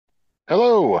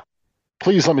Hello.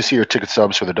 Please let me see your ticket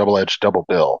stubs for the double-edged double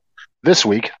bill. This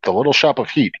week, the Little Shop of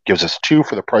Heat gives us two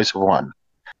for the price of one,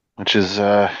 which is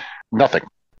nothing.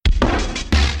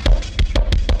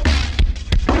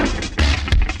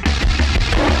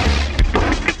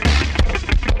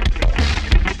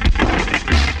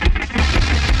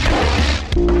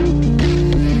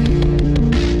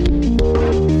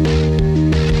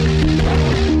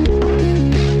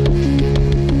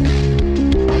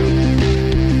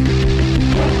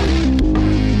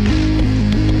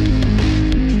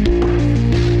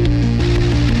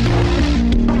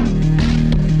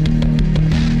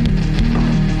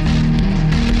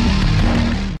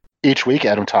 Each week,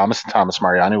 Adam Thomas and Thomas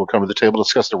Mariani will come to the table to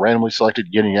discuss the randomly selected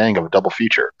yin and yang of a double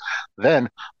feature. Then,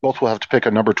 both will have to pick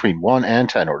a number between 1 and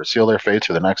 10 in order to seal their fates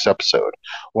for the next episode.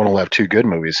 One will have two good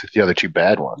movies, the other two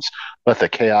bad ones. Let the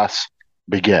chaos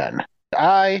begin.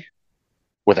 I,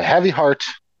 with a heavy heart,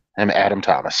 am Adam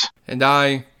Thomas. And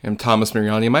I am Thomas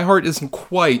Mariani. My heart isn't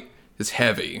quite as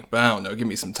heavy, but I don't know. Give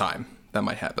me some time. That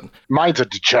might happen. Mine's a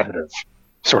degenerative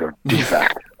sort of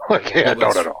defect. No.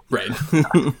 Right.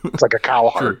 It's like a cow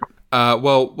heart. Sure.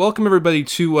 Well, welcome everybody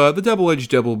to the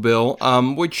Double-Edged Double Bill,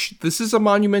 which this is a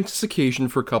monumentous occasion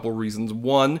for a couple reasons.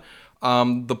 One,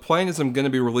 the plan is I'm going to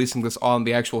be releasing this on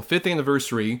the actual 5th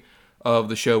anniversary of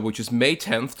the show, which is May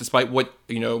 10th, despite what,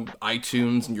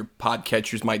 iTunes and your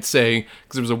podcatchers might say,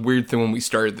 because there was a weird thing when we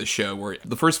started the show where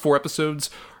the first 4 episodes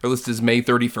are listed as May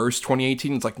 31st,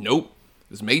 2018. It's like, nope.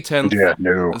 It's May 10th. Yeah,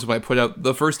 no. That's when I put out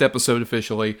the first episode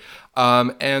officially.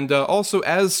 And also,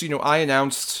 as I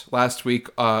announced last week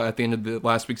at the end of the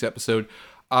last week's episode,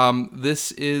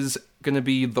 this is going to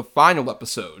be the final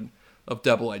episode of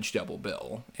Double-Edged Double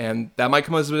Bill. And that might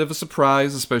come as a bit of a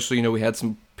surprise, especially, we had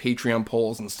some Patreon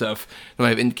polls and stuff that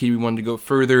might have indicated we wanted to go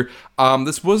further.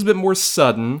 This was a bit more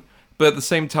sudden, but at the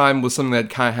same time was something that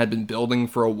kind of had been building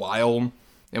for a while,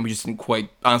 and we just didn't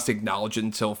quite honestly acknowledge it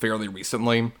until fairly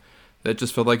recently. That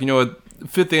just felt like,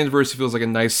 5th anniversary feels like a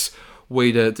nice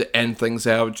way to end things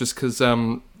out, just because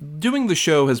doing the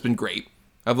show has been great.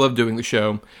 I've loved doing the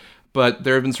show, but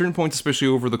there have been certain points, especially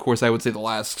over the course, I would say, the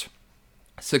last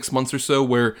 6 months or so,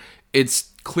 where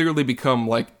it's clearly become,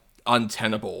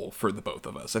 untenable for the both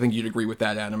of us. I think you'd agree with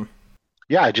that, Adam.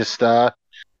 Yeah, I just,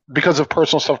 because of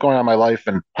personal stuff going on in my life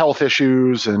and health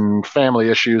issues and family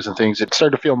issues and things, it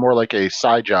started to feel more like a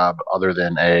side job other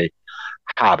than a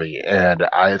hobby. And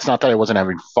it's not that I wasn't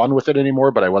having fun with it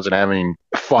anymore, but I wasn't having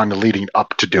fun leading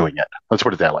up to doing it. Let's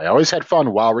put it that way. I always had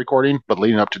fun while recording, but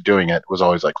leading up to doing it was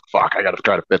always like, fuck, I got to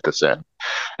try to fit this in.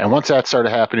 And once that started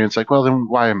happening, it's like, well, then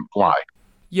why?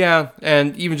 Yeah,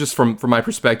 and even just from my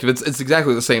perspective, it's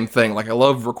exactly the same thing. Like, I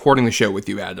love recording the show with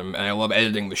you, Adam, and I love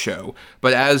editing the show.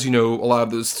 But as, a lot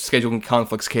of those scheduling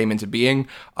conflicts came into being,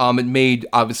 it made,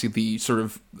 obviously, the sort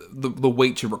of, the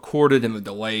wait to record it and the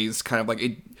delays kind of like,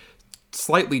 it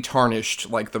slightly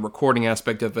tarnished, the recording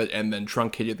aspect of it and then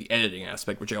truncated the editing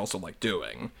aspect, which I also like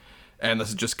doing. And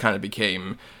this just kind of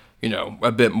became,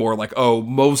 a bit more like, oh,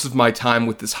 most of my time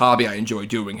with this hobby I enjoy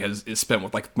doing is spent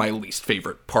with, my least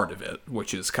favorite part of it,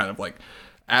 which is kind of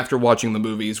after watching the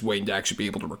movies, waiting to actually be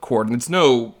able to record. And it's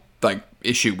no,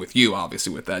 issue with you,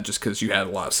 obviously, with that, just because you had a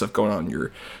lot of stuff going on in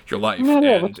your life.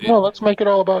 Let's make it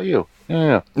all about you.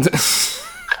 Yeah.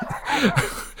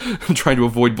 I'm trying to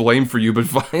avoid blame for you, but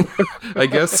fine, I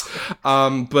guess.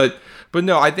 But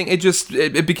no, I think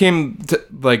it became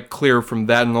clear from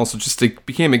that, and also just it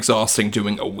became exhausting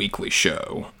doing a weekly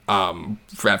show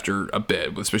after a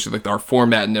bit, especially our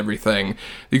format and everything.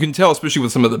 You can tell, especially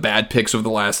with some of the bad picks over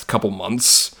the last couple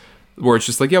months, where it's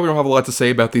just we don't have a lot to say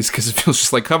about these because it feels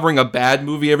just like covering a bad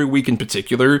movie every week in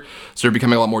particular started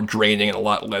becoming a lot more draining and a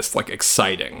lot less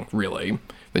exciting, really,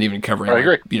 than even covering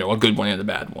a good one and a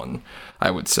bad one,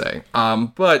 I would say.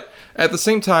 But at the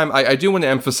same time, I do want to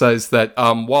emphasize that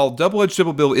while Double-Edged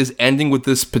Double Bill is ending with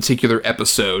this particular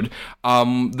episode,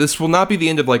 this will not be the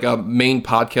end of a main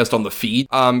podcast on the feed,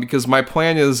 because my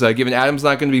plan is, given Adam's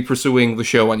not going to be pursuing the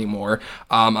show anymore,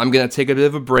 I'm going to take a bit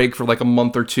of a break for a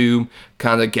month or two,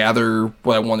 kind of gather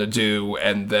what I want to do,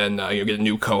 and then get a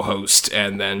new co-host,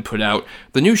 and then put out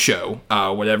the new show,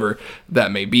 whatever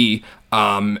that may be.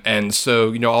 And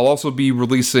so, I'll also be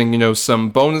releasing, some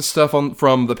bonus stuff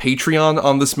from the Patreon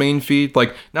on this main feed,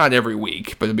 not every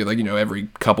week, but it'll be every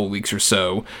couple weeks or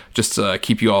so, just to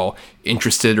keep you all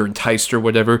interested or enticed or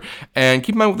whatever. And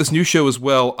keep in mind with this new show as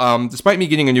well, despite me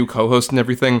getting a new co-host and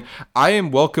everything, I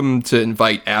am welcome to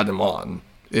invite Adam on,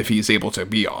 if he's able to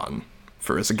be on,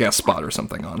 as a guest spot or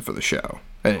something on for the show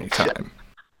at any time.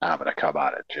 I'm gonna come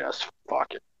on and just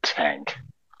fucking tank.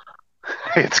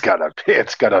 It's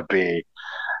gonna be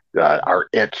our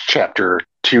It Chapter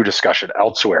to discussion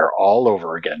elsewhere all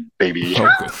over again, baby. Oh,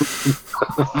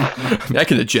 I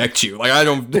can eject you. Like, I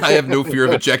have no fear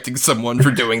of ejecting someone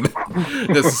for doing that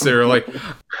necessarily.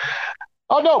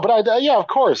 Oh no, but yeah, of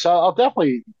course, I'll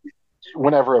definitely,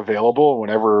 whenever available,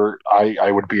 whenever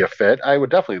I would be a fit, I would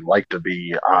definitely like to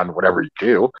be on whatever you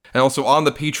do. And also on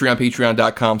the Patreon,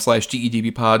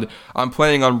 patreon.com/GEDBpod, I'm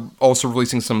planning on also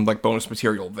releasing some like bonus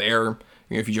material there.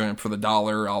 You know, if you join up for the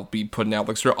 $1, I'll be putting out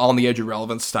like sort of on the edge of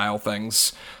relevance style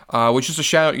things. Which is a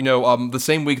shout out, the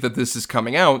same week that this is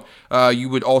coming out, you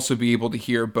would also be able to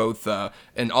hear both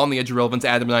an on the edge of relevance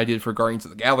Adam and I did for Guardians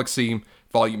of the Galaxy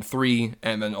Volume 3,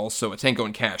 and then also a Tango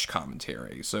and Cash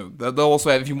commentary. So they'll also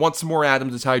have, if you want some more Adam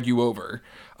to tide you over,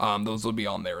 those will be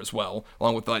on there as well,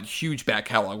 along with that huge back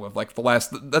catalog of like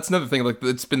that's another thing, like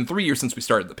it's been 3 years since we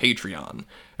started the Patreon,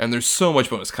 and there's so much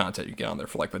bonus content you get on there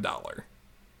for like the $1.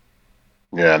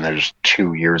 Yeah, and there's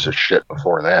 2 years of shit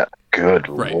before that. Good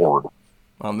Lord.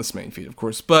 On this main feed, of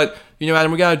course. But,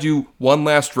 Adam, we gotta do one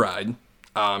last ride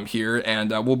here,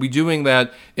 and we'll be doing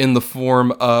that in the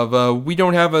form of, we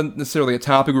don't have necessarily a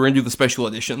topic. We're gonna do the special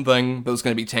edition thing. Those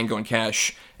gonna be Tango and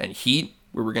Cash and Heat,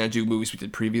 where we're gonna do movies we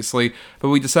did previously. But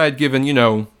we decided,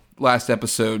 given, last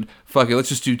episode, fuck it, let's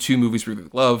just do 2 movies we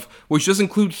really love, which does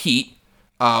include Heat,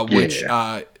 which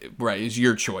is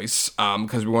your choice,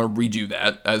 because we want to redo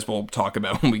that, as we'll talk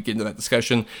about when we get into that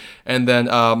discussion. And then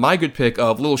my good pick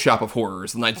of Little Shop of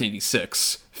Horrors, the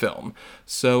 1986 film.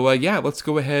 So let's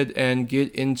go ahead and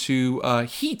get into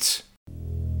Heat.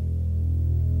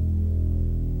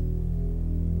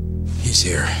 He's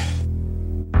here.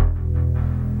 I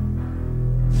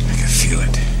can feel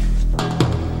it.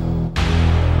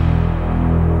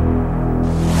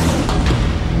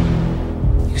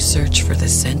 You search for the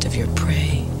scent of your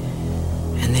prey,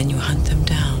 and then you hunt them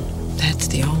down. That's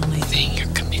the only thing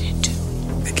you're committed to.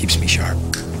 It keeps me sharp,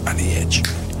 on the edge,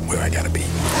 where I gotta be.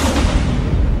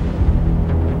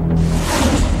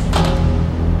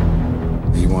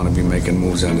 You want to be making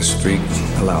moves on the street?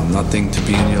 Allow nothing to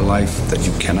be in your life that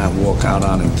you cannot walk out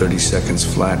on in 30 seconds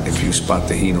flat if you spot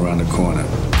the heat around the corner.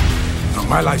 No,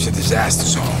 my life's a disaster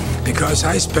zone because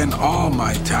I spend all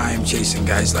my time chasing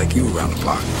guys like you around the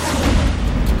block.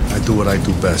 I do what I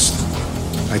do best.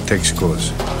 I take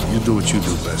scores. You do what you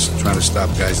do best, trying to stop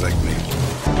guys like me.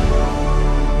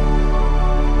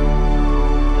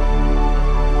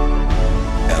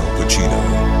 Al Pacino,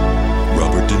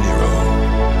 Robert De Niro,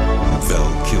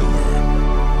 Val Kilmer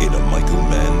in a Michael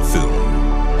Mann film.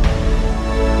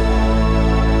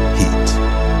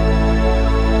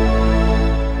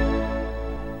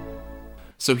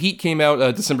 So Heat came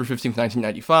out December 15th,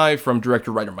 1995 from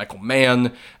director-writer Michael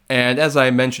Mann. And as I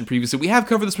mentioned previously, we have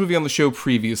covered this movie on the show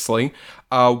previously.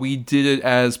 We did it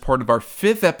as part of our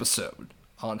 5th episode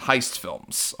on heist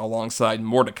films alongside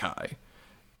Mordecai,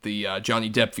 the Johnny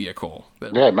Depp vehicle.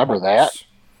 Yeah, remember that?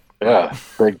 Yeah,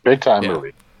 big time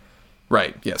movie.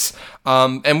 Right, yes.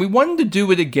 And we wanted to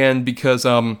do it again because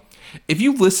if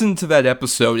you listen to that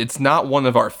episode, it's not one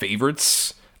of our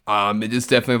favorites. It is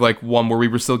definitely like one where we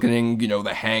were still getting,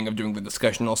 the hang of doing the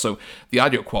discussion. Also, the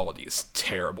audio quality is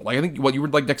terrible. Like, I think, you were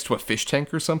like next to a fish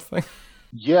tank or something?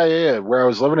 Yeah. Where I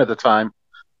was living at the time,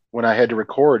 when I had to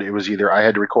record, it was either I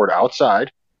had to record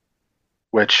outside,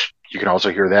 which you can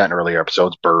also hear that in earlier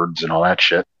episodes, birds and all that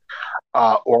shit,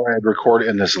 or I had to record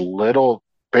in this little,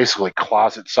 basically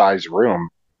closet-sized room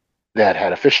that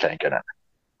had a fish tank in it.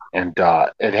 And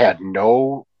it had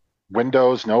no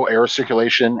windows, no air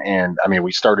circulation, and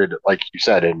we started, like you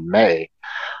said, in May,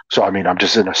 so I'm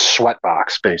just in a sweat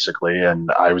box basically, and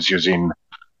I was using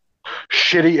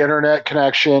shitty internet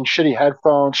connection, shitty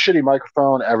headphones, shitty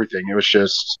microphone, everything. It was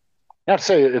just, not to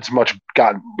say it's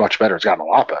gotten much better, it's gotten a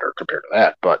lot better compared to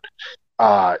that, but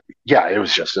it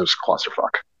was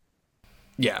clusterfuck.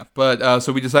 Yeah, but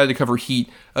so we decided to cover Heat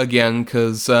again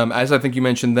because, as I think you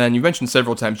mentioned then, you mentioned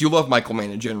several times, you love Michael Mann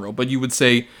in general, but you would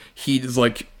say Heat is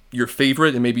like your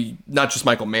favorite, and maybe not just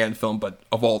Michael Mann film, but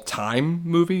of all time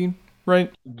movie, right?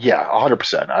 Yeah,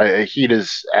 100%. Heat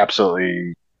is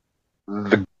absolutely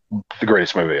the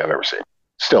greatest movie I've ever seen.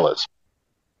 Still is.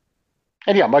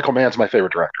 And yeah, Michael Mann's my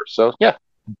favorite director. So yeah,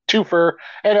 2 for,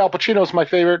 and Al Pacino's my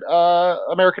favorite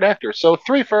American actor. So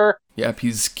 3 for. Yep,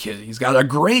 he's got a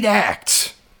great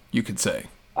act, you could say.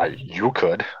 You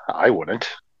could. I wouldn't.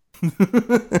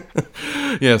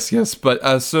 Yes,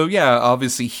 but so yeah,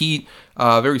 obviously Heat,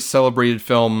 very celebrated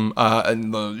film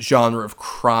in the genre of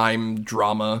crime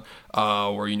drama,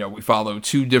 where we follow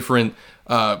 2 different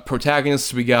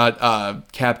protagonists. We got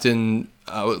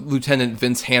Lieutenant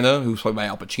Vince Hanna, who's played by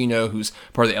Al Pacino, who's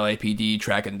part of the LAPD,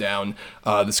 tracking down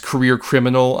this career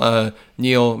criminal,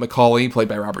 Neil McCauley, played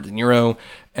by Robert De Niro.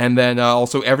 And then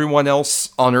also everyone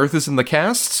else on Earth is in the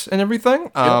cast and everything.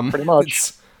 Pretty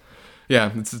much.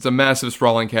 It's a massive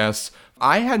sprawling cast.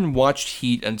 I hadn't watched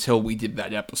Heat until we did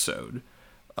that episode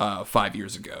 5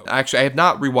 years ago. Actually, I have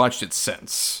not rewatched it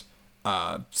since.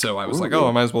 So I was like,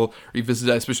 I might as well revisit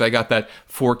that, especially I got that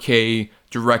 4K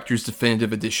Director's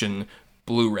Definitive Edition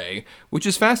Blu-ray, which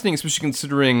is fascinating, especially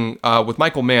considering with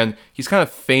Michael Mann, he's kind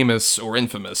of famous or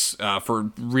infamous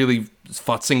for really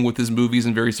futzing with his movies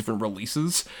and various different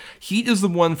releases. Heat is the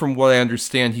one, from what I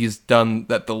understand, he's done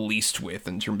that the least with,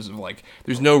 in terms of like,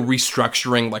 there's no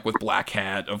restructuring like with Black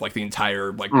Hat of like the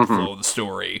entire like flow of the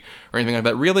story or anything like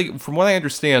that. Really, from what I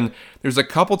understand, there's a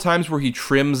couple times where he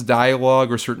trims dialogue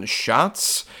or certain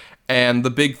shots, and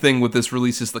the big thing with this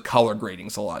release is the color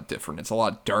grading's a lot different. It's a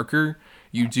lot darker.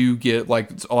 You do get, like,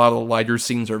 a lot of the lighter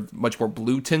scenes are much more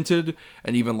blue tinted,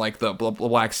 and even, like, the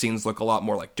black scenes look a lot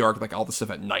more, like, dark, like, all the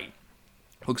stuff at night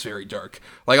looks very dark.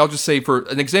 Like, I'll just say, for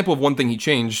an example of one thing he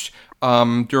changed,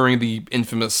 during the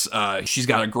infamous, she's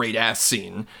got a great ass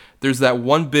scene, there's that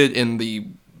one bit in the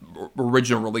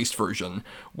original released version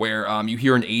where, you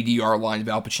hear an ADR line of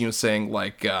Al Pacino saying,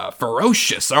 like,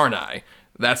 ferocious, aren't I?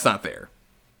 That's not there.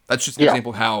 That's just an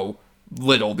example of how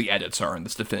little the edits are in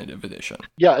this definitive edition.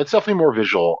 Yeah, it's definitely more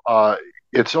visual.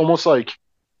 It's almost like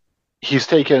he's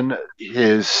taken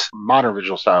his modern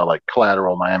visual style, like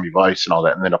Collateral, Miami Vice, and all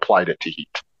that, and then applied it to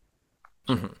Heat.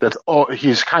 That's all.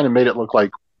 He's kind of made it look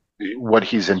like what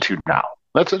he's into now.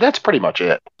 That's pretty much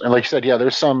it. And like you said,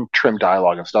 there's some trim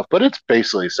dialogue and stuff, but it's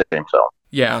basically the same film.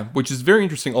 Yeah, which is very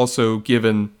interesting also,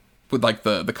 given with like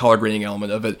the color grading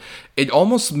element of it. It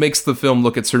almost makes the film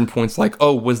look at certain points like,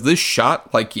 oh, was this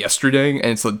shot like yesterday? And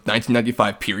it's a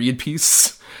 1995 period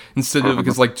piece instead of,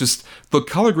 because like just the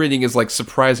color grading is like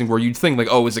surprising, where you'd think like,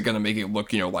 oh, is it going to make it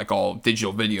look, like all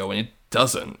digital video? And it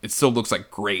doesn't. It still looks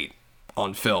like great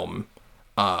on film.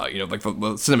 Like the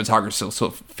cinematography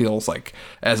still feels like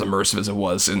as immersive as it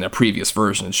was in a previous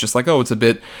version. It's just like, oh, it's a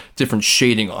bit different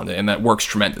shading on it, and that works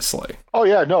tremendously. Oh,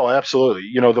 yeah, no, absolutely.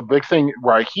 The big thing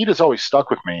why Heat has always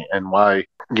stuck with me, and why,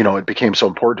 it became so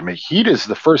important to me. Heat is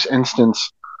the first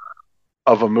instance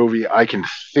of a movie I can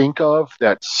think of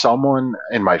that someone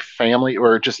in my family,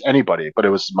 or just anybody, but it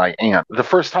was my aunt, the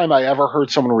first time I ever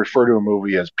heard someone refer to a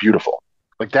movie as beautiful.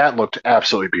 Like, that looked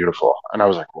absolutely beautiful. And I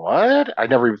was like, what? I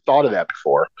never even thought of that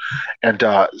before. And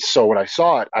so when I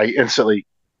saw it, I instantly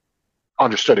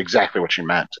understood exactly what she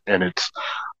meant. And it's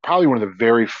probably one of the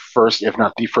very first, if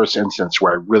not the first instance,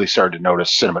 where I really started to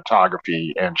notice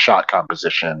cinematography and shot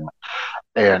composition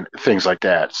and things like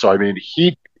that. So, I mean,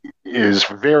 Heat is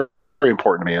very, very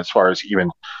important to me as far as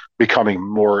even becoming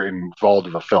more involved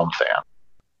with a film fan.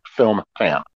 Film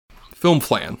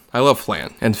fan. I love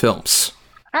flan and films.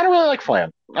 I don't really like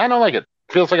flan. I don't like it.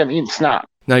 Feels like I'm eating snot.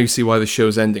 Now you see why the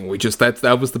show's ending. We just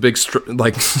that was the big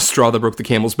straw that broke the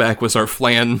camel's back, was our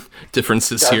flan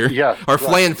differences here. Yeah, our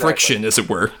flan friction, as it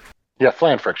were. Yeah,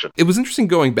 flan friction. It was interesting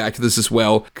going back to this as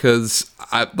well, because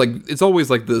it's always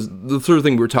like the sort of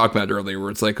thing we were talking about earlier, where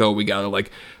it's like, oh, we gotta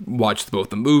like watch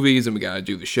both the movies and we gotta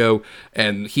do the show.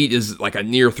 And Heat is like a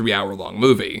near 3 hour long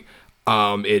movie.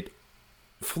 It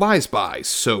flies by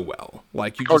so well.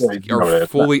 Like, you just are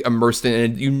fully immersed in it,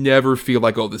 and you never feel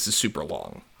like, oh, this is super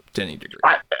long to any degree.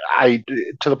 I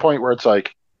to the point where it's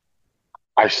like,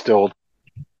 I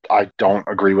don't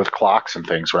agree with clocks and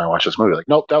things when I watch this movie. Like,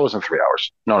 nope, that wasn't 3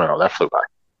 hours. No, that flew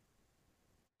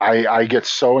by. I get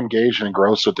so engaged and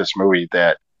engrossed with this movie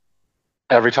that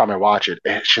every time I watch it,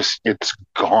 it's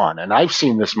gone. And I've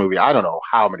seen this movie, I don't know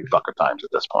how many fucking times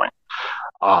at this point.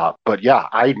 But yeah,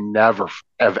 I never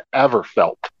have ever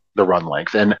felt the run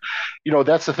length. And,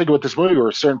 that's the thing with this movie,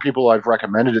 where certain people I've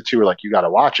recommended it to are like, you got to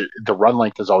watch it. The run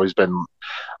length has always been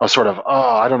a sort of,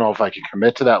 I don't know if I can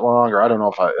commit to that long, or I don't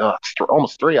know if it's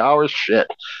almost 3 hours, shit.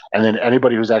 And then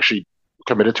anybody who's actually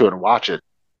committed to it and watch it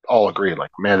all agree,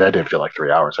 like, man, that didn't feel like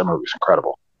 3 hours. That movie's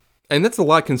incredible. And that's a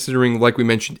lot, considering, like we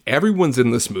mentioned, everyone's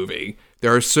in this movie.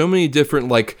 There are so many different,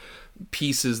 like,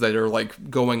 pieces that are, like,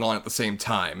 going on at the same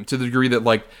time, to the degree that,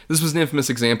 like, this was an infamous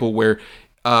example where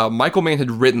Michael Mann had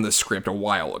written the script a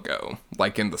while ago,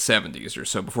 like in the 70s or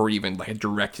so, before he even like had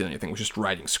directed anything. Was just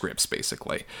writing scripts,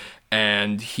 basically.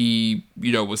 And he,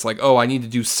 was like, oh, I need to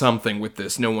do something with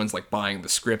this. No one's like buying the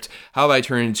script. How about I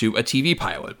turn it into a TV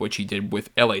pilot, which he did with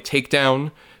LA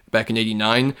Takedown back in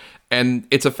 '89. And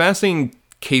it's a fascinating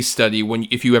case study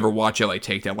if you ever watch LA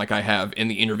Takedown, like I have in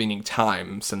the intervening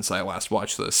time since I last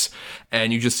watched this.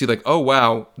 And you just see like, oh,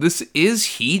 wow, this is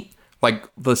Heat, like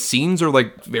the scenes are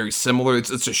like very similar.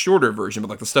 It's a shorter version, but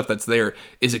like the stuff that's there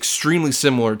is extremely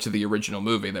similar to the original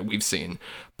movie that we've seen.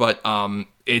 But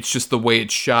it's just the way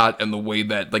it's shot and the way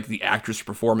that like the actors are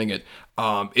performing it.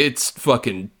 It's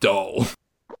fucking dull.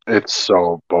 It's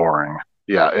so boring.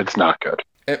 Yeah, it's not good.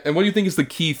 And what do you think is the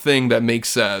key thing that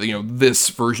makes this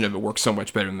version of it work so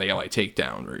much better than the LA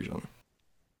Takedown version?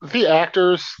 The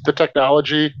actors, the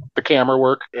technology, the camera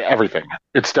work, everything.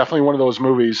 It's definitely one of those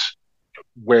movies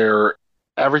where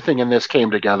everything in this came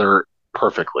together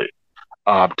perfectly,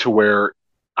 to where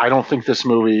I don't think this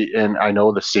movie, and I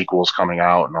know the sequel's coming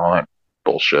out and all that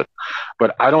bullshit,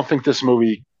 but I don't think this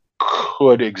movie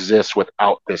could exist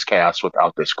without this cast,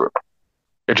 without this group.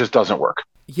 It just doesn't work.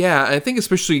 Yeah, I think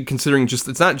especially considering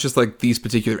it's not just like these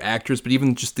particular actors, but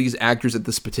even just these actors at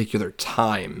this particular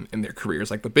time in their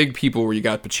careers. Like the big people where you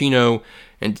got Pacino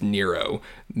and De Niro.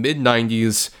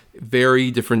 Mid-90s,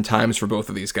 very different times for both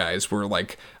of these guys, where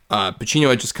like Pacino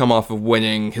had just come off of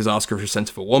winning his Oscar for Scent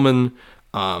of a Woman,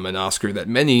 an Oscar that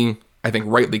many, I think,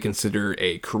 rightly consider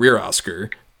a career Oscar,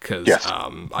 because yes.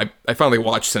 I finally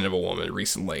watched Scent of a Woman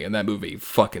recently, and that movie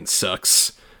fucking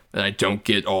sucks. And I don't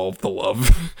get all of the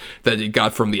love that it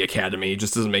got from the Academy. It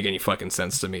just doesn't make any fucking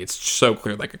sense to me. It's so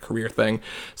clear like a career thing.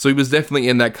 So he was definitely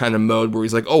in that kind of mode where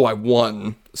he's like, oh, I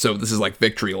won. So this is like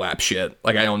victory lap shit.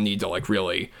 Like I don't need to like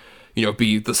really,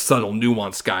 be the subtle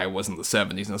nuanced guy I was in the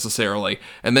 70s necessarily.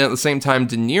 And then at the same time,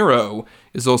 De Niro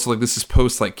is also like, this is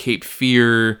post like Cape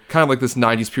Fear, kind of like this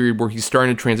 90s period where he's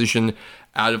starting to transition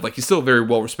out of like, he's still a very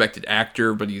well-respected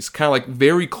actor, but he's kind of like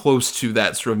very close to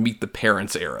that sort of Meet the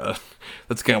Parents era.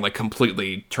 That's going to like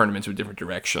completely turn him into a different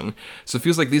direction. So it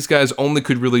feels like these guys only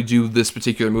could really do this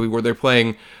particular movie where they're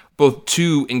playing both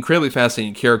two incredibly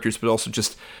fascinating characters, but also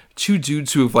just two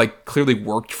dudes who have like clearly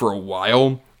worked for a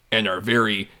while and are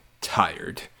very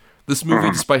tired. This movie,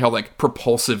 despite how like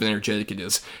propulsive and energetic it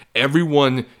is,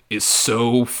 everyone is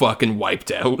so fucking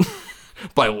wiped out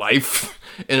by life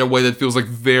in a way that feels like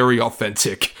very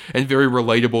authentic and very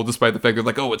relatable, despite the fact that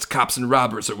like, oh, it's cops and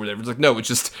robbers or whatever. It's like, no, it's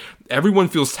just everyone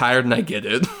feels tired, and I get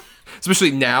it. Especially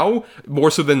now,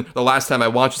 more so than the last time I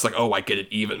watched. It's like, oh, I get it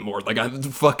even more. Like, I'm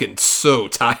fucking so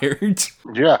tired.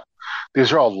 Yeah,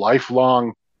 these are all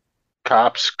lifelong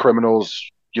cops, criminals,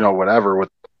 whatever, with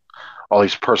all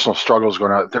these personal struggles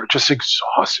going on. They're just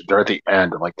exhausted. They're at the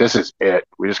end. Like, this is it.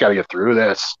 We just got to get through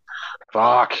this.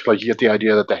 Fuck. Like, you get the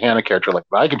idea that the Hannah character, like,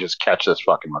 I can just catch this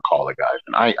fucking Macaulay guy,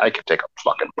 and I can take a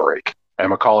fucking break. And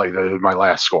Macaulay, my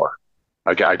last score.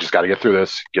 I just got to get through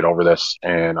this, get over this,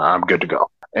 and I'm good to go.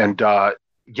 And,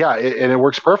 it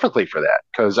works perfectly for that.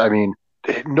 Because, I mean,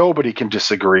 nobody can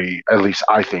disagree, at least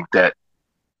I think, that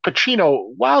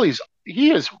Pacino, while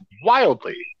he is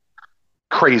wildly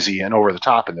crazy and over the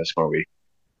top in this movie,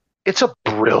 it's a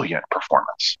brilliant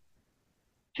performance.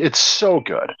 It's so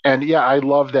good. And, yeah, I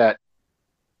love that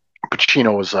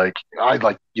Pacino was like, I'd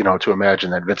like, to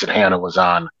imagine that Vincent Hanna was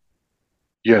on,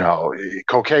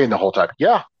 cocaine the whole time.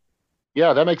 Yeah,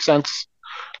 that makes sense.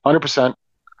 100%.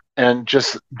 And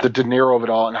just the De Niro of it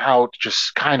all and how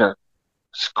just kind of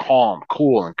calm,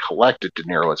 cool, and collected De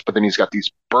Niro is. But then he's got these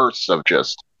bursts of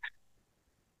just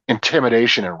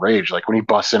intimidation and rage. Like when he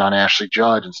busts in on Ashley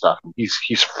Judd and stuff,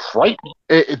 he's frightening.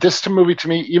 This movie to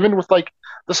me, even with like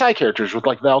the side characters with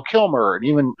like Val Kilmer and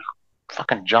even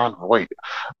fucking John Voight,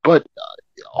 but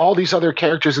all these other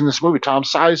characters in this movie, Tom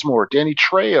Sizemore, Danny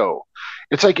Trejo,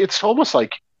 it's almost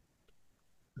like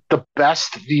the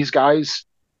best these guys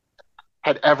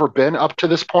had ever been up to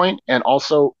this point, and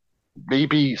also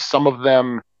maybe some of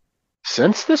them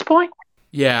since this point.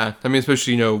 Yeah, I mean,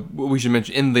 especially, we should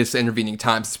mention in this intervening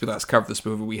time since we last covered this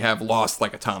movie, we have lost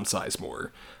like a Tom Sizemore,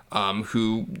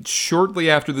 who shortly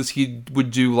after this he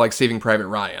would do like Saving Private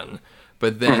Ryan,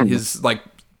 but then his like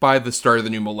by the start of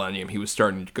the new millennium he was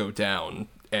starting to go down,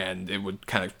 and it would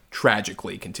kind of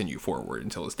tragically continue forward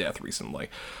until his death recently.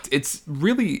 It's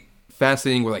really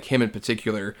fascinating with like him in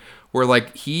particular, where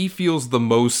like he feels the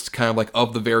most kind of like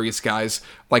of the various guys,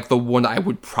 like the one I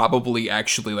would probably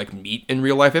actually like meet in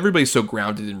real life. Everybody's so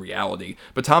grounded in reality,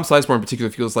 but Tom Sizemore in particular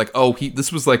feels like, oh,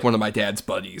 this was like one of my dad's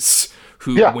buddies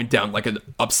who went down like an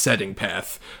upsetting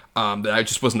path that I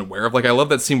just wasn't aware of. Like, I love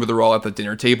that scene where they're all at the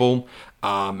dinner table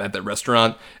at that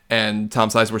restaurant, and Tom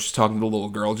Sizemore's just talking to the little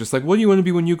girl, just like, what do you want to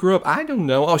be when you grow up? I don't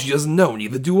know. Oh, she doesn't know,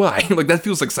 neither do I. Like, that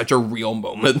feels like such a real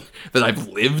moment that I've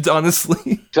lived,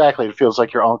 honestly. Exactly. It feels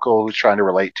like your uncle who's trying to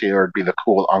relate to you or be the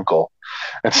cool uncle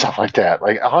and stuff like that.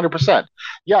 Like, 100%.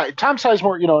 Yeah, Tom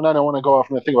Sizemore, and I don't want to go off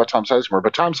and think about Tom Sizemore,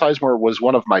 but Tom Sizemore was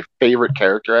one of my favorite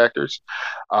character actors.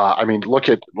 I mean, look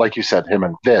at, like you said, him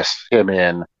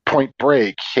in Point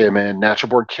Break, him in Natural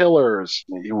Born Killers,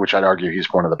 which I'd argue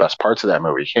he's one of the best parts of that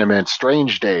movie. Him in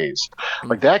Strange Days.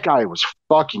 Like, that guy was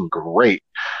fucking great.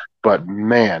 But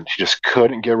man, he just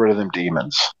couldn't get rid of them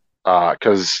demons.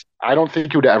 Because I don't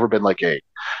think he would have ever been like a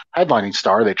headlining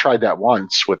star. They tried that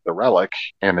once with The Relic,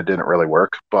 and it didn't really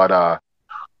work. But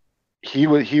he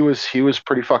was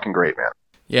pretty fucking great, man.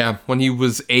 Yeah, when he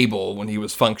was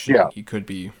functioning, he could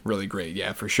be really great.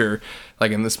 Yeah, for sure.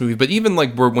 Like in this movie, but even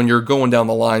like when you're going down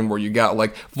the line where you got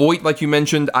like Voight, like you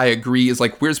mentioned, I agree, is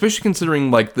like weird, especially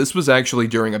considering like this was actually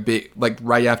during a big, like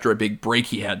right after a big break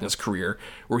he had in his career,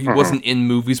 where he wasn't in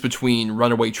movies between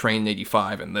Runaway Train in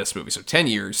 '85 and this movie. So 10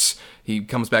 years, he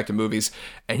comes back to movies,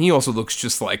 and he also looks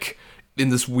just like in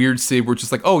this weird state where it's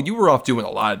just like, oh, you were off doing a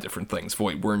lot of different things,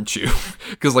 Voight, weren't you?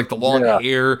 Because like the long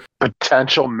hair,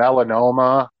 potential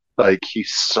melanoma, like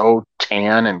he's so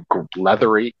tan and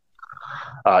leathery.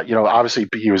 Obviously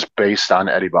he was based on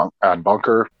on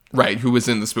Bunker, right? Who was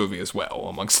in this movie as well,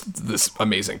 amongst this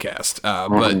amazing cast.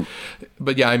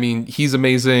 But yeah, I mean, he's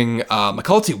amazing.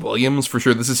 Macaulay Williams, for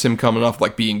sure. This is him coming off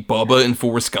like being Bubba in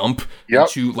Forrest Gump,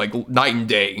 to like night and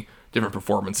day different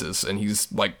performances, and he's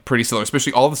like pretty stellar,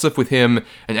 especially all the stuff with him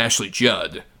and Ashley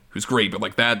Judd, who's great, but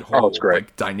like that whole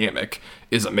like dynamic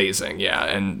is amazing. Yeah,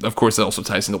 and of course that also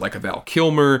ties into like a Val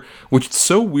Kilmer, which is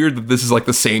so weird that this is like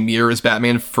the same year as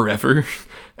Batman Forever,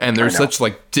 and there's such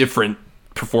like different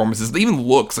performances. It even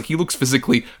looks like he looks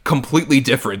physically completely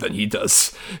different than he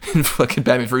does in fucking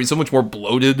Batman Forever. He's so much more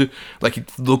bloated. Like, he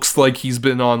looks like he's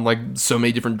been on like so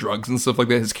many different drugs and stuff like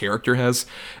that, his character has.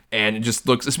 And it just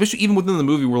looks, especially even within the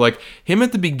movie, where like him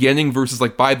at the beginning versus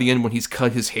like by the end when he's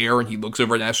cut his hair and he looks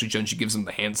over at Ashley Judd and she gives him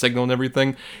the hand signal and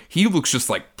everything, he looks just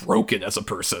like broken as a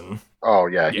person. Oh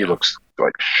yeah, he looks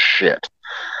like shit.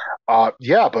 Val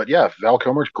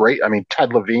Kilmer's great. I mean,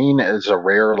 Ted Levine is a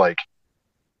rare like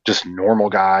just normal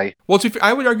guy. Well,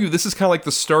 I would argue this is kind of like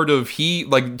the start of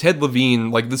Ted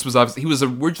Levine, like this was obviously, he was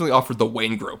originally offered the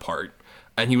Waingro part.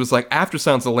 And he was like, after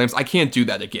Silence of the Lambs, I can't do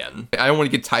that again. I don't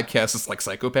want to get typecast as like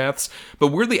psychopaths. But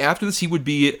weirdly, after this, he would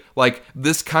be like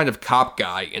this kind of cop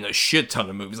guy in a shit ton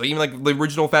of movies. Like even like the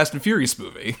original Fast and Furious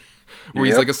movie, where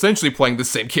he's like essentially playing the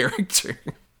same character.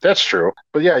 That's true.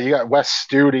 But yeah, you got Wes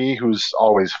Studi, who's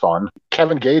always fun.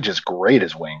 Kevin Gage is great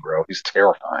as Waingro. He's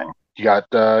terrifying. You got,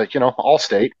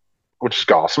 Allstate, which is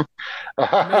awesome.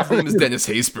 His name is Dennis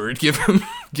Haysbert.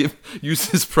 Use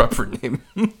his proper name.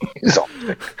 He's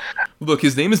Allstate. Look,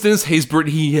 his name is Dennis Haysbert.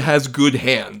 He has good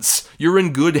hands. You're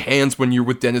in good hands when you're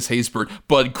with Dennis Haysbert.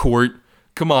 Bud Cort,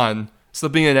 come on.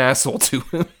 Stop being an asshole to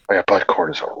him. Oh, yeah, Bud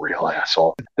Cort is a real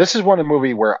asshole. This is one of the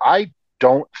movie where I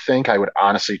don't think I would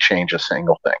honestly change a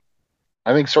single thing.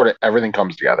 I think sort of everything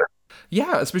comes together.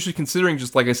 Yeah, especially considering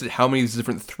just, like I said, how many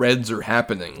different threads are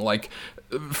happening. Like,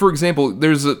 for example,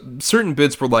 there's certain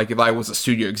bits where, like, if I was a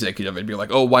studio executive, I'd be like,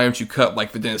 oh, why don't you cut,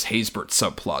 like, the Dennis Haysbert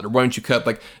subplot? Or why don't you cut,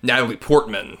 like, Natalie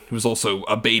Portman, who's also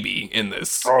a baby in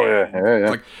this? Oh, yeah.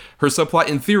 Like, her subplot,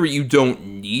 in theory, you don't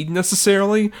need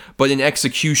necessarily, but in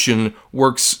execution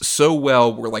works so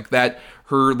well where, like,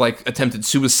 her, like, attempted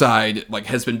suicide, like,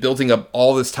 has been building up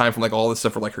all this time from, like, all this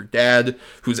stuff for, like, her dad,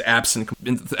 who's absent,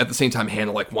 at the same time,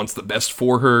 Hannah, like, wants the best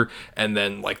for her, and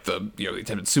then, like, the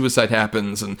attempted suicide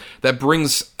happens, and that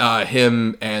brings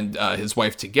him and his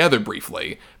wife together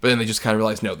briefly, but then they just kind of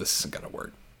realize, no, this isn't gonna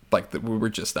work. Like, we're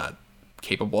just not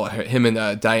capable. Him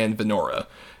and Diane Venora.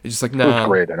 It's just like, no. Nah.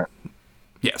 Great in it.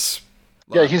 Yes.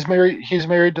 Yeah, he's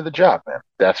married to the job, man.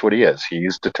 That's what he is.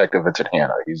 He's Detective Vincent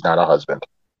Hanna. He's not a husband.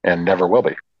 And never will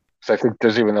be. So I think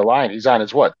there's even the line. He's on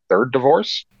his third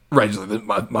divorce? Right,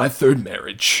 like my third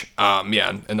marriage.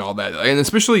 And all that. And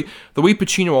especially the way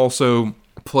Pacino also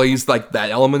plays like that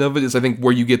element of it is, I think,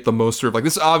 where you get the most sort of like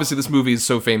this. Obviously, this movie is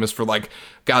so famous for like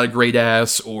 "Got a Great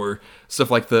Ass" or stuff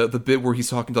like the bit where he's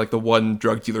talking to like the one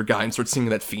drug dealer guy and starts singing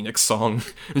that Phoenix song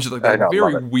and just like that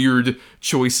very weird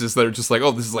choices that are just like,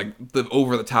 oh, this is like the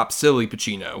over the top silly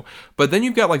Pacino. But then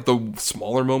you've got like the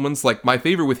smaller moments. Like my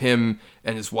favorite with him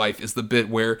and his wife is the bit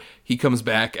where he comes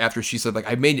back after she said like,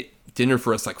 I made dinner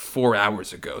for us like 4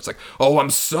 hours ago. It's like, oh, I'm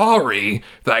sorry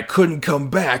that I couldn't come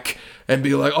back and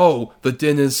be like, oh, the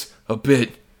dinner's a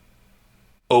bit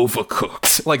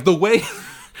overcooked. Like the way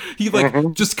he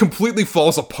like just completely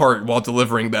falls apart while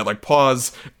delivering that, like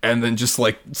pause and then just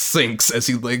like sinks as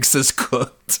he like says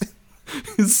cooked.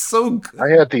 It's so good. I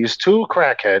had these two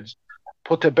crackheads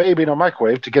put the baby in a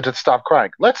microwave to get it to stop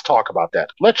crying. Let's talk about that.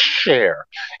 Let's share.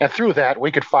 And through that,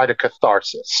 we could find a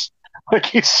catharsis. Like,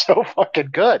 he's so fucking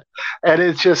good. And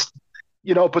it's just,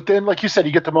 but then, like you said,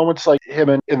 you get the moments like him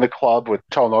in the club with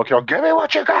Tone Loc, give me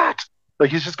what you got. Like,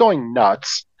 he's just going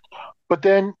nuts. But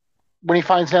then when he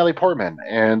finds Natalie Portman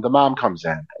and the mom comes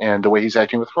in and the way he's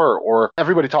acting with her, or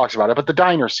everybody talks about it, but the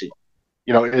diner scene,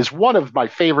 is one of my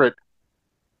favorite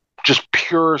just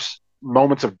pure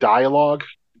moments of dialogue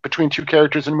between two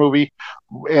characters in a movie,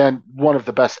 and one of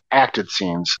the best acted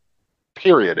scenes,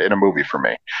 period, in a movie for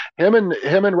me. Him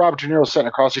and Robert De Niro sitting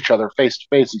across each other face to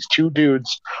face, these two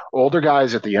dudes, older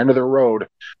guys at the end of the road,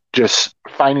 just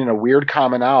finding a weird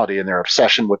commonality in their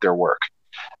obsession with their work.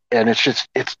 And it's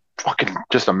fucking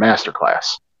just a masterclass.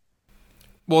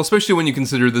 Well, especially when you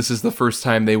consider this is the first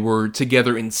time they were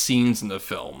together in scenes in the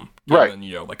film. Right. And,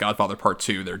 like Godfather Part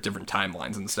 2, there are different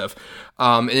timelines and stuff.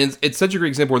 And it's such a great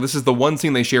example where this is the one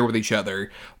scene they share with each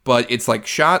other, but it's like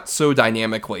shot so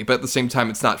dynamically, but at the same time,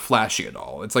 it's not flashy at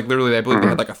all. It's like literally, I believe they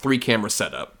had like a 3-camera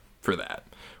setup for that,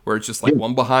 where it's just like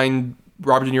one behind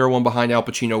Robert De Niro, one behind Al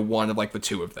Pacino, one of like the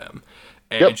two of them.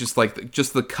 And it's just like,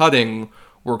 just the cutting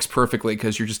works perfectly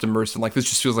because you're just immersed in, like, this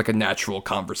just feels like a natural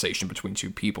conversation between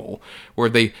two people where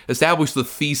they establish the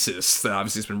thesis that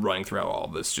obviously has been running throughout all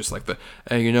of this, just like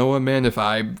hey, you know what, man, if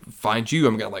I find you,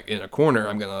 I'm gonna, like, in a corner,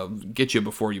 I'm gonna get you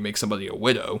before you make somebody a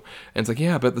widow. And it's like,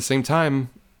 yeah, but at the same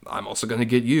time, I'm also gonna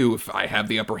get you if I have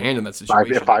the upper hand in that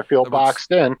situation. If I feel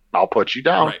boxed in, I'll put you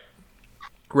down.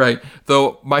 Right.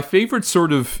 Though my favorite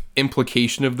sort of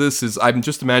implication of this is I'm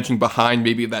just imagining behind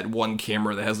maybe that one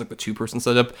camera that has like the 2-person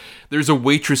setup, there's a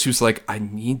waitress who's like, I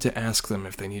need to ask them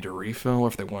if they need a refill or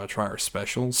if they want to try our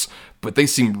specials, but they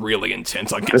seem really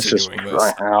intent on continuing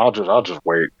this. I'll just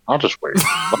wait. I'll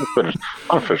finish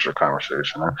the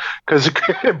conversation.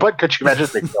 But could you imagine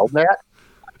if they filmed that?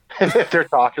 If they're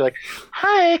talking like,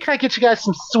 hi, can I get you guys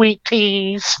some sweet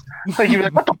teas? Like, you'd be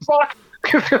like, what the fuck?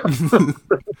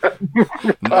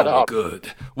 What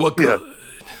good? What good?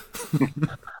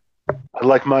 I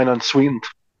like mine unsweetened.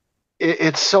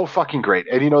 It's so fucking great.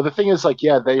 And the thing is, like,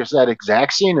 there's that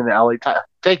exact scene in the LA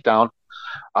Takedown,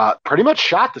 pretty much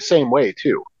shot the same way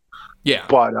too. Yeah.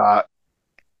 But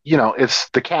it's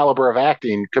the caliber of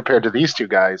acting compared to these two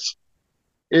guys.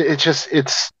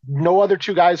 It's no other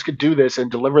two guys could do this and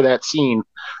deliver that scene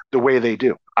the way they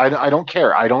do. I don't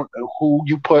care. I don't know who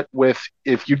you put with.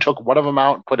 If you took one of them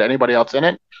out and put anybody else in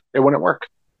it, it wouldn't work.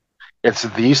 It's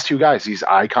these two guys, these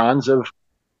icons of,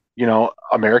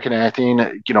 American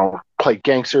acting, play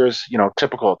gangsters,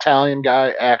 typical Italian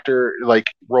guy actor,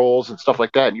 like roles and stuff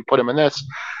like that. And you put them in this,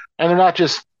 and they're not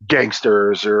just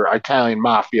gangsters or Italian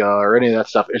mafia or any of that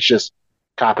stuff. It's just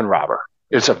cop and robber.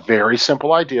 It's a very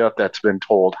simple idea that's been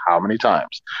told how many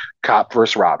times? Cop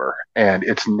versus robber. And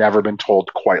it's never been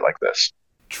told quite like this.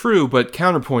 True, but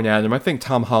counterpoint, Adam, I think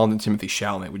Tom Holland and Timothée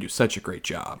Chalamet would do such a great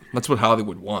job. That's what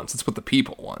Hollywood wants. That's what the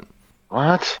people want.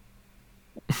 What?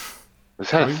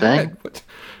 Is that a thing?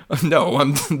 No,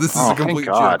 this is a complete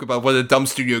joke about what a dumb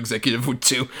studio executive would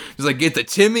do. It's like, get the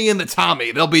Timmy and the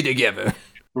Tommy. They'll be together.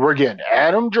 We're getting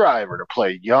Adam Driver to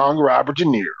play young Robert De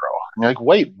Niro. And you're like,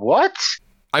 wait, what?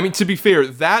 I mean, to be fair,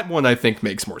 that one I think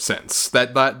makes more sense.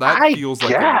 That feels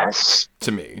like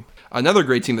to me. Another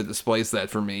great scene that displays that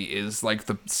for me is like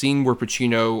the scene where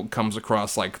Pacino comes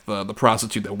across like the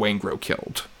prostitute that Waingro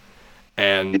killed,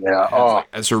 and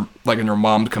as her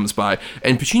mom comes by,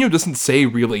 and Pacino doesn't say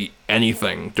really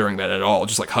anything during that at all,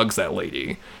 just like hugs that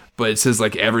lady, but it says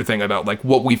like everything about like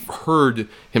what we've heard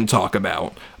him talk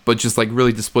about, but just like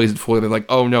really displays it fully. They're like,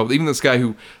 oh no, even this guy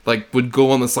who like would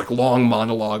go on this like long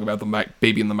monologue about the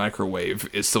baby in the microwave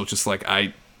is still just like,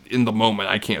 in the moment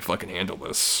I can't fucking handle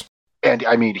this. And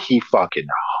I mean, he fucking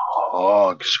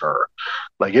hugs her.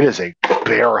 Like, it is a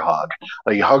bear hug.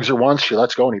 Like, he hugs her once, she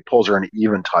lets go, and he pulls her in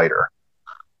even tighter.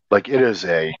 Like, it's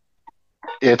a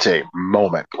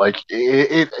moment. Like,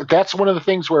 that's one of the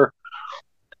things where,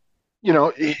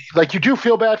 like, you do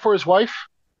feel bad for his wife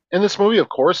in this movie, of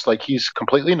course. Like, he's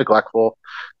completely neglectful.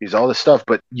 He's all this stuff.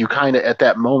 But you kind of, at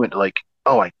that moment, like,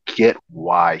 oh, I get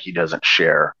why he doesn't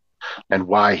share and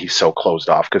why he's so closed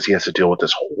off, because he has to deal with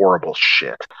this horrible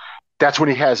shit. That's when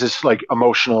he has his like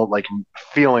emotional like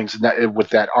feelings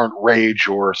that aren't rage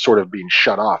or sort of being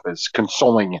shut off, as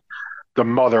consoling the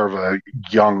mother of a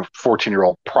young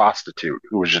 14-year-old prostitute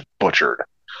who was just butchered.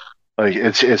 Like,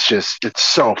 it's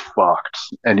so fucked,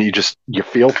 and you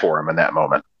feel for him in that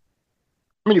moment.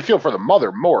 I mean, you feel for the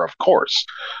mother more, of course.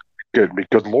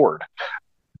 Good Lord,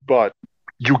 but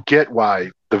you get why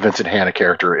the Vincent Hanna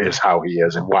character is how he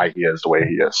is and why he is the way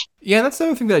he is. Yeah, that's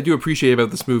another thing that I do appreciate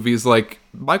about this movie is, like,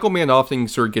 Michael Mann often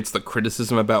sort of gets the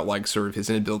criticism about, like, sort of his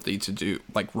inability to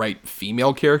write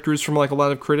female characters from, like, a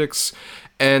lot of critics.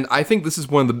 And I think this is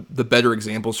one of the better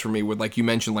examples for me, with, like, you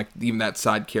mentioned, like, even that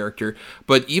side character.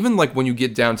 But even, like, when you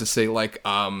get down to, say, like,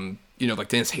 like,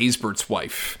 Dennis Haysbert's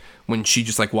wife, when she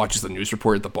just, like, watches the news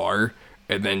report at the bar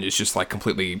and then is just, like,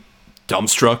 completely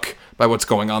dumbstruck by what's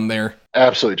going on there.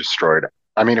 Absolutely destroyed.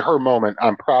 I mean, her moment,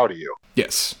 I'm proud of you.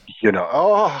 Yes. You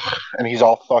know, and he's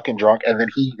all fucking drunk, and then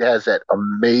he has that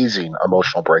amazing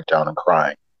emotional breakdown and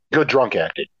crying. Good drunk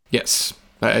acting. Yes.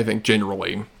 I think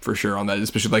generally, for sure, on that,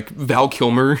 especially like Val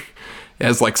Kilmer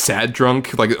as like sad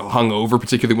drunk, like hungover,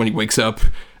 particularly when he wakes up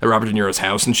at Robert De Niro's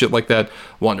house and shit like that.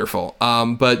 Wonderful.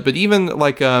 But even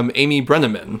like Amy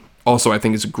Brenneman also I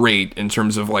think is great in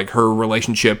terms of like her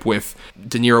relationship with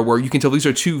De Niro, where you can tell these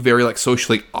are two very like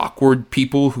socially awkward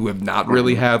people who have not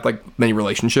really had like many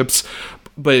relationships.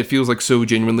 But it feels like so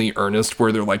genuinely earnest,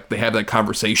 where they're like, they have that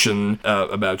conversation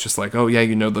about just like, oh yeah,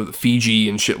 you know, the Fiji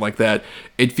and shit like that.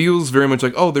 It feels very much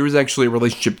like, oh, there is actually a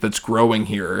relationship that's growing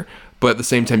here. But at the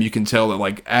same time, you can tell that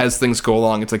like as things go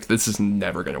along, it's like this is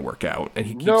never going to work out. And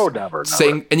he keeps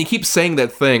saying, and he keeps saying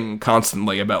that thing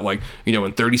constantly about like, you know,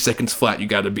 in 30 seconds flat, you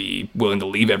got to be willing to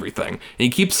leave everything. And he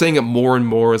keeps saying it more and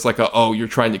more as like, oh, you're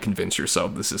trying to convince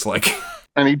yourself this is like.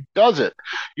 And he does it,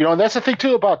 you know, and that's the thing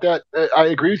too about that. I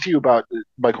agree with you about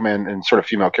Michael Mann and sort of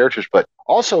female characters, but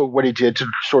also what he did to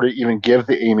sort of even give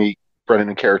the Amy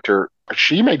Brenneman character,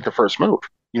 she made the first move.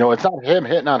 You know, it's not him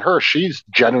hitting on her. She's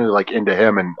genuinely like into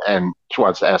him, and she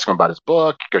wants to ask him about his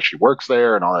book because she works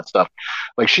there and all that stuff.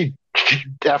 Like she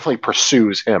definitely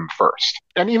pursues him first.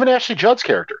 And even Ashley Judd's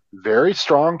character, very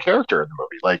strong character in the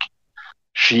movie. Like,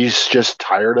 she's just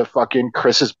tired of fucking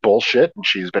Chris's bullshit, and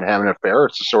she's been having an affair.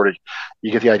 It's sort of,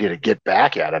 you get the idea to get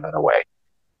back at him in a way.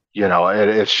 You know,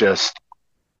 it's just,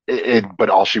 but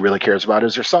all she really cares about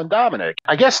is her son, Dominic.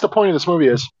 I guess the point of this movie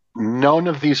is none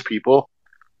of these people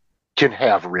can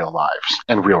have real lives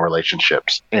and real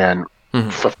relationships and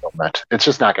fulfillment. It's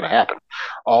just not going to happen.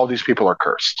 All these people are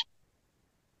cursed.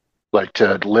 Like,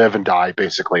 to live and die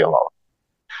basically alone.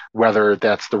 Whether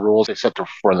that's the rules they set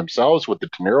for themselves with the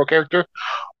De Niro character,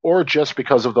 or just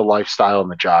because of the lifestyle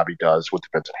and the job he does with the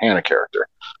Vincent Hanna character,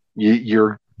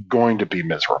 you're going to be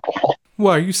miserable.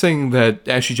 Well, are you saying that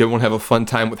Ashley Judd won't have a fun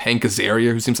time with Hank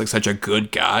Azaria, who seems like such a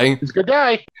good guy? He's a good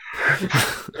guy.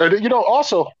 And, you know,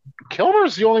 also,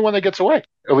 Kilmer's the only one that gets away,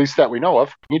 at least that we know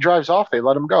of. He drives off, they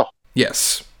let him go.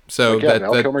 Yes. So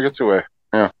Val Kilmer gets away.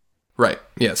 Yeah. Right,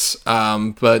 yes.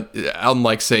 But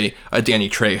unlike, say, a Danny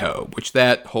Trejo, which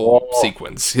that whole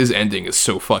sequence, his ending is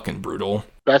so fucking brutal.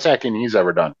 Best acting he's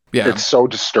ever done. Yeah. It's so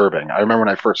disturbing. I remember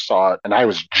when I first saw it, and I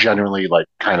was genuinely, like,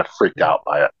 kind of freaked out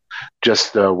by it.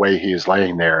 Just the way he's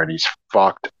laying there, and he's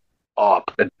fucked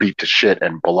up and beat to shit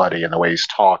and bloody, and the way he's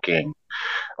talking.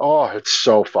 Oh, it's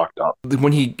so fucked up.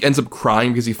 When he ends up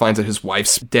crying because he finds out his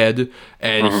wife's dead,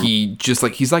 and he just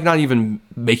like, he's like not even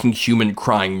making human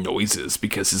crying noises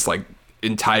because his like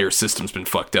entire system's been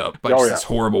fucked up by this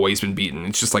horrible way he's been beaten.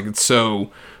 It's just like, it's so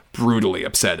brutally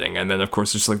upsetting. And then of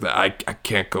course it's just like I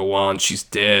can't go on, she's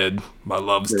dead, my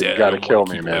love's dead, you gotta kill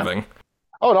me, man. Living.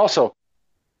 Oh, and also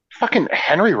fucking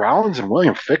Henry Rollins and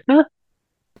William Fichtner.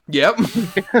 Yep.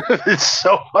 It's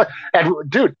so fun. And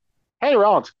dude, Henry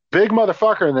Rollins, big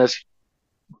motherfucker in this.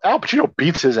 Al Pacino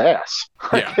beats his ass.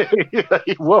 Yeah.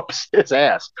 He whoops his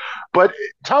ass. But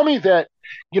tell me that,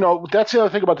 you know, that's the other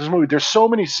thing about this movie. There's so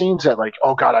many scenes that, like,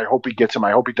 oh God, I hope he gets him.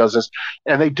 I hope he does this.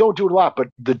 And they don't do it a lot. But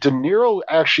the De Niro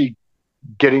actually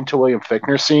getting to William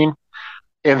Fichtner scene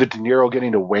and the De Niro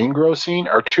getting to Waingro scene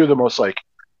are two of the most, like,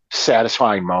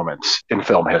 satisfying moments in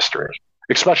film history.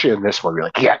 Especially in this movie.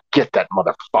 Like, yeah, get that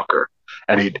motherfucker.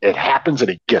 And it happens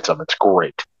and he gets him. It's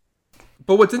great.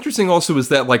 But what's interesting also is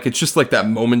that, like, it's just like that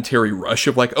momentary rush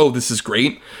of like, oh, this is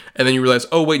great. And then you realize,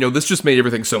 oh, wait, no, this just made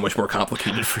everything so much more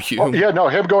complicated for you. Oh, yeah, no,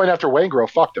 him going after Waingro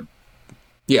fucked him.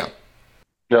 Yeah.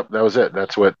 Yep, that was it.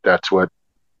 That's what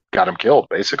got him killed,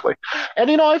 basically. And,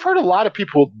 you know, I've heard a lot of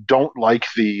people don't like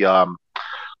the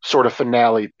sort of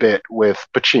finale bit with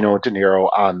Pacino and De Niro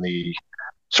on the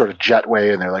sort of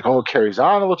jetway. And they're like, oh, it carries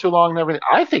on a little too long and everything.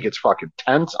 I think it's fucking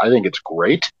tense. I think it's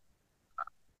great.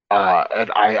 And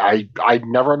I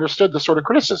never understood the sort of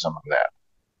criticism of that.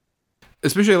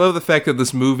 Especially, I love the fact that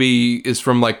this movie is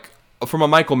from a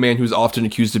Michael Mann who's often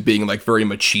accused of being like very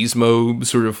machismo,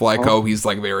 sort of like, oh, he's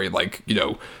like very like, you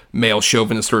know, male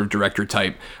chauvinist sort of director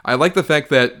type. I like the fact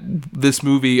that this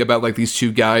movie about like these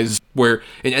two guys, where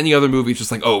in any other movie it's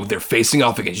just like, oh, they're facing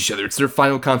off against each other, it's their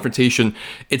final confrontation.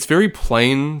 It's very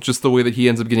plain, just the way that he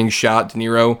ends up getting shot, De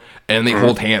Niro, and they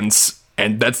hold hands,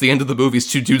 and that's the end of the movie. It's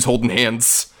two dudes holding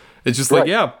hands. It's just like,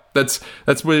 yeah, that's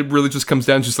what it really just comes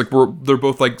down to. Just like they're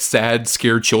both like sad,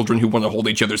 scared children who want to hold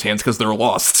each other's hands because they're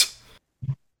lost.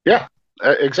 Yeah,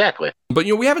 exactly. But,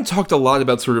 you know, we haven't talked a lot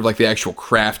about sort of like the actual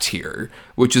craft here,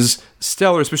 which is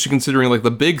stellar, especially considering like the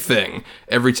big thing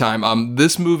every time.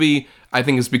 This movie, I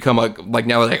think, has become like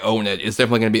now that I own it, is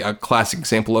definitely going to be a classic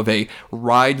example of a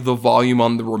ride the volume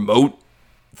on the remote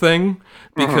thing,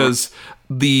 because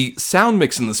the sound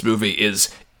mix in this movie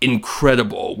is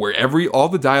incredible, where all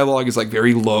the dialogue is like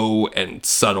very low and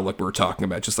subtle, like we were talking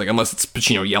about, just like unless it's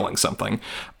Pacino yelling something.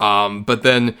 But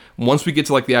then once we get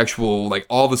to like the actual, like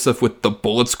all the stuff with the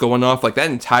bullets going off, like that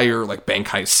entire like bank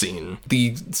heist scene,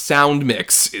 the sound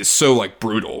mix is so like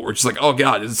brutal. We're just like, oh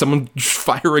god, did someone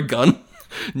fire a gun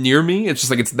near me? It's just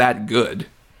like, it's that good.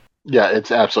 Yeah, it's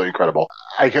absolutely incredible.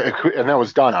 And that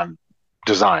was done on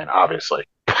design, obviously.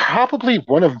 Probably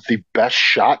one of the best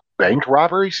shot bank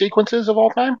robbery sequences of all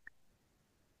time.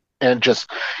 And just,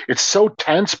 it's so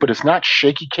tense, but it's not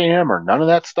shaky cam or none of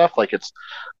that stuff. Like it's,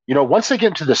 once they get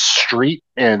into the street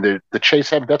and the chase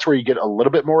happens, that's where you get a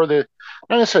little bit more of the,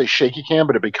 not necessarily shaky cam,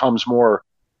 but it becomes more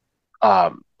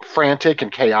frantic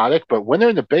and chaotic. But when they're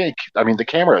in the bank, I mean, the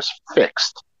camera is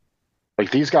fixed. Like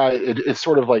these guys, it's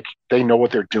sort of like they know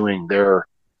what they're doing. They're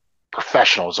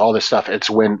professionals, all this stuff. It's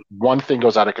when one thing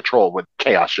goes out of control, when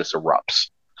chaos just erupts.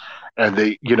 And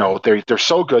they're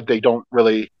so good, they don't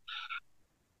really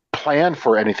plan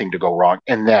for anything to go wrong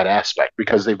in that aspect,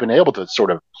 because they've been able to sort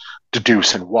of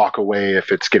deduce and walk away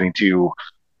if it's getting to,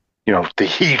 the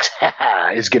heat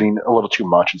is getting a little too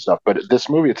much and stuff. But this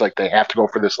movie, it's like they have to go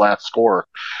for this last score,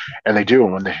 and they do.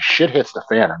 And when the shit hits the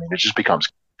fan, I mean, it just becomes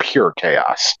pure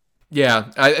chaos.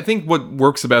 Yeah, I think what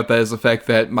works about that is the fact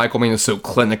that Michael Mann is so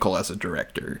clinical as a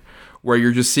director, where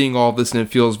you're just seeing all this and it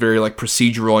feels very like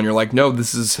procedural, and you're like, no,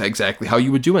 this is exactly how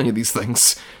you would do any of these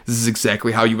things. This is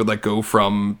exactly how you would like go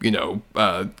from,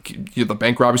 the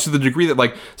bank robberies, to the degree that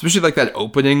like, especially like that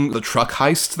opening, the truck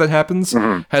heist that happens,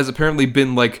 has apparently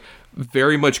been like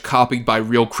very much copied by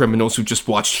real criminals who just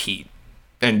watched Heat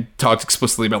and talked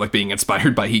explicitly about like being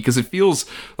inspired by Heat, because it feels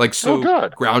like so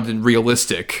grounded and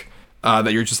realistic.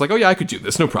 That you're just like, oh yeah, I could do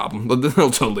this, no problem.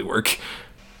 It'll totally work.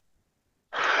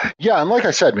 Yeah, and like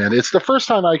I said, man, it's the first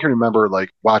time I can remember like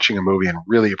watching a movie and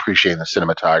really appreciating the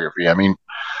cinematography. I mean,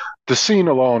 the scene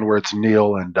alone where it's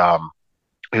Neil and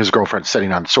his girlfriend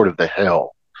sitting on sort of the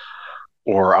hill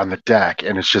or on the deck,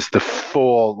 and it's just the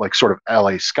full like sort of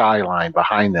LA skyline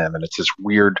behind them, and it's this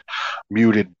weird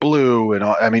muted blue and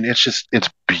all. I mean, it's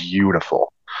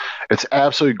beautiful. It's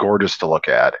absolutely gorgeous to look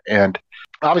at. And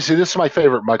obviously, this is my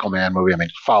favorite Michael Mann movie. I mean,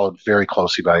 followed very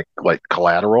closely by like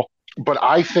Collateral. But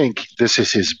I think this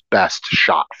is his best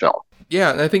shot film.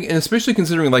 Yeah, and I think, and especially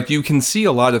considering like you can see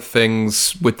a lot of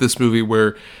things with this movie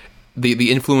where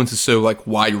the influence is so like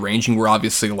wide ranging. Where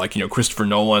obviously like Christopher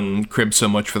Nolan cribbed so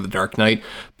much for The Dark Knight,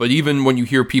 but even when you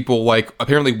hear people like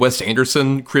apparently Wes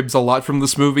Anderson cribs a lot from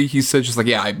this movie, he said just like,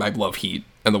 yeah, I love Heat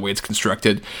and the way it's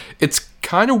constructed. It's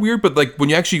kind of weird, but like when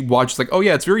you actually watch, it's like, oh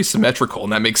yeah, it's very symmetrical,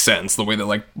 and that makes sense. The way that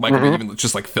like Michael Mann even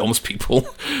just like films people,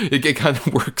 it kind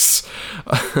of works.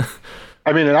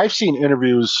 I mean, and I've seen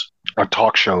interviews on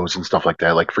talk shows and stuff like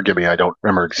that. Like, forgive me, I don't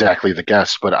remember exactly the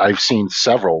guests, but I've seen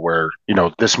several where,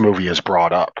 this movie is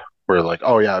brought up. Where like,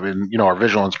 oh yeah, I mean, our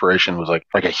visual inspiration was like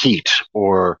a Heat,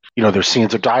 or, there's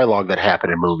scenes of dialogue that happen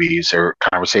in movies or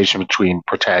conversation between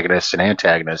protagonists and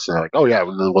antagonists. And they're like, oh yeah,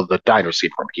 the diner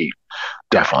scene from Heat.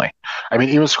 Definitely. I mean,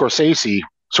 even Scorsese,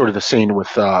 sort of the scene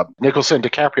with Nicholson and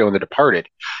DiCaprio in The Departed,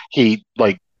 he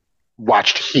like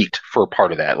watched Heat for a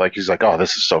part of that. Like, he's like, oh,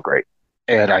 this is so great.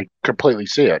 And I completely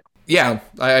see it. Yeah,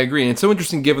 I agree. And it's so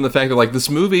interesting given the fact that like this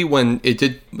movie, when it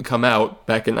did come out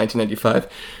back in 1995,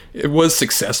 it was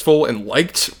successful and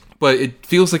liked, but it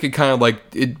feels like it kind of like,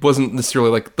 it wasn't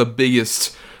necessarily like the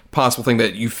biggest possible thing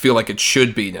that you feel like it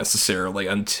should be necessarily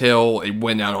until it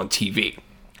went out on TV.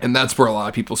 And that's where a lot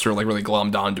of people sort of like really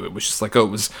glommed onto it, which is like, oh,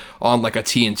 it was on like a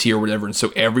TNT or whatever, and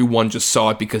so everyone just saw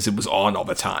it because it was on all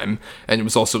the time, and it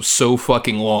was also so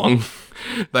fucking long.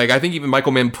 Like, I think even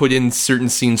Michael Mann put in certain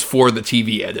scenes for the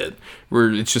TV edit,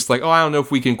 where it's just like, oh, I don't know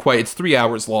if we can quite, it's 3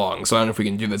 hours long, so I don't know if we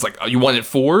can do this. Like, oh, you want it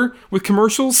 4 with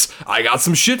commercials? I got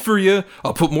some shit for you.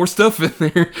 I'll put more stuff in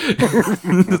there.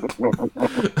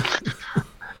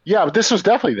 Yeah, but this was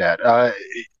definitely that.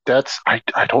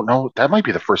 I don't know. That might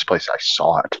be the first place I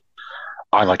saw it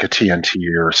on like a TNT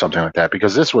or something like that,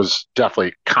 because this was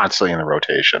definitely constantly in the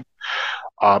rotation.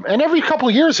 And every couple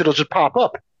of years, it'll just pop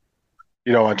up,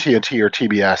 on TNT or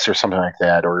TBS or something like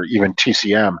that, or even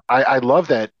TCM. I love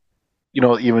that,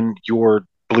 even your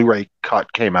Blu-ray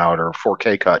cut came out, or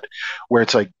 4K cut, where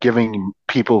it's like giving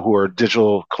people who are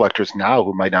digital collectors now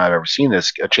who might not have ever seen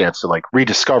this a chance to like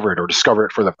rediscover it or discover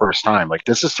it for the first time. Like,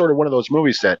 this is sort of one of those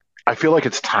movies that I feel like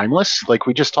it's timeless. Like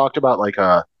we just talked about, like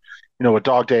a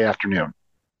Dog Day Afternoon,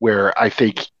 where I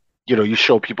think, you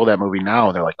show people that movie now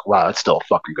and they're like, wow, that's still a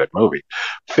fucking good movie.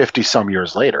 50 some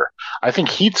years later. I think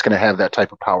Heat's going to have that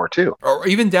type of power too. Or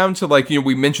even down to like,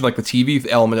 we mentioned like the TV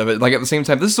element of it. Like at the same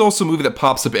time, this is also a movie that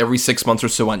pops up every 6 months or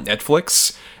so on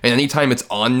Netflix. And anytime it's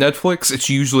on Netflix, it's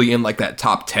usually in like that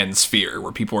top 10 sphere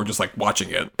where people are just like watching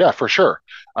it. Yeah, for sure.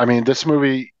 I mean, this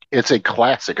movie, it's a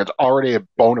classic. It's already a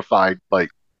bona fide, like,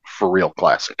 for real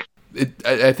classic.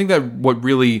 I think that what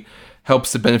really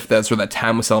helps to benefit that sort of that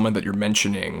timeless element that you're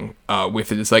mentioning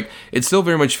with it is like it still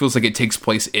very much feels like it takes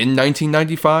place in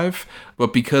 1995,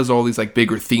 but because all these like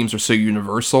bigger themes are so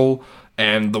universal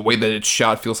and the way that it's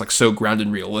shot feels like so grounded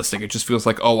and realistic, it just feels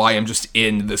like, oh, I am just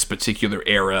in this particular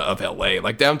era of LA.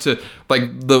 Like down to like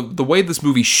the way this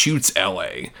movie shoots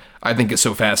LA, I think is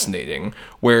so fascinating,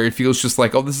 where it feels just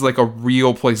like, oh, this is like a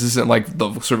real place. This isn't like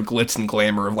the sort of glitz and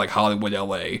glamour of like Hollywood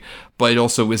LA, but it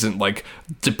also isn't like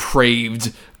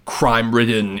depraved,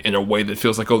 crime-ridden in a way that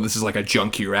feels like, oh, this is like a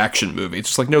junkier action movie. It's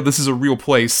just like, no, this is a real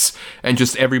place, and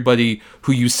just everybody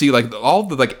who you see, like all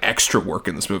the like extra work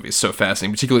in this movie is so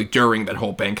fascinating, particularly during that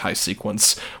whole bank heist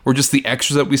sequence, where just the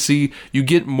extras that we see, you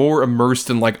get more immersed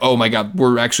in like, oh my god,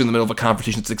 we're actually in the middle of a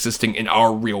confrontation that's existing in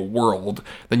our real world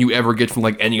than you ever get from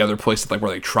like any other place that, like,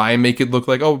 where they try and make it look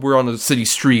like, oh, we're on a city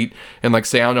street and like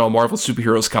say, I don't know, Marvel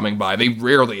superheroes coming by. They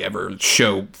rarely ever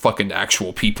show fucking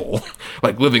actual people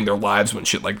like living their lives when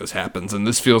shit like this happens, and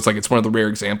this feels like it's one of the rare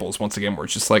examples once again where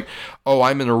it's just like, oh,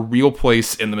 I'm in a real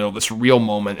place in the middle of this real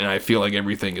moment, and I feel like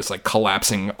everything is like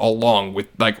collapsing along with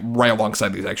like right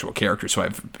alongside these actual characters who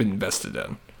I've been invested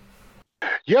in.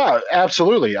 Yeah,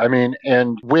 absolutely. I mean,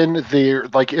 and when they're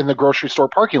like in the grocery store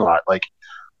parking lot, like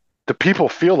the people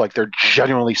feel like they're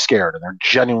genuinely scared and they're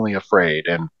genuinely afraid,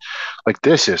 and like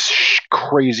this is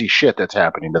crazy shit that's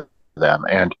happening to them,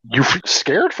 and you feel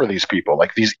scared for these people,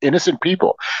 like these innocent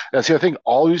people. That's the other thing.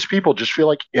 All these people just feel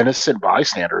like innocent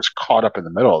bystanders caught up in the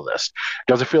middle of this.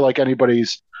 It doesn't feel like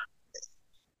anybody's.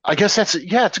 I guess it's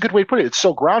a good way to put it. It's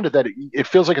so grounded that it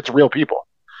feels like it's real people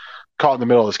caught in the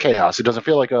middle of this chaos. It doesn't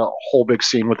feel like a whole big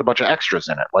scene with a bunch of extras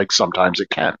in it. Like sometimes it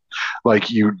can. Like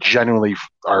you genuinely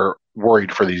are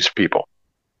worried for these people.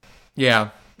 Yeah.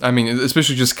 I mean,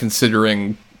 especially just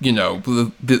considering,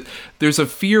 there's a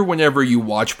fear whenever you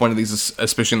watch one of these,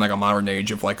 especially in like a modern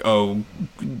age, of like, oh,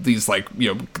 these like,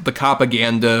 the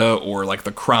propaganda or like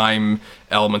the crime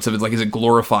elements of it, like, is it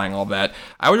glorifying all that?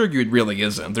 I would argue it really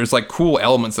isn't. There's like cool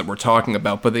elements that we're talking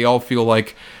about, but they all feel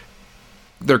like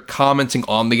they're commenting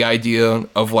on the idea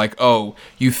of like, oh,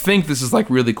 you think this is like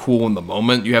really cool in the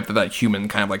moment. You have that human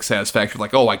kind of like satisfaction,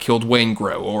 like, oh, I killed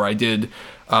Waingro, or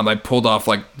I pulled off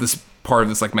like this part of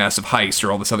this like massive heist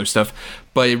or all this other stuff,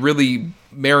 but it really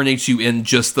marinates you in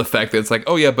just the fact that it's like,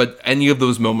 oh yeah, but any of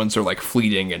those moments are like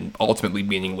fleeting and ultimately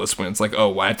meaningless when it's like,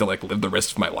 oh, I have to like live the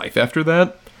rest of my life after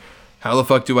that. How the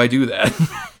fuck do I do that?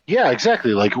 Yeah,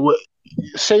 exactly. Like,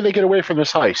 say they get away from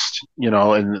this heist,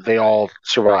 and they all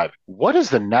survive. What is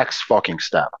the next fucking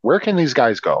step? Where can these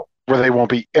guys go where they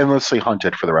won't be endlessly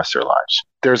hunted for the rest of their lives?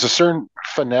 There's a certain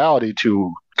finality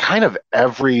to kind of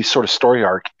every sort of story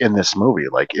arc in this movie.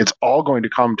 Like, it's all going to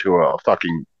come to a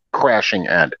fucking crashing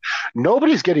end.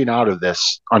 Nobody's getting out of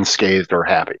this unscathed or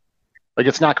happy. Like,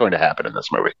 it's not going to happen in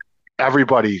this movie.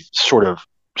 Everybody sort of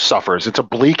suffers. It's a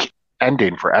bleak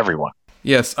ending for everyone.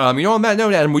 Yes, on that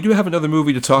note, Adam, we do have another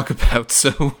movie to talk about,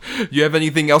 so do you have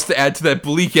anything else to add to that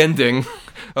bleak ending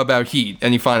about Heat?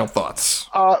 Any final thoughts?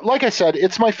 Like I said,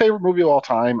 it's my favorite movie of all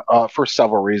time for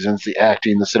several reasons. The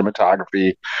acting, the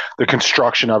cinematography, the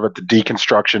construction of it, the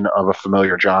deconstruction of a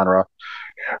familiar genre,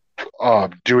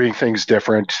 doing things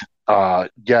different,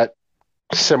 yet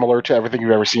similar to everything you've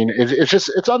ever seen.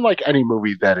 It's unlike any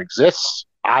movie that exists.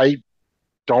 I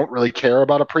don't really care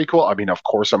about a prequel. I mean, of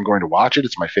course I'm going to watch it.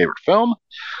 It's my favorite film.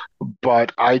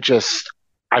 But I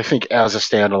think as a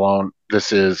standalone,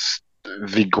 this is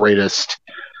the greatest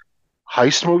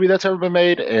heist movie that's ever been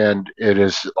made. And it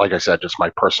is, like I said, just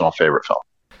my personal favorite film.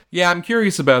 Yeah, I'm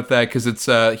curious about that because it's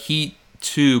Heat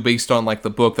 2 based on like the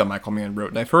book that Michael Mann wrote.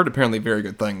 And I've heard apparently very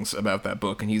good things about that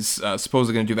book. And he's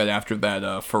supposedly going to do that after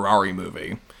that Ferrari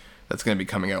movie that's going to be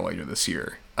coming out later this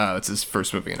year. It's his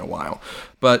first movie in a while.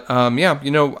 But,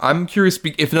 I'm curious,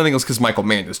 if nothing else, because Michael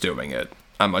Mann is doing it.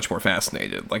 I'm much more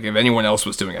fascinated. Like, if anyone else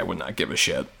was doing it, I would not give a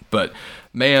shit. But,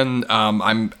 Mann,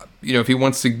 if he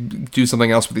wants to do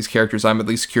something else with these characters, I'm at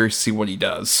least curious to see what he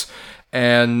does.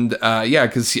 And yeah,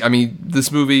 because I mean,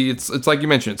 this movie, it's like you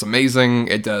mentioned, it's amazing.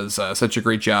 It does such a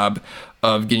great job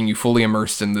of getting you fully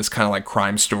immersed in this kind of like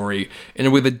crime story in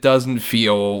a way that doesn't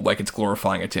feel like it's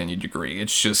glorifying it to any degree.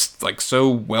 It's just like so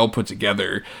well put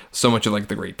together. So much of like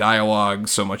the great dialogue,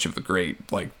 so much of the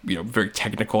great like, you know, very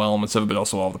technical elements of it, but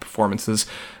also all the performances.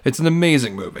 It's an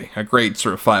amazing movie, a great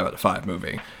sort of 5 out of 5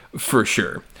 movie for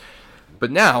sure.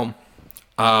 But now,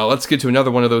 let's get to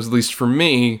another one of those, at least for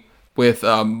me, with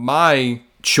my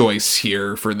choice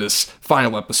here for this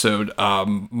final episode.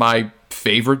 My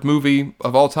favorite movie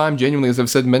of all time, genuinely, as I've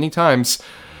said many times,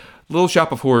 Little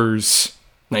Shop of Horrors,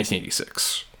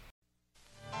 1986.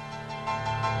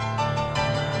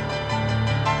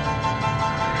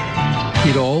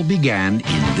 It all began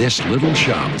in this little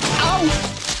shop.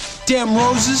 Ow! Damn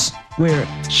roses! Where,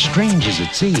 strange as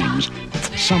it seems,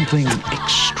 something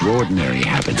extraordinary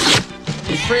happened.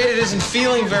 I'm afraid it isn't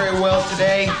feeling very well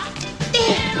today.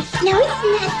 No, it's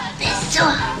not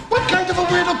bizarre. What kind of a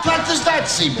weirdo plant is that,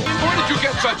 Seymour? Where did you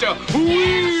get such a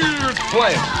weird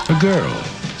plant? A girl.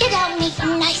 You don't need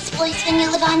a nice voice when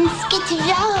you live on Skid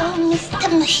Row, Mr.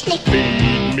 Mushnick.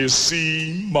 Feed me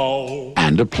Seymour.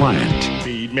 And a plant.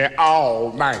 Feed me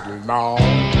all night long.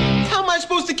 How am I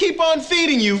supposed to keep on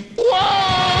feeding you?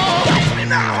 Whoa! Catch me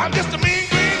now! I'm just a mean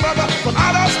green mother from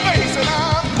outer space, and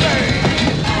I'm playing.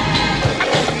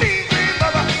 I'm just a mean green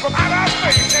mother from outer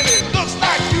space, and it looks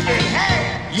like you've been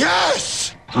had.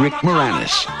 Yes! Rick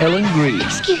Moranis, Ellen Greene,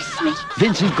 Excuse me.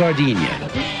 Vincent Gardenia,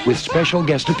 with special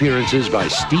guest appearances by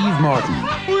Steve Martin,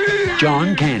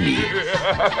 John Candy,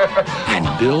 and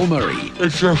Bill Murray.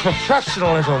 It's your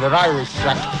professionalism that I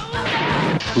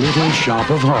respect. Little Shop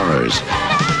of Horrors.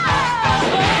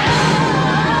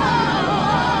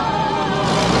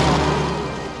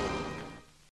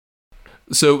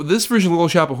 So this version of Little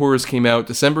Shop of Horrors came out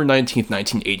December 19th,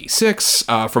 1986,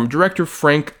 from director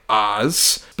Frank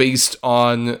Oz, based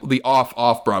on the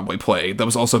off-Broadway play that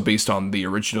was also based on the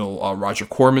original Roger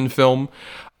Corman film,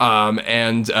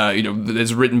 and it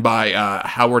is written by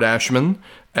Howard Ashman,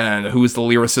 and who is the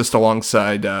lyricist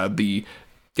alongside the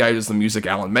guy who does the music,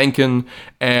 Alan Menken.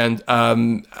 And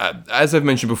as I've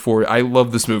mentioned before, I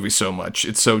love this movie so much.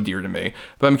 It's so dear to me.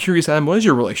 But I'm curious, Adam, what is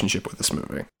your relationship with this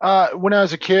movie? When I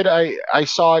was a kid, I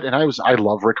saw it, and I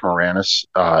love Rick Moranis.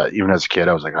 Even as a kid,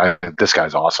 I was like, this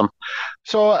guy's awesome.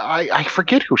 So I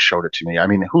forget who showed it to me. I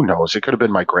mean, who knows? It could have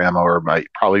been my grandma or my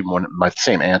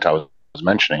same aunt I was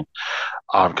mentioning,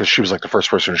 because she was like the first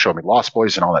person to show me Lost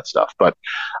Boys and all that stuff. But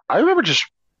I remember just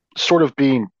sort of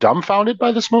being dumbfounded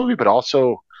by this movie, but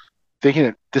also thinking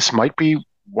that this might be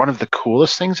one of the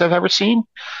coolest things I've ever seen.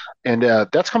 And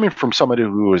that's coming from somebody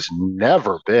who has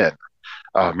never been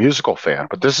a musical fan,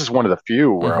 but this is one of the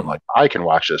few where I'm like, I can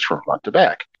watch this from front to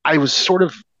back. I was sort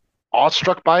of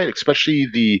awestruck by it, especially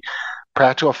the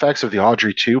practical effects of the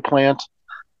Audrey 2 plant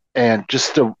and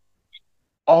just the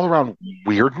all around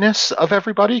weirdness of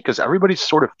everybody, because everybody's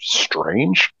sort of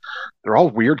strange. They're all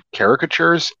weird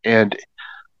caricatures, and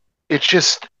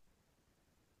it's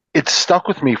stuck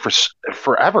with me for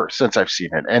forever since I've seen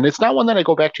it. And it's not one that I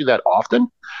go back to that often,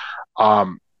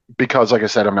 because, like I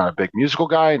said, I'm not a big musical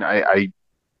guy, and I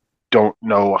don't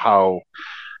know how,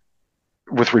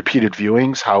 with repeated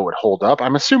viewings, how it would hold up.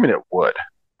 I'm assuming it would.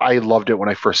 I loved it when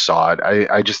I first saw it.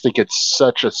 I just think it's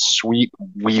such a sweet,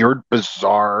 weird,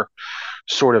 bizarre,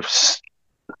 sort of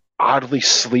oddly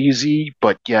sleazy,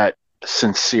 but yet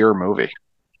sincere movie.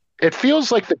 It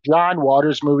feels like the John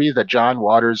Waters movie that John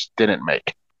Waters didn't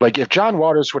make. Like, if John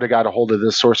Waters would have got a hold of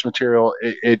this source material,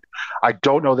 I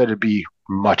don't know that it'd be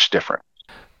much different.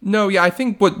 No, yeah, I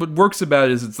think what works about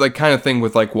it is it's like kind of thing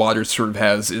with like Waters sort of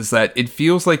has is that it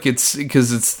feels like it's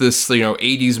because it's this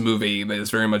 80s movie that is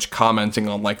very much commenting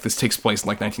on like this takes place in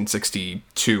like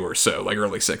 1962 or so, like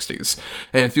early 60s,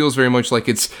 and it feels very much like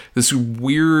it's this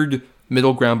weird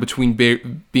middle ground between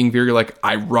being very like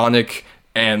ironic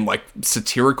and like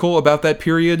satirical about that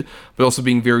period, but also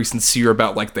being very sincere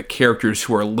about like the characters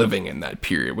who are living in that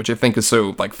period, which I think is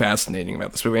so like fascinating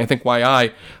about this movie. And I think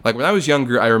why when I was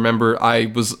younger, I remember I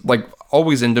was like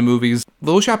always into movies.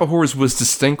 Little Shop of Horrors was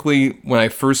distinctly, when I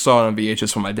first saw it on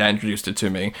VHS when my dad introduced it to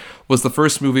me, was the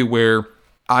first movie where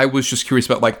I was just curious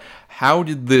about like, how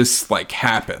did this like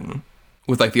happen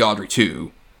with like the Audrey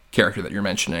 2 character that you're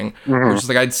mentioning, which is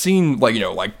like, I'd seen like,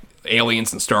 like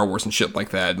Aliens and Star Wars and shit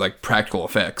like that, like practical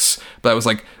effects, but I was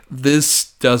like,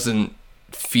 this doesn't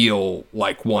feel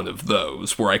like one of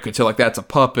those where I could tell like that's a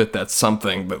puppet, that's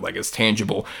something that like is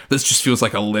tangible. This just feels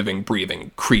like a living, breathing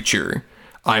creature.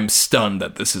 I'm stunned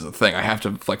that this is a thing. I have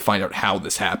to like find out how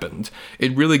this happened.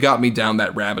 It really got me down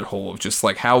that rabbit hole of just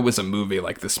like, how was a movie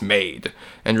like this made?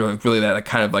 And really that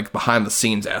kind of like behind the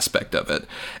scenes aspect of it.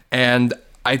 And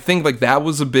I think like that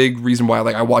was a big reason why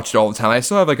like I watched it all the time. I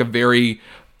still have like a very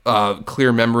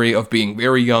clear memory of being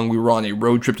very young. We were on a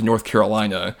road trip to North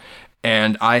Carolina,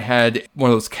 and I had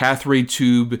one of those Cathray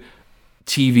tube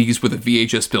TVs with a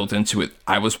VHS built into it.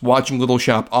 I was watching Little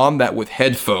Shop on that with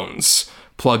headphones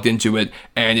plugged into it,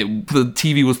 and the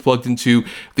TV was plugged into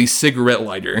the cigarette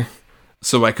lighter,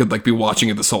 so I could like be watching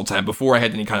it this whole time before I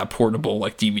had any kind of portable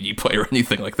like DVD player or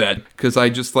anything like that. Because I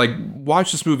just like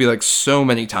watched this movie like so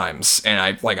many times, and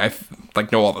I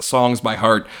know all the songs by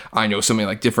heart. I know so many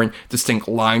like different distinct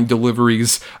line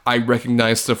deliveries. I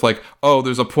recognize stuff like, oh,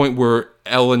 there's a point where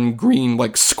Ellen Greene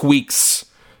like squeaks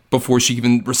before she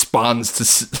even responds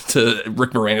to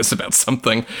Rick Moranis about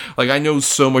something. Like, I know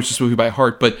so much of this movie by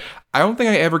heart, but I don't think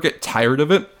I ever get tired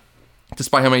of it,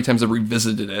 despite how many times I've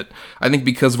revisited it. I think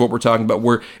because of what we're talking about,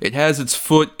 where it has its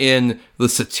foot in the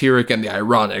satiric and the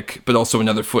ironic, but also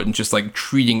another foot in just like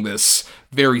treating this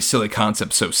very silly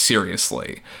concept so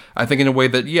seriously. I think in a way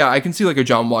that, yeah, I can see like a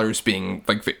John Waters being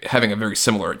like having a very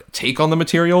similar take on the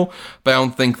material, but I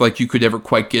don't think like you could ever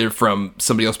quite get it from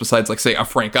somebody else besides like, say, a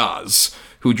Frank Oz,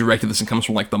 who directed this and comes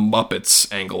from like the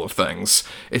Muppets angle of things.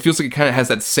 It feels like it kind of has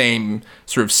that same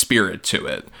sort of spirit to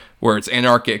it, where it's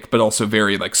anarchic, but also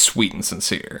very like sweet and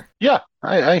sincere. Yeah,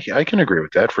 I can agree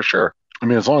with that for sure. I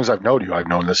mean, as long as I've known you, I've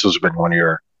known this has been one of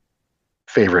your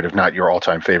favorite, if not your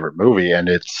all-time favorite movie. And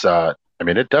it's, I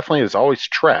mean, it definitely is always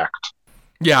tracked.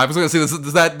 Yeah, I was going to say,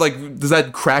 does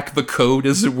that crack the code,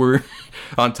 as it were,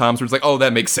 on Tom's, where it's like, oh,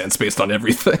 that makes sense based on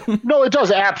everything? No, it does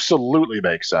absolutely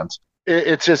make sense.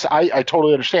 It's just, I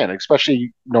totally understand,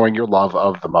 especially knowing your love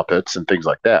of the Muppets and things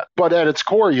like that. But at its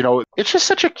core, you know, it's just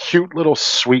such a cute little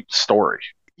sweet story.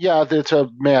 Yeah, it's a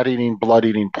mad-eating,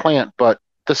 blood-eating plant, but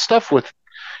the stuff with,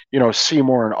 you know,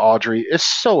 Seymour and Audrey is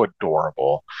so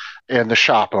adorable. And the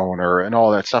shop owner and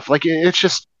all that stuff. Like, it's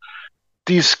just,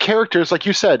 these characters, like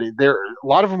you said, a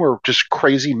lot of them were just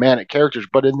crazy manic characters.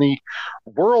 But in the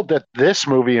world that this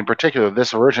movie in particular,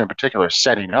 this version in particular, is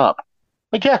setting up,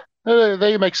 like, yeah,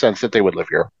 they make sense that they would live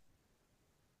here.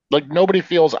 Like, nobody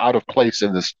feels out of place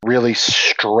in this really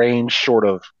strange sort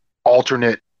of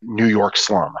alternate New York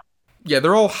slum. Yeah,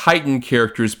 they're all heightened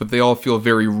characters, but they all feel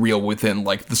very real within,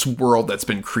 like, this world that's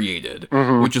been created.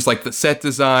 Mm-hmm. Which is, like, the set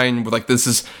design, like, this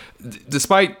is,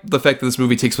 despite the fact that this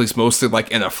movie takes place mostly,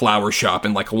 like, in a flower shop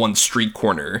in, like, one street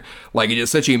corner, like, it is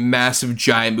such a massive,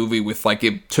 giant movie with, like,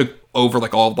 it took over,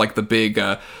 like, all of, like, the big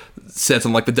sets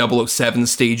on, like, the 007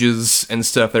 stages and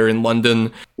stuff that are in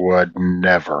London. Would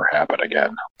never happen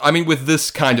again. I mean, with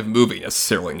this kind of movie,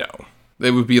 necessarily, no.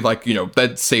 It would be like, you know,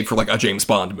 that's safe for like a James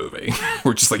Bond movie,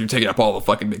 where just like you're taking up all the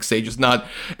fucking big stages, not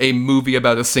a movie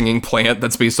about a singing plant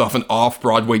that's based off an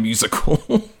off-Broadway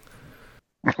musical.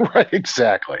 Right,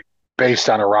 exactly. Based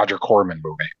on a Roger Corman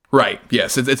movie. Right,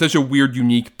 yes. It's such a weird,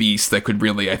 unique beast that could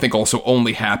really, I think, also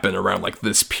only happen around like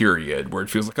this period, where it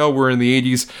feels like, oh, we're in the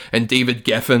 80s, and David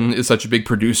Geffen is such a big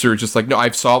producer, just like, no,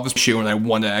 I've saw this show and I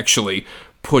want to actually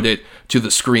put it to the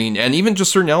screen. And even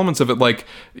just certain elements of it, like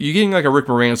you're getting like a Rick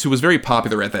Moranis, who was very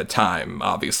popular at that time,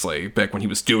 obviously, back when he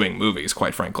was doing movies,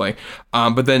 quite frankly.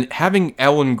 But then having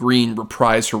Ellen Greene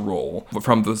reprise her role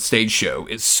from the stage show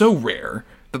is so rare.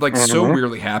 That like so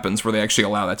rarely happens where they actually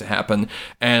allow that to happen.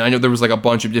 And I know there was like a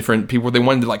bunch of different people where they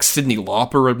wanted like Cyndi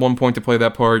Lauper at one point to play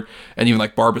that part, and even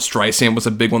like Barbra Streisand was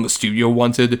a big one the studio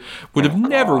wanted. Would have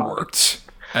never worked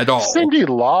at all. Cyndi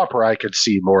Lauper I could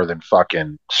see more than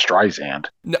fucking Streisand.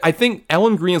 I think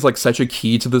Ellen Greene is like such a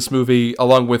key to this movie,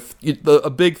 along with a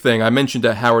big thing I mentioned,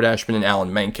 Howard Ashman and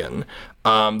Alan Menken.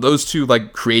 Those two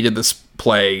like created this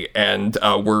play and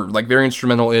were like very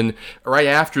instrumental in, right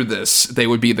after this, they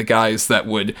would be the guys that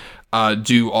would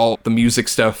do all the music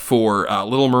stuff for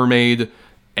Little Mermaid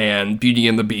and Beauty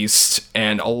and the Beast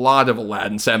and a lot of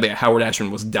Aladdin. Sadly, Howard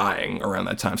Ashman was dying around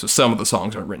that time, so some of the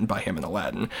songs are written by him in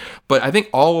Aladdin. But I think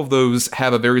all of those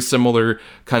have a very similar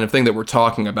kind of thing that we're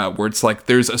talking about, where it's like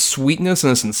there's a sweetness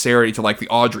and a sincerity to like the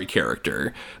Audrey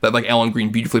character that like Ellen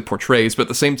Greene beautifully portrays, but at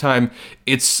the same time,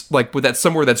 it's like with that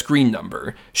Somewhere That's Green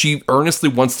number, she earnestly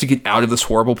wants to get out of this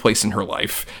horrible place in her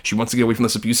life. She wants to get away from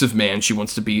this abusive man. She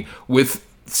wants to be with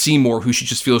Seymour, who she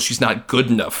just feels she's not good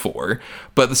enough for.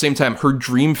 But at the same time, her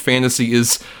dream fantasy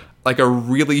is like a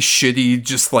really shitty,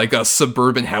 just like a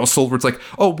suburban household where it's like,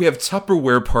 oh, we have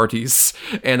Tupperware parties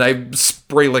and I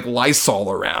spray like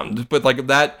Lysol around. But like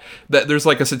that there's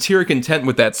like a satiric intent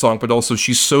with that song, but also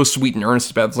she's so sweet and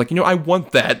earnest about it. It's like, you know, I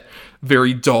want that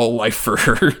very dull life for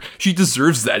her. She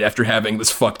deserves that after having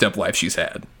this fucked up life she's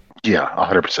had. Yeah,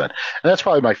 100%. And that's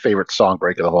probably my favorite song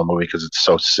break of the whole movie because it's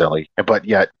so silly, but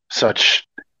yet such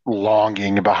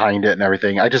longing behind it and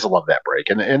everything. I just love that break.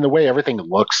 And the way everything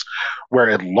looks, where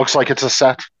it looks like it's a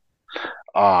set,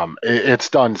 it's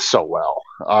done so well.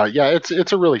 Yeah,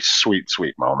 it's a really sweet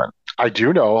moment. I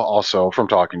do know also from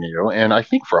talking to you, and I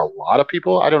think for a lot of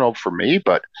people, I don't know for me,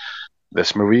 but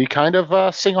this movie kind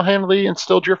of single-handedly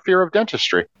instilled your fear of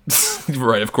dentistry.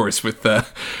 Right, of course, with the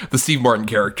Steve Martin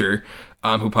character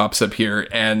who pops up here.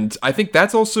 And I think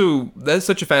that's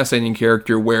such a fascinating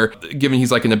character where, given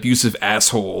he's like an abusive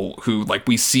asshole who like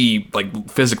we see like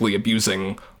physically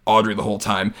abusing Audrey the whole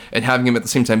time, and having him at the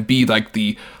same time be like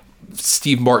the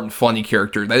Steve Martin funny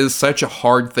character, that is such a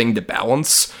hard thing to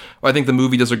balance. I think the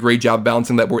movie does a great job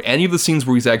balancing that, where any of the scenes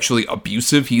where he's actually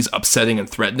abusive, he's upsetting and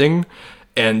threatening,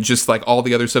 and just like all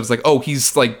the other stuff is like, oh,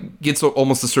 he's like gets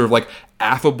almost a sort of like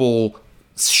affable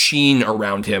sheen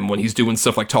around him when he's doing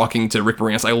stuff like talking to Rick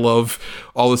Moranis. I love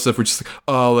all this stuff where just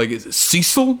like is it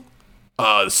Cecil,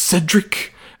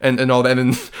 Cedric, and all that.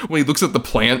 And when he looks at the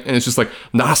plant and it's just like,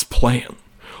 nice plant,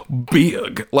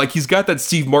 big. Like he's got that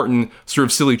Steve Martin sort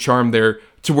of silly charm there,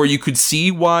 to where you could see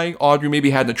why Audrey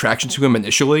maybe had an attraction to him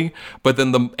initially, but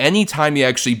then any time he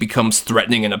actually becomes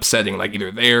threatening and upsetting, like either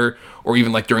there or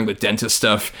even like during the dentist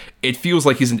stuff, it feels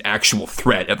like he's an actual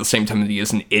threat at the same time that he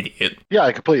is an idiot. Yeah,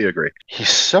 I completely agree.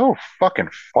 He's so fucking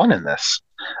fun in this.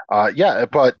 Yeah,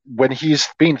 but when he's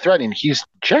being threatening, he's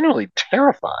generally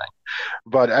terrifying.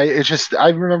 But I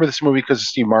remember this movie because of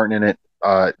Steve Martin in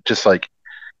it. Just like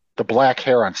the black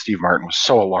hair on Steve Martin was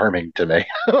so alarming to me.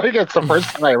 Like it's the first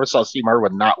time I ever saw Steve Martin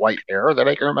with not white hair that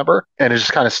I can remember, and it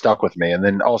just kind of stuck with me. And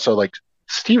then also like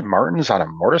Steve Martin's on a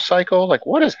motorcycle. Like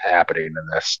what is happening in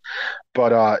this?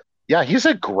 But yeah, he's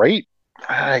a great.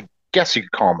 I guess you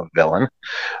could call him a villain.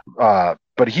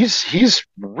 But he's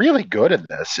really good in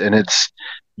this, and it's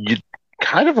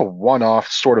kind of a one-off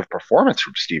sort of performance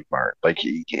from Steve Martin. Like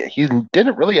he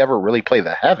didn't really ever play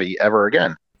the heavy ever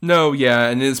again. No, yeah,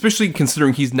 and especially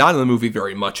considering he's not in the movie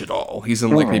very much at all. He's in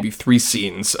like maybe 3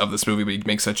 scenes of this movie, but he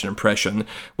makes such an impression,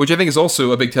 which I think is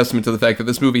also a big testament to the fact that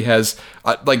this movie has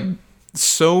like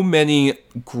so many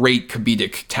great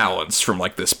comedic talents from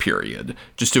like this period,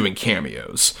 just doing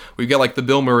cameos. We've got like the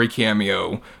Bill Murray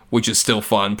cameo, which is still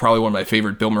fun. Probably one of my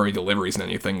favorite Bill Murray deliveries in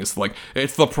anything is like,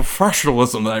 it's the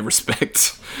professionalism that I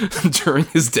respect during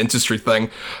his dentistry thing.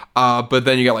 But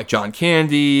then you got like John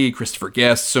Candy, Christopher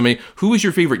Guest, so many. Who is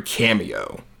your favorite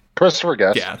cameo? Christopher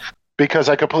Guest. Yeah. Because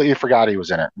I completely forgot he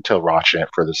was in it until watching it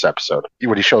for this episode.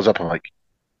 When he shows up, I'm like,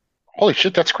 holy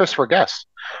shit, that's Christopher Guest.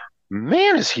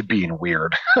 Man, is he being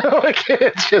weird. Like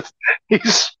it's just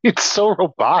he's so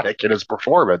robotic in his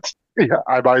performance. Yeah,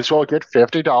 I might as well get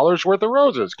 $50 worth of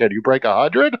roses. Can you break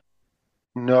 100?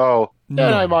 No.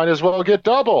 Then I might as well get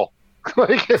double.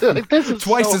 like this is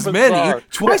twice so as bizarre. many.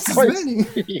 Twice as many.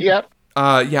 Yep.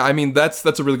 Yeah, I mean that's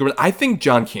a really good one. I think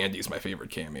John Candy is my favorite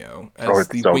cameo as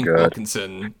the so Wink good.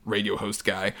 Wilkinson radio host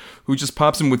guy who just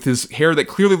pops in with his hair that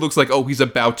clearly looks like, oh, he's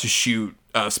about to shoot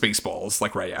Spaceballs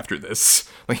like right after this.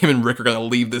 Like him and Rick are gonna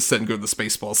leave this set and go to the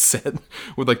Spaceballs set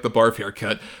with like the barf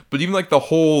haircut. But even like the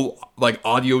whole like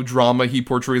audio drama he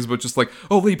portrays about just like,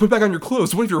 oh, lady, put back on your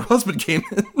clothes. What if your husband came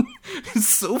in? It's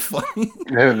so funny.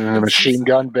 And the machine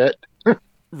gun bit.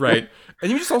 Right. And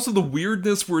even just also the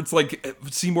weirdness where it's like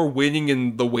Seymour waiting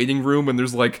in the waiting room and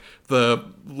there's like the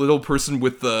little person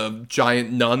with the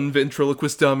giant nun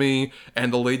ventriloquist dummy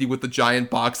and the lady with the giant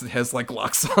box that has like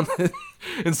locks on it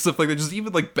and stuff like that. Just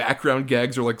even like background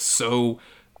gags are like so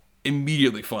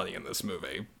immediately funny in this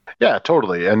movie. Yeah,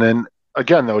 totally. And then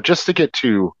again, though, just to get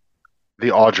to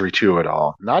the Audrey to it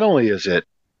all, not only is it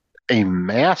a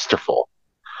masterful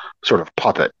sort of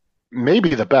puppet,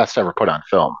 maybe the best ever put on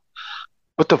film,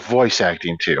 but the voice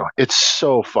acting too. It's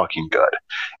so fucking good.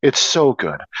 It's so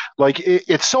good. Like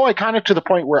it's so iconic to the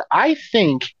point where I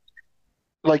think,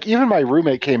 like, even my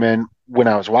roommate came in when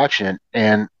I was watching it,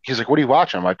 and he's like, "What are you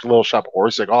watching?" I'm like, "The Little Shop of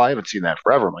Horrors." He's like, "Oh, I haven't seen that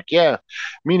forever." I'm like, "Yeah,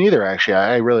 me neither. Actually,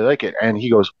 I really like it." And he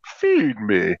goes, "Feed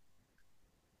me."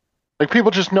 Like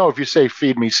people just know if you say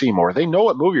 "Feed me, Seymour," they know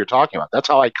what movie you're talking about. That's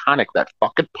how iconic that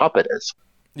fucking puppet is.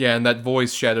 Yeah, and that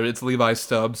voice shadowed. It's Levi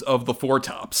Stubbs of the Four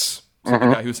Tops. So the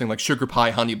guy who's saying like Sugar Pie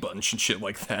Honey Bunch and shit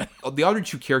like that. The Audrey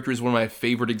 2 character is one of my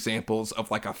favorite examples of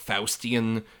like a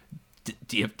Faustian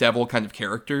devil kind of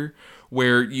character,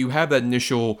 where you have that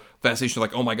initial fascination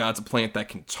like, oh my god, it's a plant that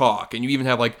can talk. And you even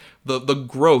have like the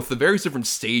growth, the various different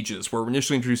stages where we're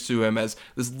initially introduced to him as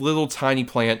this little tiny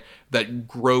plant that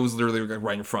grows literally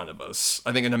right in front of us.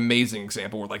 I think an amazing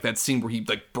example where like that scene where he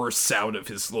like bursts out of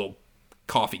his little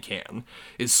coffee can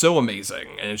is so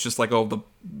amazing, and it's just like, oh,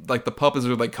 the puppets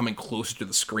are like coming closer to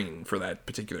the screen for that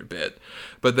particular bit.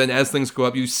 But then as things go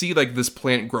up, you see like this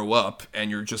plant grow up,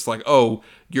 and you're just like, oh,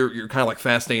 you're kind of like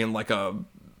fascinated in like a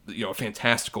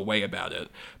fantastical way about it.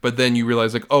 But then you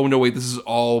realize like, oh no, wait, this is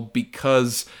all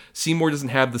because Seymour doesn't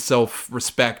have the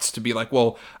self-respect to be like,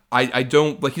 well, I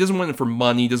don't, like, he doesn't want it for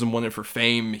money, he doesn't want it for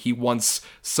fame, he wants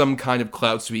some kind of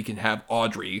clout so he can have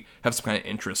Audrey have some kind of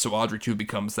interest, so Audrey too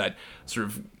becomes that sort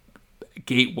of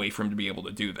gateway for him to be able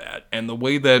to do that. And the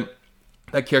way that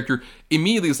character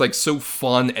immediately is like so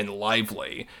fun and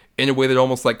lively in a way that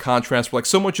almost like contrasts, where like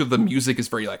so much of the music is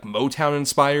very like Motown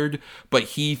inspired, but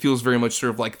he feels very much sort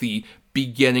of like the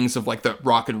beginnings of like the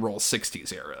rock and roll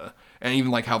 60s era, and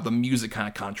even like how the music kind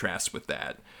of contrasts with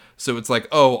that. So it's like,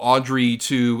 oh, Audrey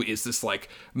too is this like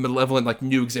malevolent, like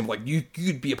new example. Like you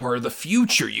could be a part of the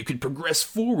future. You could progress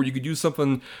forward. You could do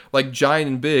something like giant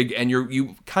and big, and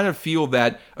you kind of feel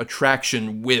that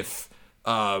attraction with,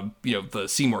 the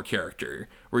Seymour character,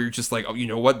 where you're just like, oh, you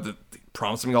know what?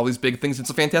 Promising me all these big things.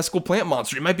 It's a fantastical plant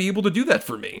monster. He might be able to do that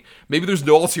for me. Maybe there's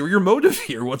no ulterior motive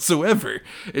here whatsoever.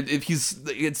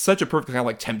 It's such a perfect kind of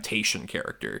like temptation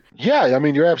character. Yeah, I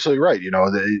mean, you're absolutely right.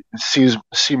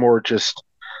 Seymour just,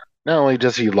 not only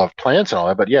does he love plants and all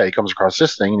that, but yeah, he comes across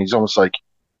this thing and he's almost like,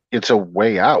 it's a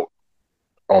way out,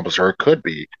 almost, or it could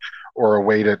be, or a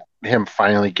way to him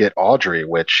finally get Audrey,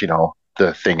 which,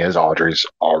 the thing is, Audrey's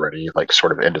already like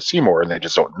sort of into Seymour and they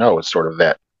just don't know. It's sort of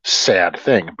that sad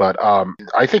thing. But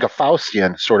I think a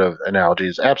Faustian sort of analogy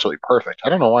is absolutely perfect. I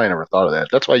don't know why I never thought of that.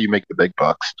 That's why you make the big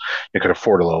bucks. You could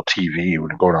afford a little TV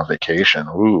when going on vacation.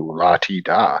 Ooh,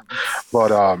 la-ti-da. But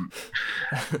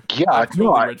yeah, I've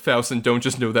totally read Faust and don't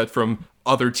just know that from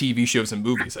other TV shows and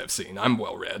movies I've seen. I'm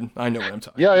well read. I know what I'm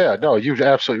talking about. Yeah, no, you've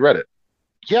absolutely read it.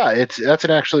 Yeah, that's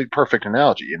an actually perfect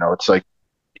analogy. It's like,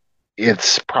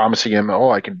 it's promising him, oh,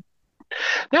 I can,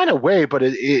 not in a way, but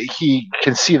he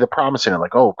can see the promise in it,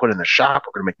 like, oh, put in the shop,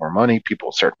 we're going to make more money, people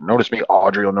will start to notice me,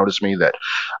 Audrey will notice me, that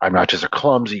I'm not just a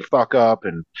clumsy fuck up,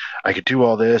 and I could do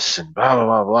all this, and blah, blah,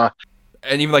 blah, blah.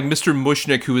 And even like Mr.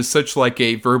 Mushnick, who is such like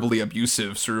a verbally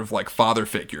abusive sort of like father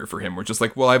figure for him, we're just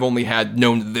like, well, I've only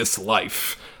known this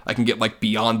life. I can get like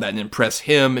beyond that and impress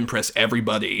him, impress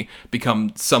everybody,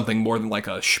 become something more than like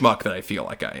a schmuck that I feel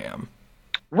like I am.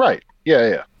 Right.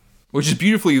 Yeah. Which is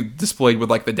beautifully displayed with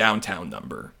like the downtown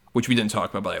number, which we didn't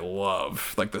talk about, but I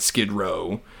love. Like the Skid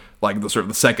Row, like the sort of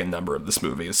the second number of this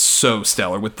movie is so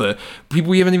stellar, with the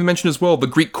people we haven't even mentioned as well, the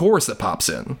Greek chorus that pops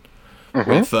in. Mm-hmm.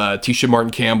 With Tisha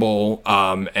Martin Campbell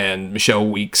and Michelle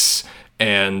Weeks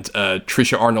and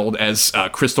Trisha Arnold as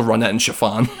Crystal Ronette and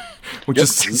Chiffon, which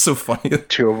is so funny.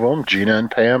 Two of them, Gina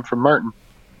and Pam from Martin.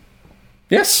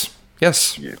 Yes,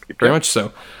 very much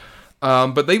so.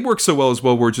 But they work so well as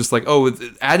well. We're just like, oh,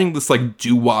 adding this like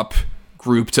doo-wop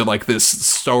group to like this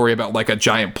story about like a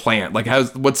giant plant. Like,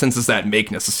 what sense does that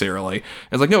make necessarily? And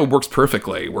it's like, no, it works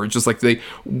perfectly. Where it's just like they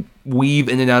weave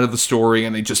in and out of the story,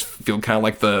 and they just feel kind of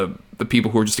like the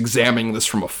people who are just examining this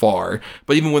from afar.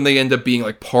 But even when they end up being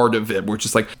like part of it, we're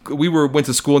just like, we went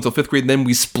to school until 5th grade, and then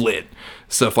we split,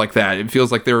 stuff like that. It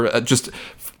feels like they're just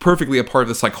perfectly a part of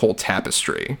this like whole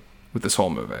tapestry with this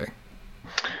whole movie.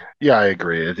 Yeah, I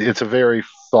agree. It's a very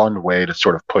fun way to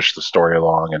sort of push the story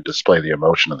along and display the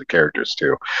emotion of the characters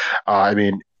too. I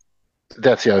mean,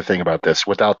 that's the other thing about this.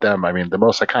 Without them, I mean, the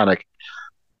most iconic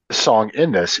song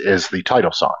in this is the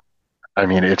title song. I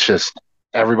mean, it's just,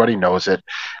 everybody knows it.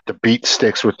 The beat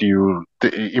sticks with you.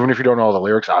 Even if you don't know all the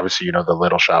lyrics, obviously you know the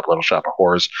Little Shop of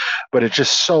Horrors, but it's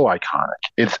just so iconic.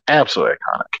 It's absolutely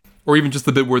iconic. Or even just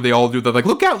the bit where they all do that, like,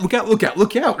 look out, look out, look out,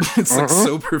 look out. It's like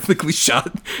so perfectly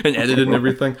shot and edited and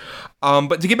everything.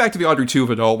 But to get back to the Audrey 2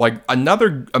 of it all, like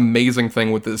another amazing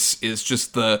thing with this is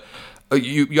just the,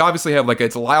 you obviously have like,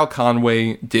 it's Lyle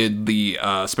Conway did the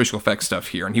special effects stuff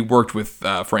here, and he worked with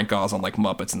Frank Oz on like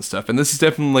Muppets and stuff. And this is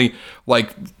definitely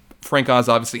like Frank Oz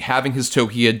obviously having his toe.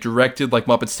 He had directed like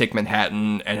Muppets Take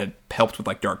Manhattan and had helped with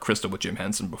like Dark Crystal with Jim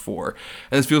Henson before.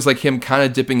 And this feels like him kind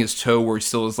of dipping his toe where he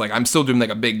still is like, I'm still doing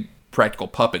like a big practical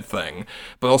puppet thing,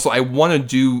 but also I want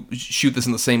to shoot this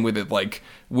in the same way that like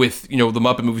with, the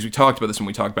Muppet movies, we talked about this when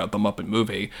we talked about the Muppet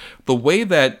movie, the way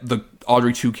that the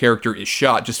Audrey 2 character is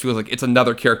shot just feels like it's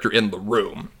another character in the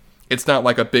room. It's not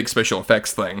like a big special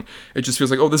effects thing. It just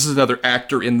feels like, oh, this is another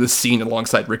actor in this scene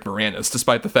alongside Rick Moranis,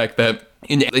 despite the fact that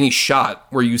in any shot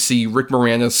where you see Rick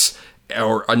Moranis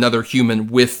or another human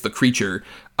with the creature,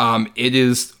 It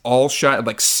is all shot at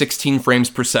like 16 frames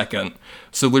per second.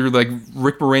 So literally, like,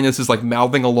 Rick Moranis is like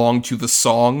mouthing along to the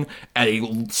song at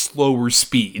a slower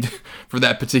speed for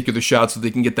that particular shot, so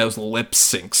they can get those lip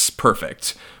syncs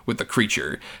perfect with the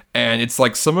creature. And it's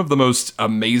like some of the most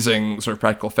amazing sort of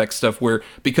practical effects stuff where,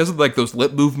 because of like those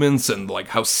lip movements and like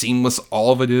how seamless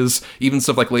all of it is, even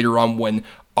stuff like later on when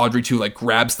Audrey 2 like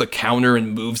grabs the counter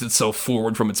and moves itself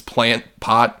forward from its plant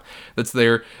pot that's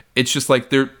there, it's just like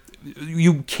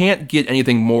you can't get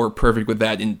anything more perfect with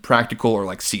that in practical or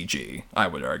like CG, I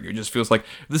would argue. It just feels like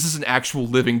this is an actual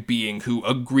living being who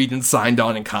agreed and signed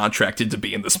on and contracted to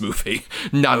be in this movie,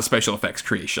 not a special effects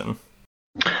creation.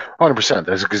 100%.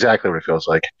 That's exactly what it feels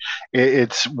like.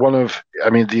 It's one of, I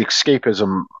mean, the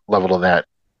escapism level of that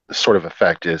sort of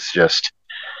effect is just,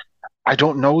 I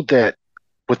don't know that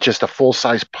with just a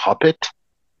full-size puppet,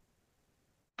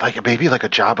 like maybe like a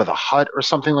Jabba the Hutt or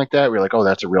something like that, we're like, oh,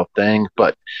 that's a real thing.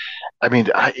 But I mean,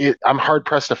 I'm hard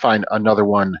pressed to find another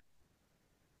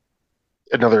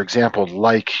example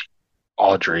like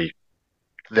Audrey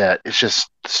that is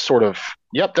just sort of,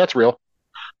 yep, that's real.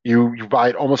 You buy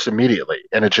it almost immediately,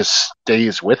 and it just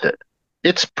stays with it.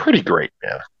 It's pretty great,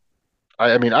 man.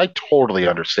 I mean, I totally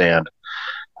understand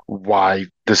why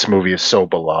this movie is so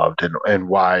beloved and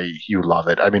why you love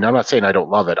it. I mean, I'm not saying I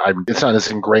don't love it. It's not as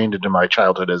ingrained into my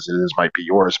childhood as it is might be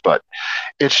yours, but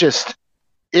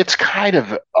it's kind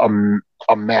of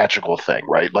a magical thing,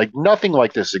 right? Like nothing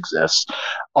like this exists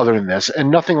other than this, and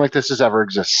nothing like this has ever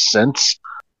existed since.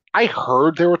 I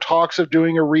heard there were talks of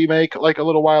doing a remake like a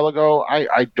little while ago.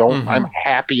 I don't. I'm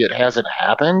happy it hasn't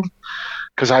happened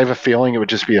because I have a feeling it would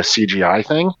just be a CGI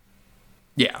thing.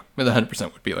 Yeah, it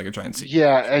 100% would be like a giant CGI.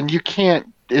 Yeah, and you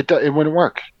can't. It wouldn't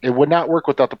work. It would not work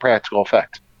without the practical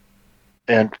effect.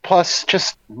 And plus,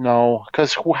 just no,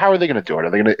 because how are they going to do it?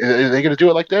 Are they going to do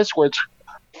it like this, where it's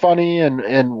funny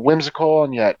and whimsical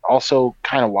and yet also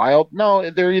kind of wild? No,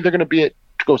 they're either going to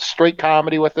go straight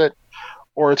comedy with it,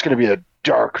 or it's going to be a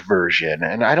dark version,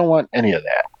 and I don't want any of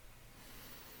that.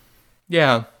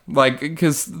 Yeah, like,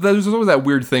 because there's always that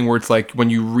weird thing where it's like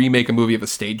when you remake a movie of a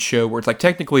stage show, where it's like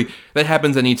technically that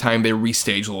happens anytime they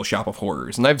restage Little Shop of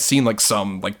Horrors, and I've seen like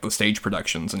some like the stage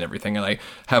productions and everything, and I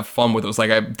have fun with those.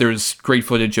 Like, there's great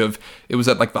footage of it was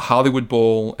at like the Hollywood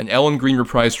Bowl, and Ellen Green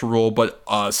reprised her role, but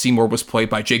Seymour was played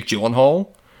by Jake Gyllenhaal,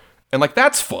 and like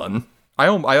that's fun. I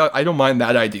don't mind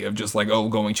that idea of just like, oh,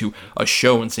 going to a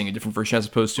show and seeing a different version as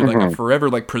opposed to like a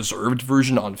forever like preserved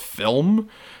version on film.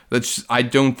 I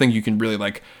don't think you can really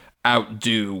like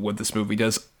outdo what this movie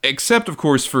does, except of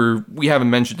course we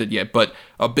haven't mentioned it yet, but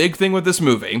a big thing with this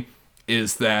movie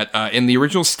is that in the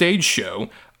original stage show,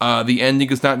 the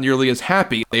ending is not nearly as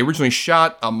happy. They originally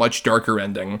shot a much darker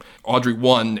ending. Audrey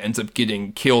 1 ends up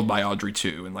getting killed by Audrey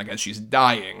 2, and like as she's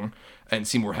dying and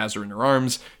Seymour has her in her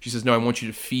arms, she says, no, I want you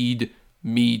to feed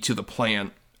me to the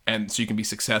plant, and so you can be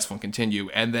successful and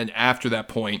continue. And then after that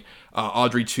point,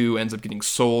 Audrey 2 ends up getting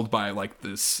sold by like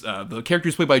this, the character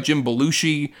is played by Jim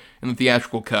Belushi in the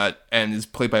theatrical cut and is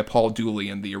played by Paul Dooley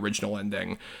in the original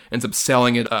ending. Ends up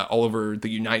selling it all over the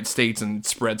United States and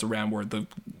spreads around where the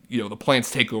plants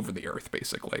take over the earth,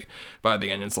 basically. By the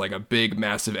end, it's like a big,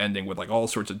 massive ending with like all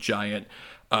sorts of giant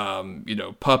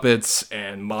puppets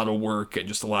and model work and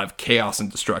just a lot of chaos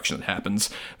and destruction that happens.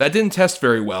 That didn't test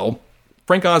very well.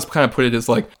 Frank Oz kind of put it as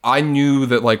like, I knew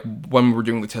that like when we were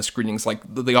doing the test screenings, like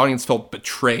the audience felt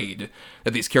betrayed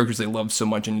that these characters they loved so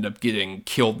much ended up getting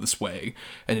killed this way,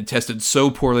 and it tested so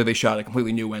poorly they shot a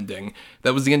completely new ending.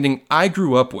 That was the ending I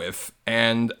grew up with,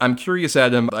 and I'm curious,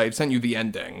 Adam, I sent you the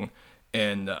ending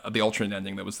and the alternate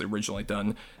ending that was the originally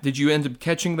done. Did you end up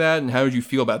catching that, and how did you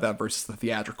feel about that versus the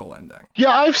theatrical ending?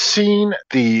 Yeah, I've seen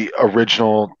the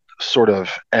original sort of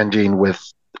ending with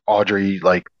Audrey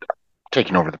like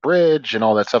taking over the bridge and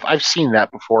all that stuff. I've seen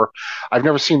that before. I've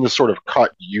never seen the sort of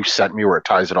cut you sent me where it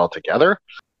ties it all together.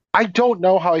 I don't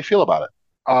know how I feel about it.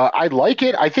 I like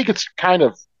it. I think it's kind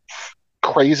of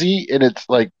crazy, and it's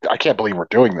like, I can't believe we're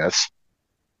doing this.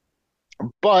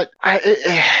 But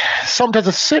something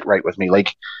doesn't sit right with me.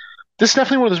 Like, this is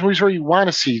definitely one of those movies where you want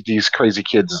to see these crazy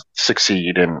kids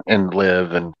succeed and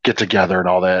live and get together and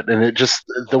all that. And it just,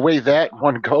 the way that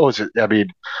one goes, I mean,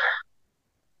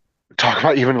 talk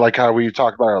about even like how we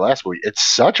talked about our last movie. It's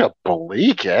such a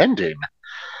bleak ending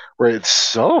where it's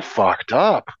so fucked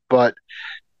up. But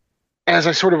as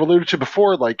I sort of alluded to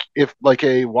before, like if like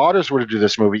a Waters were to do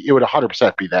this movie, it would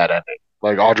 100% be that ending.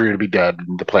 Like Audrey would be dead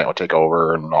and the plant would take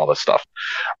over and all this stuff.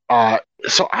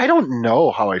 So I don't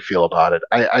know how I feel about it.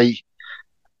 I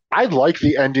like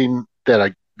the ending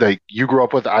that you grew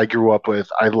up with. I grew up with.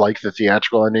 I like the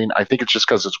theatrical ending. I think it's just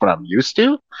because it's what I'm used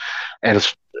to,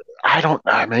 and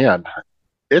man,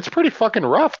 it's pretty fucking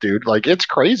rough, dude. Like, it's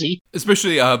crazy.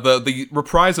 Especially the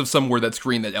reprise of Somewhere That's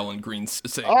Green that Ellen Greene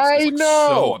sings. I know.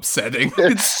 So upsetting.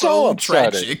 It's so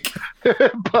upsetting.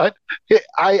 tragic. But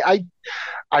I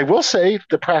will say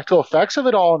the practical effects of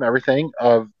it all and everything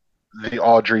of the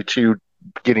Audrey 2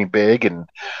 getting big and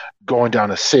going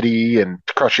down a city and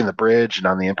crushing the bridge and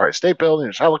on the Empire State Building,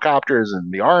 there's helicopters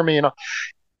and the army and all.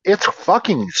 It's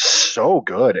fucking so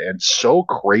good and so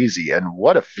crazy, and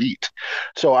what a feat.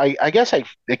 So I guess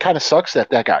it kind of sucks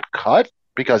that got cut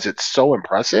because it's so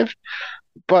impressive,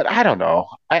 but I don't know.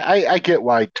 I get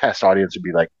why test audience would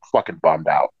be like fucking bummed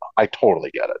out. I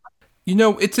totally get it. You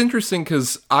know, it's interesting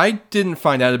because I didn't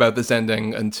find out about this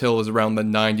ending until it was around the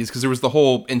 90s, because there was the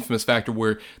whole infamous factor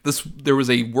where there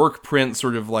was a work print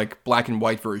sort of like black and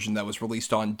white version that was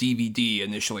released on DVD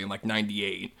initially in like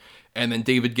 98. And then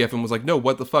David Geffen was like, no,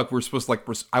 what the fuck? We're supposed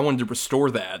to I wanted to restore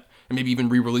that and maybe even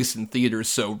re-release it in theaters.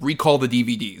 So recall the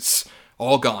DVDs.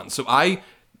 All gone. So I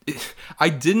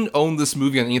didn't own this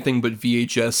movie on anything but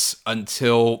VHS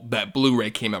until that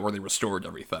Blu-ray came out where they restored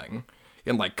everything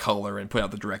in like color and put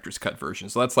out the director's cut version.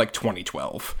 So that's like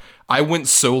 2012. I went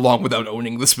so long without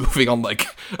owning this movie on like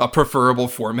a preferable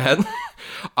format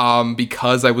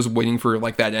because I was waiting for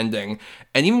like that ending.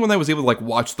 And even when I was able to like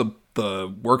watch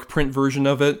the work print version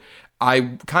of it,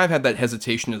 I kind of had that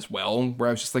hesitation as well, where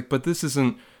I was just like, but this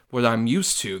isn't what I'm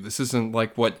used to. This isn't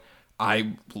like what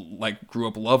I like grew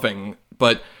up loving.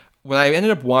 But when I ended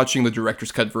up watching the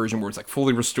director's cut version where it's like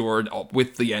fully restored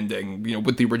with the ending, you know,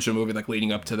 with the original movie like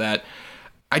leading up to that,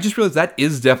 I just realized that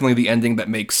is definitely the ending that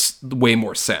makes way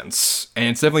more sense. And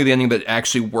it's definitely the ending that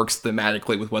actually works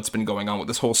thematically with what's been going on with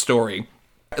this whole story.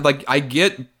 Like, I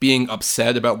get being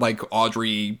upset about like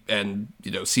Audrey and, you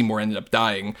know, Seymour ended up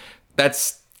dying.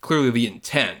 That's clearly the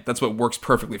intent. That's what works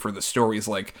perfectly for the story, is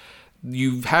like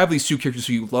you have these two characters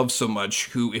who you love so much,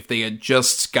 who if they had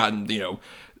just gotten, you know,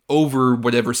 over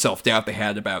whatever self-doubt they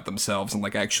had about themselves and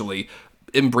like actually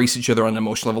embrace each other on an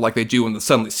emotional level like they do in the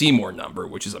Suddenly Seymour number,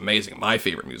 which is amazing. My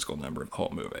favorite musical number of the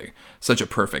whole movie. Such a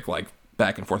perfect like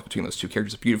back and forth between those two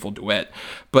characters, a beautiful duet.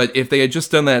 But if they had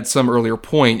just done that at some earlier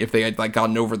point, if they had like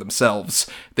gotten over themselves,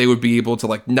 they would be able to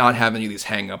like not have any of these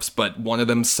hang-ups, but one of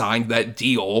them signed that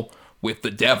deal with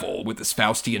the devil, with this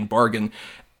Faustian bargain,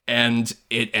 and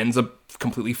it ends up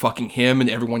completely fucking him and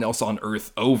everyone else on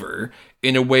Earth over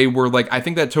in a way where like I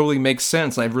think that totally makes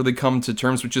sense. And I've really come to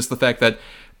terms with just the fact that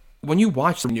when you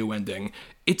watch the new ending,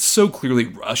 it's so clearly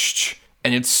rushed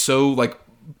and it's so like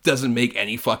doesn't make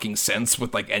any fucking sense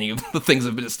with like any of the things that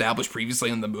have been established previously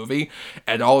in the movie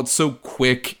at all. It's so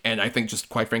quick and I think just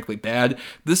quite frankly bad.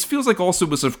 This feels like also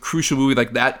was a crucial movie.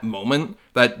 Like that moment,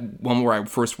 that one where I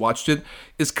first watched it,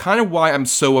 is kind of why I'm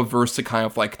so averse to kind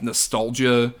of like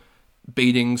nostalgia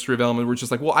baiting sort of element, where it's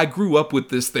just like, well, I grew up with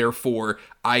this, therefore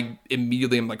I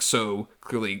immediately am like so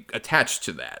clearly attached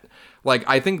to that. Like,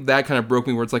 I think that kind of broke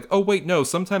me, where it's like, oh, wait, no,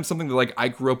 sometimes something that, like, I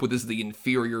grew up with is the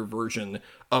inferior version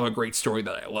of a great story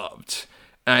that I loved.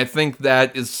 And I think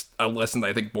that is a lesson that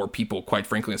I think more people, quite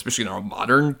frankly, especially in our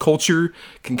modern culture,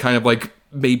 can kind of, like,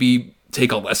 maybe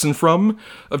take a lesson from.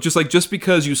 Of just, like, just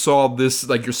because you saw this,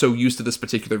 like, you're so used to this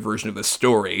particular version of this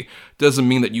story, doesn't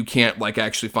mean that you can't, like,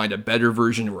 actually find a better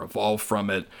version or evolve from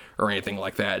it or anything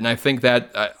like that. And I think that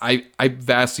I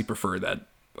vastly prefer that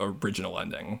original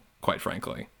ending, quite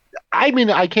frankly. I mean,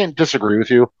 I can't disagree with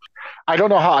you. I don't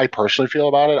know how I personally feel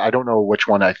about it. I don't know which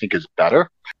one I think is better,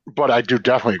 but I do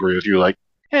definitely agree with you. Like,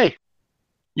 hey,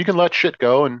 you can let shit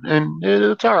go and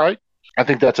it's all right. I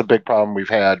think that's a big problem we've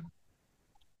had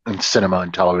in cinema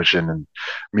and television and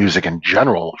music in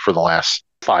general for the last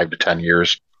 5 to 10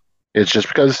 years. It's just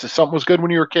because something was good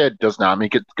when you were a kid does not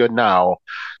make it good now,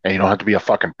 and you don't have to be a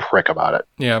fucking prick about it.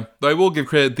 Yeah, but I will give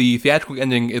credit. The theatrical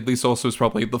ending, at least, also is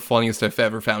probably the funniest I've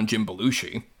ever found Jim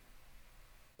Belushi.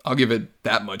 I'll give it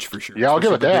that much for sure. Yeah, I'll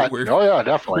give it that. Oh, yeah,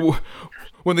 definitely.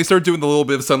 When they start doing the little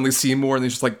bit of Suddenly Seymour, and they're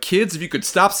just like, kids, if you could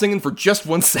stop singing for just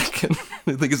 1 second.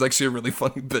 I think it's actually a really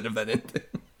funny bit of that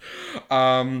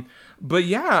ending. But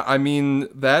yeah, I mean,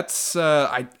 that's,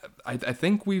 I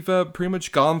think we've pretty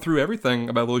much gone through everything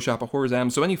about Little Shop of Horrors,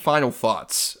 Adam. So any final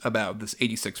thoughts about this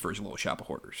 86 version of Little Shop of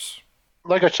Horrors?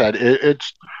 Like I said,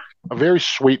 it's a very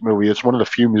sweet movie. It's one of the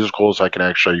few musicals I can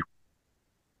actually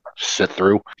sit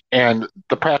through, and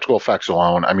the practical effects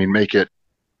alone, I mean, make it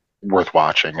worth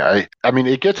watching. I mean,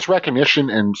 it gets recognition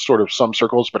in sort of some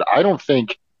circles, but I don't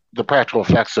think the practical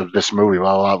effects of this movie,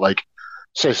 well, like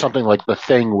say something like The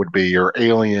Thing would be, or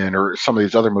Alien, or some of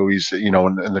these other movies that, you know,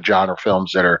 in the genre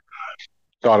films that are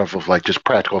thought of like just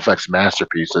practical effects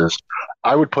masterpieces,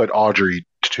 I would put Audrey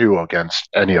 2 against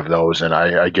any of those, and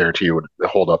I guarantee you would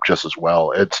hold up just as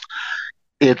well.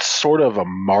 It's sort of a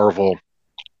marvel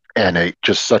and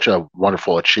just such a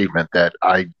wonderful achievement that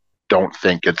I don't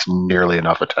think gets nearly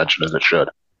enough attention as it should.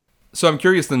 So I'm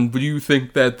curious then, do you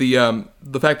think that the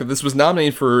fact that this was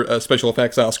nominated for a special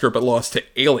effects Oscar but lost to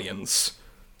Aliens,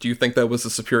 do you think that was a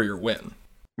superior win?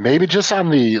 Maybe just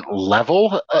on the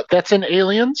level that's in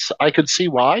Aliens, I could see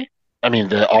why. I mean,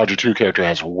 the Audrey 2 character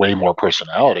has way more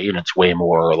personality, and it's way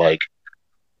more like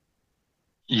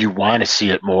you want to see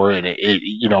it more. And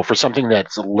for something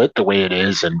that's lit the way it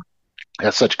is and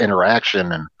has such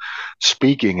interaction and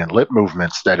speaking and lip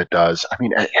movements that it does. I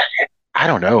mean, I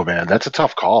don't know, man. That's a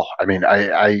tough call. I mean,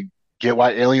 I get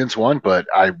why Aliens won, but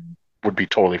I would be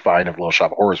totally fine if Little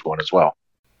Shop of Horrors won as well.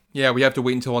 Yeah, we have to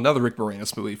wait until another Rick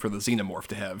Moranis movie for the Xenomorph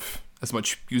to have as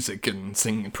much music and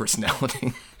singing and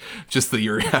personality. Just the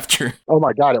year after. Oh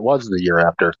my God, it was the year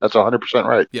after. That's 100%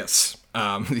 right. Yes. The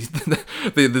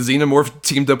Xenomorph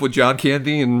teamed up with John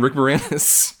Candy and Rick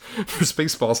Moranis for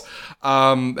Spaceballs.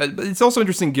 But it's also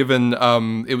interesting given,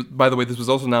 by the way, this was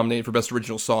also nominated for Best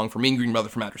Original Song for Mean Green Mother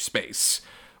from Outer Space,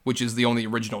 which is the only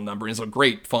original number. It's a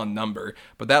great, fun number.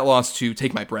 But that lost to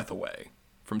Take My Breath Away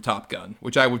from Top Gun,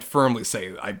 which I would firmly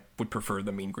say I would prefer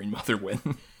the Mean Green Mother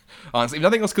win. Honestly, if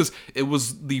nothing else, because it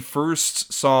was the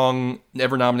first song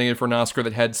ever nominated for an Oscar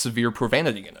that had severe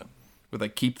profanity in it. With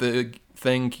like, keep the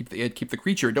thing, keep the it, keep the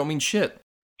creature, it don't mean shit.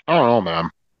 I don't know, man.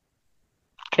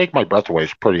 Take My Breath Away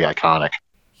is pretty iconic.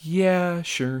 Yeah,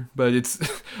 sure, but it's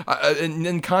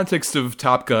in context of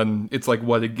Top Gun, it's like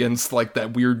what against like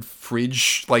that weird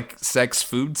fridge like sex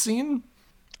food scene.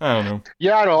 I don't know.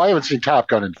 Yeah, I know. I haven't seen Top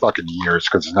Gun in fucking years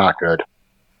because it's not good.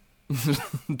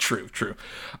 True.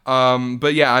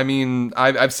 But yeah, I mean,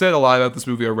 I've said a lot about this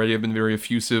movie already. I've been very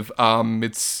effusive.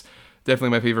 It's definitely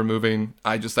my favorite movie.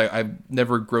 I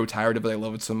never grow tired of it. I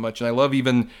love it so much, and I love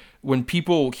even when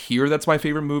people hear that's my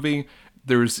favorite movie.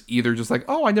 There's either just like,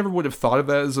 oh, I never would have thought of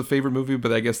that as a favorite movie,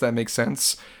 but I guess that makes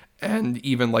sense. And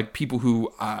even like people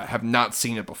who have not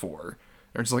seen it before.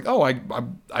 They're just like, oh, I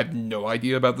have no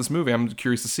idea about this movie. I'm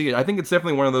curious to see it. I think it's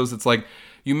definitely one of those that's like,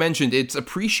 you mentioned, it's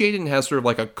appreciated and has sort of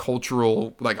like a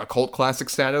cultural, like a cult classic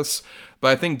status.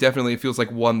 But I think definitely it feels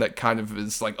like one that kind of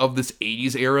is like, of this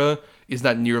 80s era, is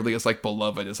not nearly as like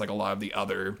beloved as like a lot of the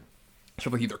other sort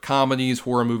of like either comedies,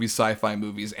 horror movies, sci-fi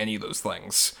movies, any of those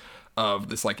things of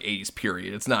this like 80s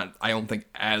period. It's not, I don't think,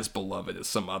 as beloved as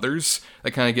some others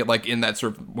that kind of get like in that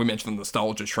sort of, we mentioned the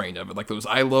nostalgia train of it, like those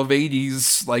I love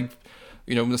 80s, like,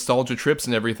 you know, nostalgia trips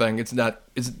and everything. It's not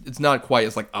quite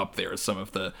as like up there as some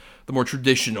of the more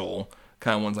traditional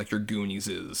kind of ones like your Goonies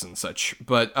is and such.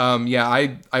 But yeah,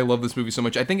 I love this movie so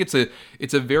much. I think it's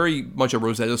a very much a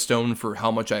Rosetta Stone for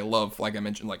how much I love, like I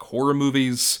mentioned, like horror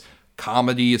movies,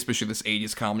 comedy, especially this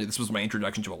 80s comedy. This was my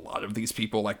introduction to a lot of these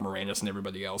people like Moranis and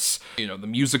everybody else. You know, the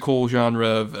musical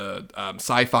genre, the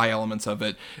sci-fi elements of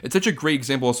it. It's such a great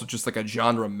example, also just like a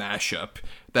genre mashup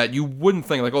that you wouldn't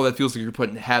think like, oh, that feels like you're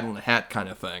putting hat on a hat kind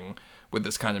of thing with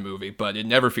this kind of movie, but it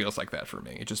never feels like that for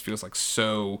me. It just feels like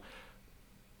so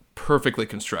perfectly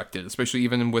constructed, especially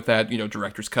even with that, you know,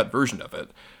 director's cut version of it.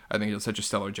 I think it does such a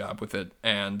stellar job with it.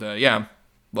 And yeah,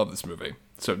 love this movie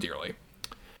so dearly.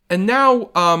 And now,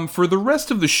 for the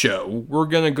rest of the show, we're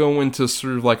going to go into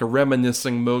sort of like a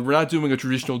reminiscing mode. We're not doing a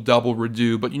traditional double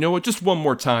redo, but you know what? Just one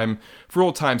more time, for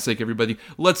old time's sake, everybody,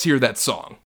 let's hear that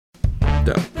song.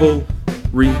 Double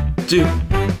redo.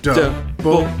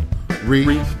 Double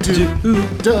redo.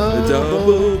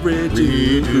 Double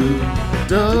redo.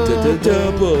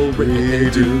 Double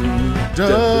redo.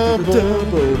 Double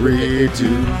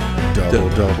redo.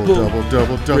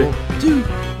 Double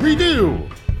redo.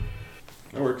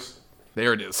 That works.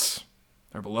 There it is.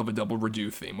 Our beloved Double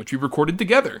Redo theme, which we recorded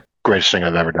together. Greatest thing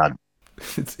I've ever done.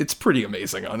 It's pretty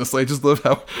amazing, honestly. I just love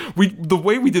how the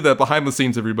way we did that behind the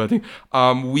scenes, everybody.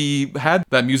 We had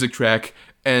that music track,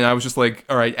 and I was just like,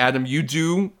 all right, Adam, you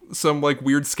do some like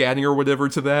weird scatting or whatever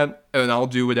to that, and then I'll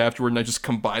do it afterward, and I just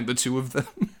combined the two of them.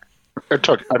 It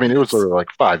was literally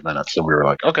like 5 minutes, and we were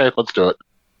like, okay, let's do it.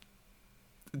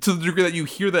 To the degree that you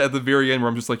hear that at the very end, where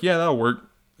I'm just like, yeah, that'll work.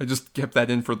 I just kept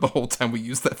that in for the whole time we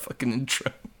used that fucking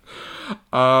intro.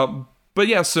 But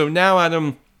yeah, so now,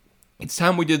 Adam, it's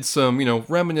time we did some, you know,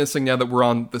 reminiscing now that we're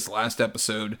on this last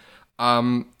episode.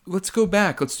 Let's go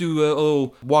back. Let's do a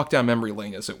little walk down memory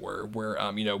lane, as it were, where,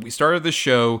 you know, we started this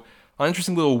show on an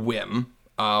interesting little whim,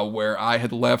 where I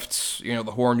had left, you know,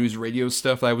 the horror news radio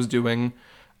stuff that I was doing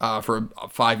for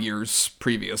 5 years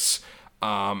previous.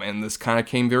 And this kind of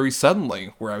came very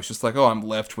suddenly, where I was just like, oh, I'm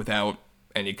left without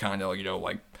any kind of, you know,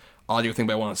 like, audio thing,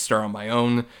 but I want to start on my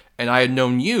own. And I had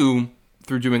known you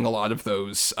through doing a lot of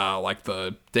those, like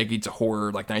the Decades of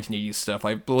Horror, like 1980s stuff.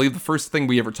 I believe the first thing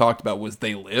we ever talked about was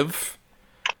They Live.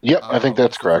 Yep, I think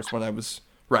that's correct. When I was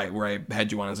Right, where I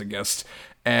had you on as a guest.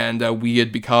 And we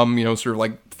had become, sort of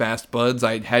like fast buds.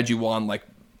 I had you on like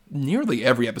nearly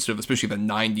every episode, especially the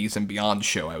 90s and beyond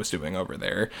show I was doing over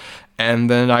there. And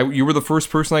then you were the first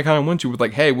person I kind of went to with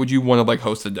like, hey, would you want to like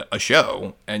host a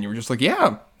show? And you were just like,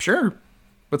 yeah, sure.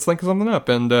 Let's link something up.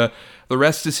 And the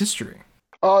rest is history.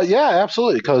 Yeah,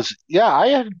 absolutely. Because, I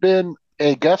had been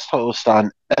a guest host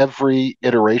on every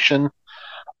iteration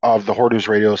of the Horde News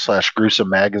Radio / Gruesome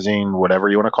Magazine, whatever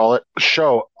you want to call it,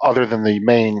 show other than the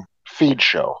main feed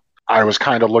show. I was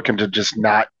kind of looking to just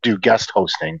not do guest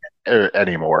hosting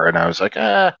anymore. And I was like,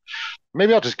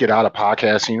 maybe I'll just get out of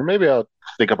podcasting, or maybe I'll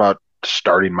think about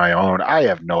starting my own. I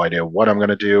have no idea what I'm going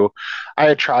to do. I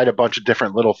had tried a bunch of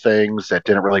different little things that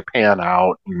didn't really pan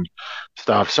out and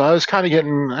stuff. So I was kind of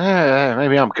getting,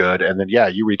 maybe I'm good. And then,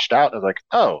 you reached out. And I was like,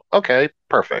 oh, okay,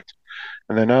 perfect.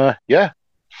 And then,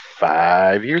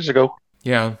 5 years ago.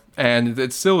 Yeah. And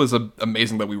it still is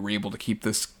amazing that we were able to keep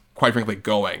this, quite frankly,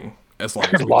 going as long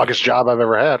as the longest job I've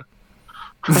ever had.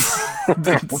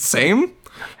 Same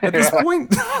at this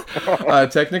point,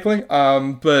 technically.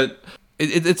 But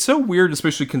it's so weird,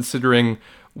 especially considering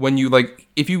when you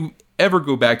if you ever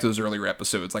go back to those earlier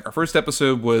episodes, like our first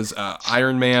episode was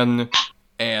Iron Man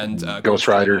and Ghost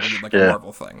Riders, a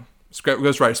Marvel thing.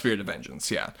 Ghost Rider: Spirit of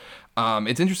Vengeance. Yeah,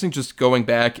 it's interesting just going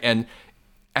back, and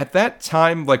at that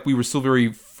time, we were still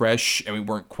very fresh and we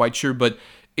weren't quite sure, but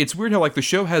it's weird how the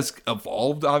show has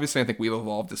evolved. Obviously, I think we've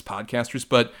evolved as podcasters,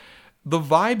 but the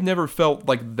vibe never felt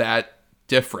that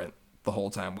different the whole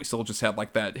time. We still just had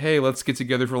that, hey, let's get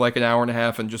together for an hour and a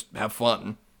half and just have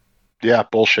fun. Yeah,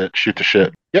 bullshit, shoot the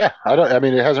shit. Yeah,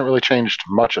 it hasn't really changed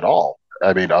much at all.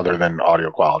 Other than audio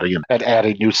quality and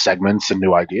adding new segments and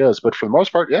new ideas. But for the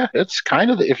most part, it's kind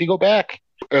of, if you go back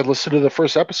and listen to the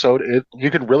first episode,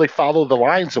 you can really follow the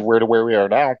lines of where we are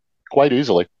now quite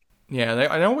easily. Yeah, and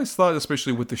I always thought,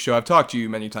 especially with the show, I've talked to you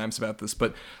many times about this,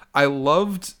 but I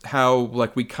loved how,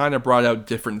 we kind of brought out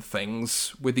different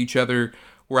things with each other,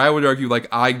 where I would argue,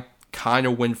 I kind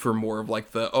of went for more of,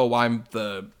 I'm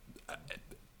the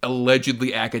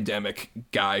allegedly academic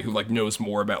guy who, knows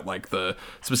more about, the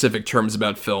specific terms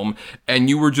about film, and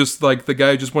you were just, the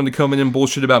guy who just wanted to come in and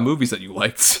bullshit about movies that you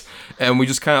liked, and we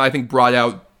just kind of, I think, brought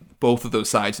out both of those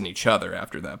sides in each other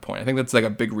after that point. I think that's a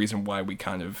big reason why we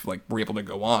kind of were able to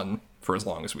go on for as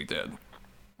long as we did.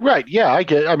 Right. Yeah, I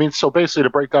get. So basically, to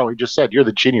break down what you just said, you're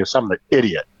the genius. I'm the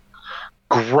idiot.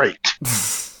 Great.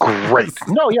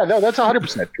 No, that's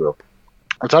 100% true.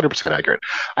 That's 100% accurate.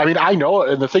 I know,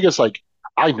 and the thing is,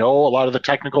 I know a lot of the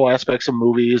technical aspects of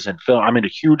movies and film. I'm a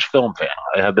huge film fan.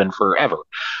 I have been forever.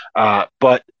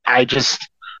 But I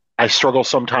struggle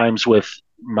sometimes with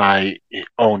my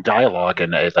own dialogue,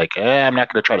 and it's I'm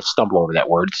not going to try to stumble over that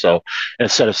word. So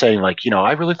instead of saying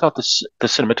I really thought the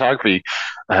cinematography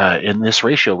in this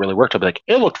ratio really worked, I'll be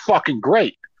it looked fucking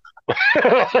great.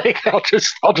 I'll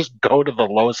just go to the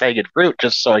lowest hanging fruit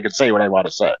just so I can say what I want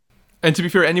to say. And to be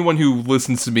fair, anyone who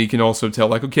listens to me can also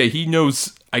tell, okay, he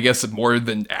knows, I guess, more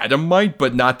than Adam might,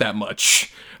 but not that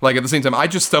much. At the same time, I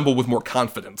just stumble with more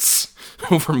confidence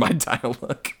over my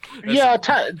dialogue. Yeah,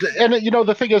 and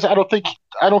the thing is, I don't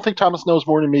think Thomas knows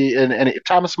more than me, and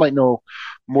Thomas might know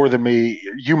more than me.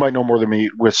 You might know more than me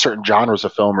with certain genres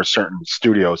of film or certain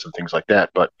studios and things like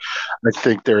that. But I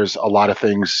think there's a lot of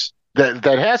things that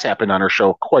has happened on our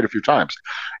show quite a few times.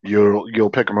 You'll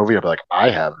pick a movie and be like, I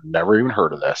have never even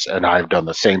heard of this, and I've done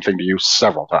the same thing to you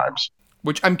several times.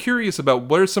 Which I'm curious about.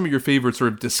 What are some of your favorite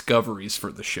sort of discoveries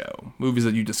for the show? Movies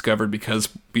that you discovered because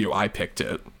I picked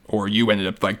it, or you ended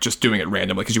up just doing it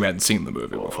randomly because you hadn't seen the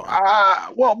movie before.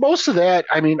 Well, most of that.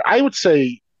 I would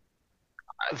say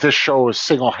this show is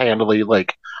single-handedly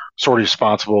sort of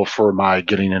responsible for my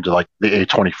getting into the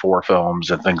A24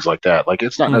 films and things like that.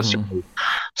 It's not necessarily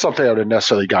something I would have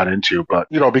necessarily got into, but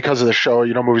because of the show,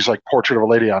 movies like Portrait of a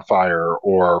Lady on Fire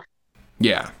or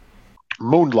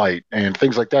Moonlight and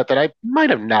things like that I might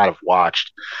have not have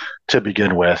watched to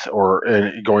begin with, or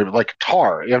going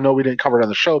Tar. We didn't cover it on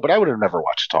the show, but I would have never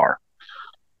watched Tar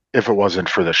if it wasn't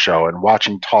for the show. And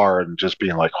watching Tar and just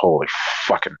being holy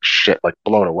fucking shit,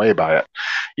 blown away by it.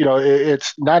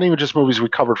 It's not even just movies we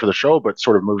covered for the show, but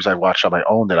sort of movies I watched on my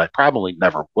own that I probably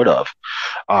never would have.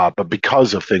 But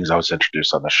because of things I was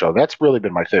introduced on the show, that's really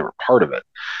been my favorite part of it,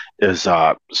 is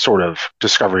sort of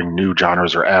discovering new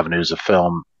genres or avenues of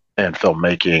film and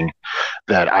filmmaking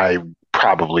that I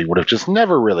probably would have just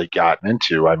never really gotten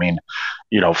into.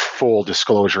 Full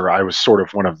disclosure, I was sort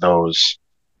of one of those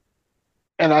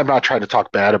and I'm not trying to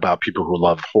talk bad about people who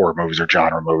love horror movies or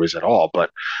genre movies at all,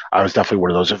 but I was definitely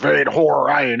one of those, if it ain't horror,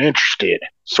 I ain't interested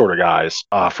sort of guys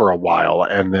for a while.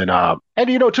 And then, and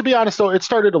you know, to be honest though, it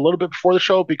started a little bit before the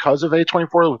show because of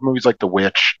A24 with movies like The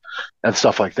Witch and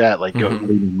stuff like that, like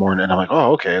Leaving Morning. And I'm like,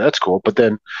 oh, okay, that's cool. But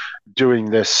then doing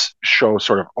this show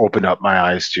sort of opened up my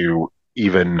eyes to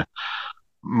even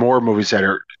more movies that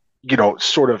are, you know,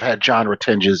 sort of had genre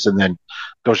tinges, and then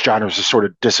those genres just sort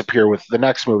of disappear with the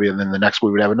next movie, and then the next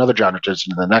movie would have another genre tinge,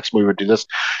 and the next movie would do this.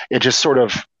 It just sort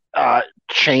of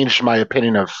changed my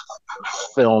opinion of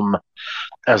film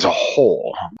as a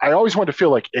whole. I always wanted to feel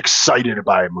like excited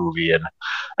by a movie, and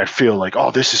I feel like,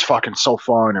 oh, this is fucking so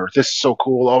fun, or this is so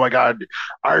cool. Oh my God,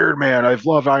 Iron Man, I've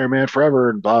loved Iron Man forever,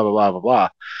 and blah, blah, blah, blah,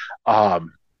 blah.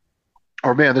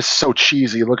 Or man, this is so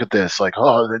cheesy. Look at this. Like,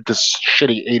 oh, this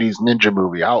shitty 80s ninja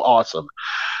movie. How awesome.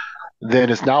 Then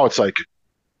it's like,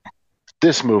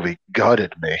 this movie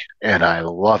gutted me and I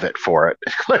love it for it.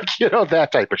 Like, you know,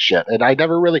 that type of shit. And I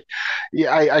never really,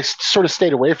 I sort of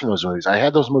stayed away from those movies. I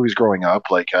had those movies growing up,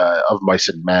 like Of Mice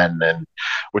and Men and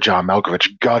with John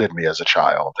Malkovich, gutted me as a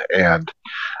child. And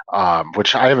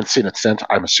which I haven't seen it since.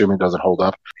 I'm assuming doesn't hold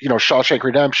up. You know, Shawshank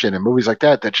Redemption and movies like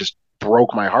that just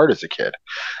broke my heart as a kid.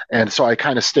 And so I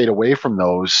kind of stayed away from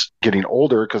those getting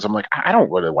older because I'm like, I don't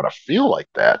really want to feel like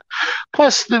that.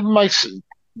 Plus, my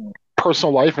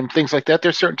personal life and things like that,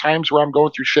 there's certain times where I'm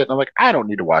going through shit and I'm like, I don't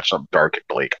need to watch something dark and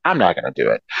bleak. I'm not going to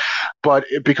do it. But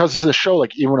because of the show,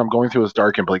 like even when I'm going through those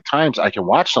dark and bleak times, I can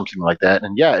watch something like that.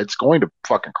 And yeah, it's going to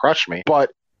fucking crush me. But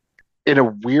in a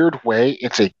weird way,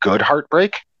 it's a good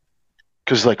heartbreak.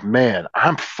 Because like, man,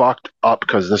 I'm fucked up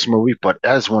because of this movie, but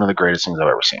as one of the greatest things I've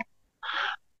ever seen.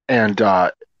 And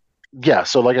yeah,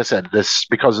 so like I said, this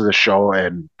because of the show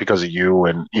and because of you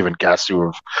and even guests who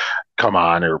have come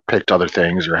on or picked other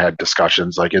things or had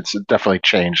discussions, like it's definitely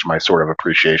changed my sort of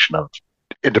appreciation of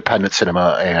independent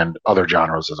cinema and other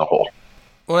genres as a whole.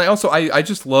 Well, I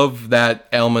just love that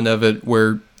element of it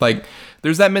where, like,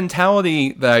 there's that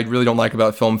mentality that I really don't like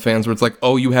about film fans where it's like,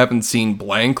 oh, you haven't seen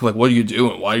blank? Like, what are you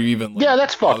doing? Why are you even... Like, yeah,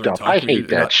 that's fucked up. I hate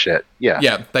that shit. Yeah.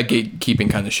 Yeah, that gatekeeping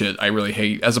kind of shit I really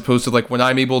hate. As opposed to, like, when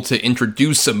I'm able to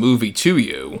introduce a movie to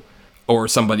you or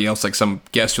somebody else, like some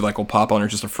guest who, like, will pop on or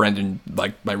just a friend in,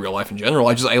 like, my real life in general.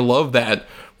 I love that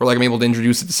where, like, I'm able to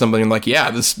introduce it to somebody and, like,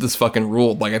 yeah, this fucking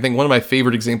ruled. Like, I think one of my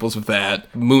favorite examples of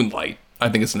that, Moonlight, I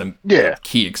think it's a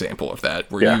key example of that,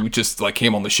 where you just like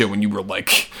came on the show and you were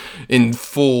like in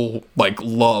full like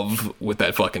love with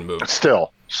that fucking movie.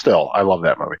 Still, I love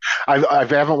that movie. I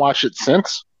haven't watched it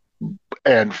since,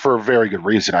 and for a very good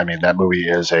reason. I mean, that movie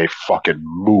is a fucking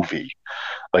movie.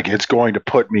 Like, it's going to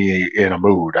put me in a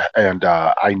mood, and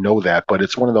I know that. But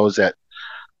it's one of those that,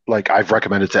 like, I've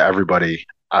recommended to everybody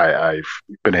I've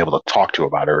been able to talk to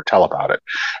about it or tell about it.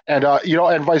 And, you know,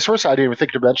 and vice versa. I didn't even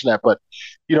think to mention that. But,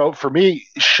 you know, for me,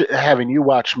 having you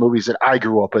watch movies that I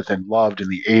grew up with and loved in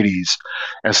the 80s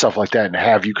and stuff like that, and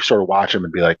have you sort of watch them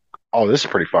and be like, oh, this is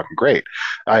pretty fucking great.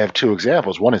 I have two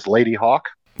examples. One is Lady Hawk.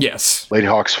 Yes. Lady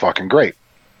Hawk's fucking great.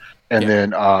 And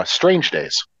then Strange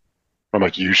Days. I'm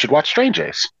like, you should watch Strange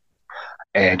Days.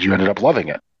 And you ended up loving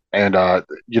it. And,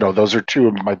 you know, those are two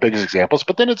of my biggest examples.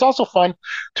 But then it's also fun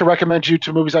to recommend you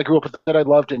to movies I grew up with that I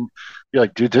loved. And you're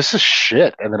like, dude, this is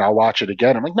shit. And then I'll watch it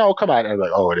again. I'm like, no, come on. And I'm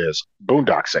like, oh, it is.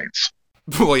 Boondock Saints.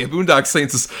 Well, yeah, Boondock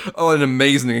Saints is an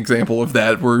amazing example of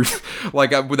that. Where, like,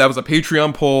 that was a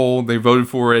Patreon poll. They voted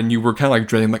for it. And you were kind of like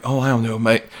dreading, like, oh, I don't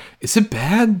know. Is it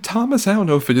bad, Thomas? I don't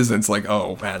know if it isn't. It's like,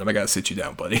 oh, man, I got to sit you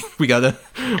down, buddy. We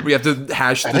have to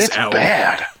hash this out. It's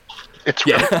bad. It's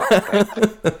really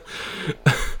bad.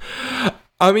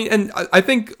 I mean, and I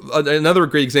think another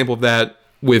great example of that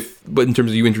but in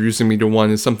terms of you introducing me to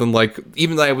one is something like,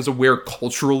 even though I was aware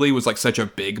culturally was like such a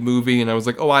big movie, and I was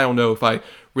like, oh, I don't know if I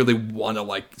really want to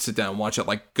like sit down and watch it.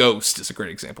 Like Ghost is a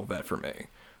great example of that for me,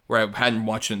 where I hadn't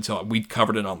watched it until we'd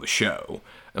covered it on the show.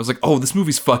 I was like, oh, this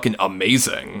movie's fucking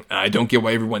amazing. And I don't get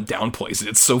why everyone downplays it.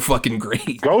 It's so fucking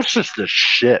great. Ghost is the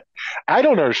shit. I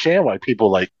don't understand why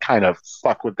people like kind of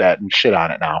fuck with that and shit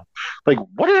on it now. Like,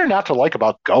 what is there not to like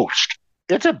about Ghost?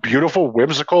 It's a beautiful,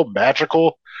 whimsical,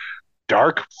 magical,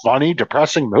 dark, funny,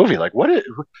 depressing movie. Like,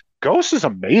 Ghost is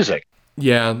amazing.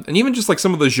 Yeah, and even just like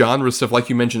some of the genre stuff, like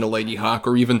you mentioned, a Lady Hawk,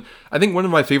 or even, I think one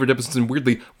of my favorite episodes, and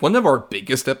weirdly, one of our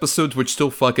biggest episodes, which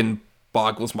still fucking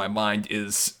boggles my mind,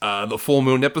 is the Full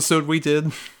Moon episode we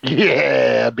did.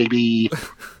 Yeah, baby.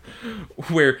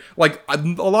 Where, like, a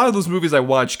lot of those movies I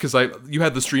watch, because you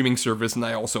had the streaming service, and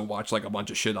I also watch, like, a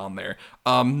bunch of shit on there.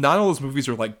 Not all those movies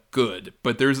are, like, good,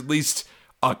 but there's at least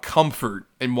a comfort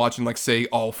in watching, like, say,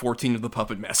 all 14 of the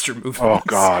Puppet Master movies. Oh,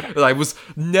 God. That I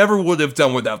never would have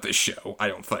done without this show, I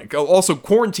don't think. Also,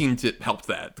 quarantine helped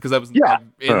that, because I was in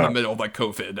the middle of, like,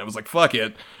 COVID, and I was like, fuck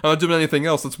it. I'm not doing anything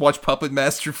else. Let's watch Puppet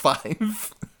Master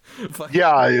 5.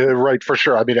 Yeah, right, for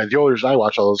sure. I mean, the only reason I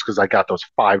watch all those because I got those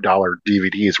 $5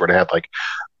 DVDs where they had, like,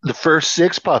 the first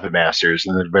 6 Puppet Masters,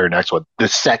 and then the very next one, the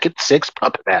second 6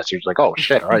 Puppet Masters. Like, oh,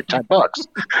 shit, all right, $10.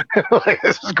 Like,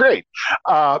 this is great.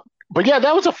 But yeah,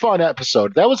 that was a fun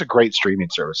episode. That was a great streaming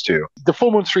service too. The Full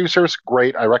Moon streaming service,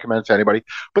 great. I recommend it to anybody.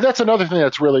 But that's another thing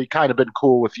that's really kind of been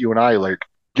cool with you and I. Like,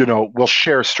 you know, we'll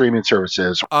share streaming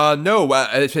services. No,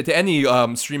 to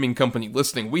any streaming company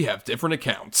listening, we have different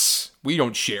accounts. We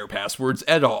don't share passwords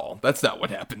at all. That's not what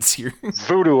happens here.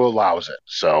 Vudu allows it.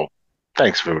 So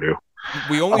thanks, Vudu.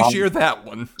 We only share that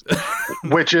one.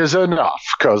 Which is enough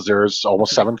because there's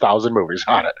almost 7,000 movies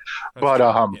on it. But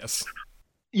yes.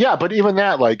 Yeah, but even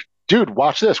that, like, dude,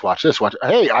 watch this.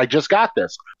 Hey, I just got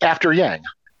this. After Yang.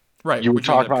 Right. You were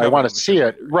talking about, I want to see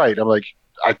it. Right. I'm like,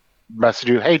 I messaged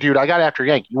you, hey, dude, I got After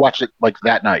Yang. You watched it, like,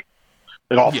 that night.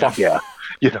 Like, oh, fuck yeah.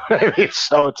 You know what I mean?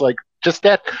 So it's like, just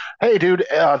that, hey, dude,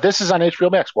 this is on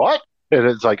HBO Max. What? And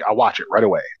it's like, I'll watch it right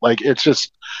away. Like, it's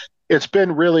just, it's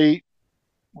been really,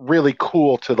 really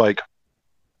cool to, like,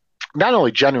 not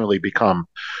only genuinely become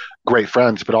great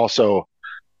friends, but also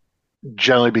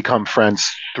generally become friends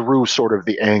through sort of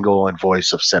the angle and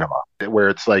voice of cinema, where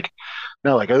it's like,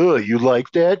 no, like, oh, you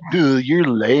like that? You're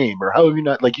lame, or how have you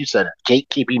not, like you said,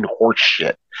 gatekeeping horse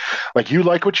shit. Like, you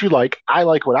like what you like, I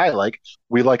like what I like.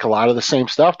 We like a lot of the same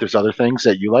stuff. There's other things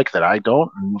that you like that I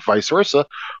don't, and vice versa.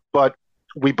 But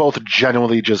we both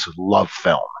genuinely just love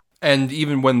film. And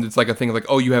even when it's like a thing of like,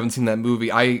 oh, you haven't seen that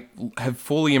movie, I have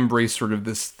fully embraced sort of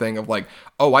this thing of like,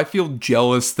 oh, I feel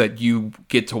jealous that you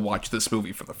get to watch this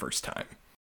movie for the first time.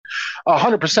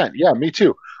 100%. Yeah, me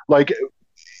too. Like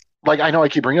I know I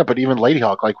keep bringing up, but even Lady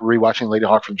Hawk, like rewatching Lady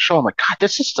Hawk from the show, I'm like, God,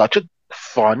 this is such a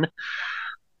fun,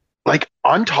 like,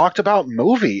 untalked about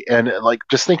movie. And like,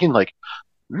 just thinking like,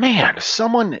 man,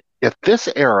 someone at this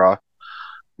era,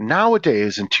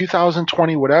 nowadays in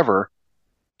 2020, whatever,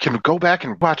 can go back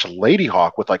and watch Lady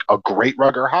Hawk with like a great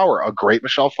Rutger Hauer, a great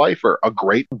Michelle Pfeiffer, a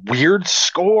great weird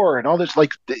score, and all this,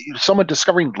 like, someone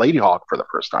discovering Lady Hawk for the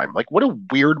first time. Like, what a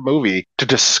weird movie to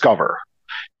discover,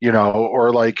 you know,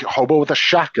 or like Hobo with a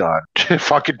Shotgun,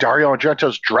 fucking Dario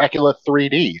Argento's Dracula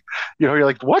 3D. You know, you're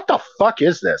like, what the fuck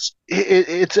is this?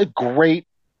 It's a great,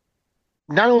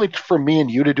 not only for me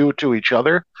and you to do it to each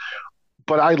other,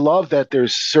 but I love that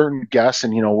there's certain guests,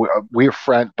 and, you know, we're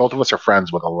friends, both of us are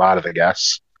friends with a lot of the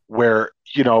guests, where,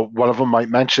 you know, one of them might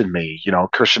mention me, you know,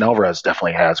 Christian Alvarez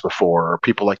definitely has before, or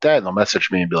people like that, and they'll message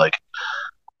me and be like,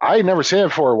 I had never seen it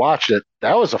before or watched it.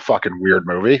 That was a fucking weird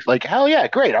movie. Like, hell yeah,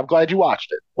 great. I'm glad you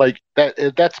watched it. Like,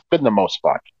 that's been the most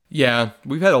fun. Yeah,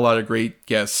 we've had a lot of great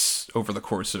guests over the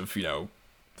course of, you know,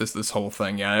 this whole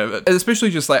thing. Yeah, and especially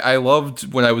just like, I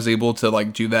loved when I was able to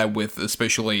like do that with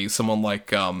especially someone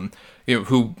like you know,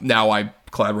 who now I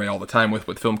collaborate all the time with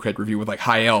Film Cred Review, with like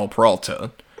Jael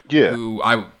Peralta. Yeah, who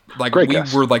I like. Great we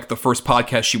guest. were like the first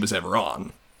podcast she was ever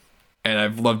on, and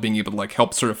I've loved being able to like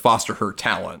help sort of foster her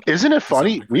talent. Isn't it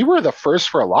funny? We were the first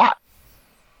for a lot.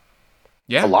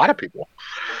 Yeah, a lot of people.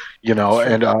 You know, sure.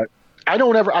 And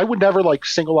I would never like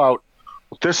single out,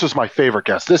 this is my favorite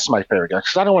guest, this is my favorite guest,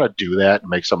 because I don't want to do that and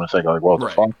make someone think like, well,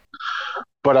 it's fun.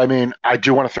 But I mean, I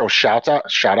do want to throw shout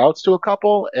outs to a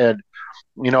couple, and,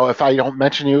 you know, if I don't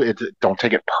mention you, don't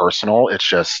take it personal. It's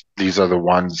just, these are the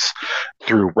ones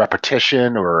through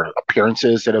repetition or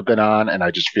appearances that have been on, and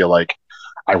I just feel like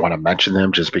I want to mention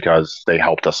them just because they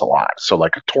helped us a lot. So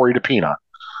like Tori DePina,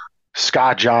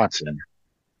 Scott Johnson,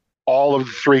 all of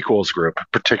the Three Cools group,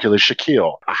 particularly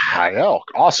Shaquille, Hayel,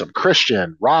 awesome,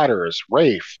 Christian, Rodders,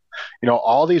 Rafe, you know,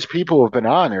 all these people who have been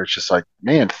on there. It's just like,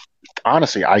 man,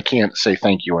 honestly, I can't say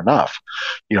thank you enough,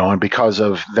 you know. And because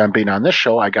of them being on this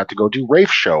show, I got to go do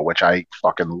Rafe's show, which I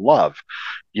fucking love,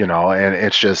 you know. And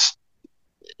it's just,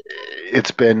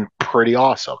 it's been pretty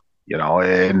awesome, you know.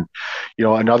 And, you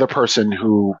know, another person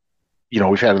who, you know,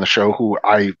 we've had on the show who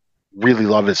I really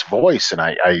love his voice, and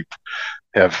I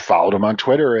have followed him on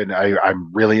Twitter, and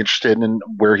I'm really interested in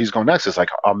where he's going next. It's like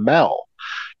Mel,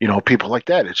 you know, people like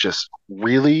that. It's just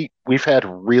really, we've had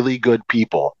really good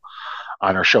people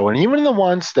on our show, and even the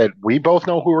ones that we both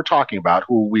know who we're talking about,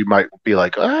 who we might be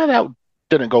like, that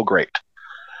didn't go great.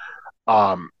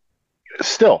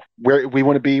 Still, we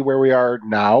want to be where we are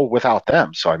now without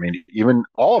them. So, I mean, even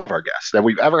all of our guests that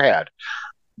we've ever had,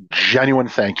 genuine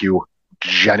thank you,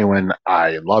 genuine,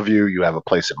 I love you. You have a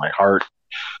place in my heart.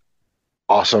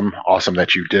 awesome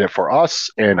that you did it for us.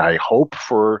 And I hope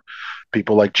for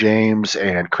people like James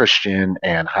and Christian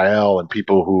and Hael and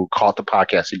people who caught the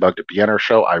podcasting bug to be on our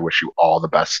show, I wish you all the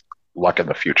best luck in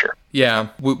the future. Yeah,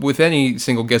 with any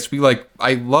single guest,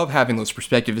 I love having those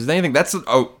perspectives. And anything that's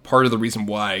part of the reason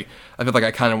why I feel like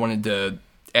I kind of wanted to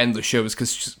end the show is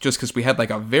because we had like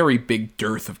a very big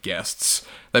dearth of guests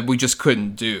that we just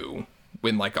couldn't do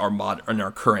in like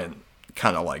our current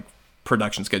kind of like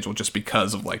production schedule, just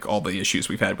because of like all the issues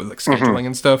we've had with like scheduling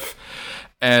and stuff.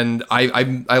 And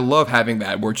I love having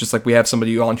that, where it's just like we have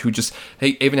somebody on who just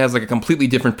even has like a completely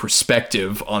different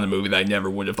perspective on a movie that I never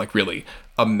would have like really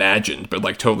imagined, but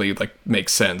like totally like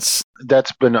makes sense.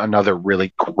 That's been another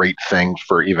really great thing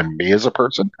for even me as a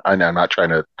person. And I'm not trying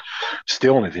to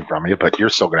steal anything from you, but you're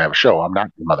still going to have a show. I'm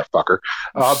not, motherfucker.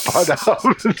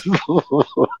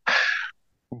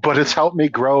 But it's helped me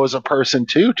grow as a person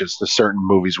too. Just the certain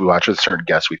movies we watch, with certain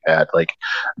guests we've had, like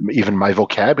even my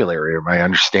vocabulary or my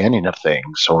understanding of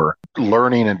things, or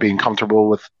learning and being comfortable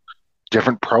with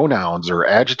different pronouns or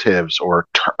adjectives or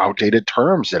outdated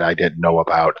terms that I didn't know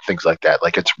about, things like that.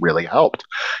 Like it's really helped,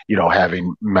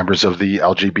 having members of the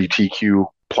LGBTQ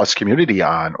plus community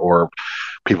on, or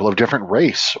people of different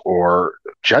race or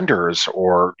genders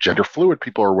or gender fluid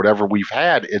people or whatever we've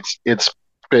had. It's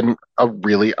been a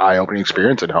really eye-opening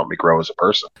experience and helped me grow as a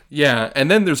person. Yeah, and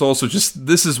then there's also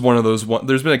this is one of those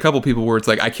there's been a couple people where it's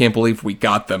like I can't believe we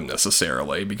got them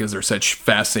necessarily, because they're such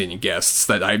fascinating guests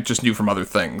that I just knew from other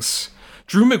things.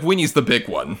 Drew McWhinney's the big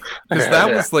one, because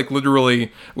that was like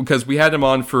literally because we had him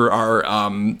on for our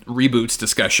reboots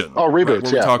discussion. Oh,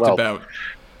 reboots,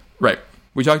 right,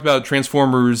 we talked about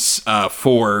Transformers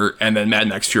 4 and then Mad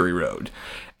Max Fury Road.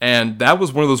 And that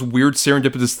was one of those weird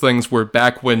serendipitous things where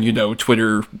back when,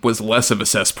 Twitter was less of a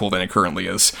cesspool than it currently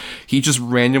is, he just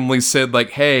randomly said, like,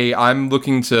 hey, I'm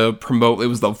looking to promote, it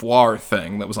was the Voir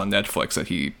thing that was on Netflix that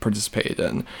he participated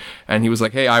in. And he was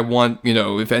like, hey, I want,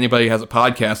 if anybody has a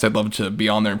podcast, I'd love to be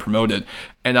on there and promote it.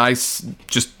 And I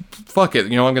just, fuck it, I'm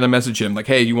going to message him, like,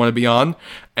 hey, you want to be on?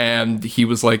 And he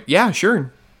was like, yeah, sure.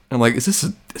 And I'm like, is this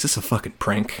a fucking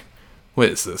prank? What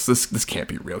is this? This can't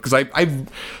be real. Because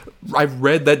I've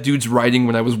read that dude's writing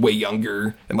when I was way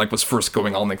younger and like was first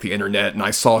going on like the internet, and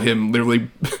I saw him literally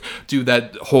do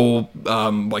that whole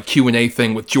like Q&A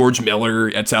thing with George Miller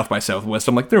at South by Southwest.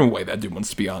 I'm like, there's no way that dude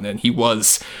wants to be on it. And he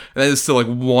was. And that is still like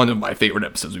one of my favorite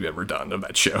episodes we've ever done of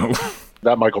that show.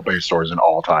 That Michael Bay story is an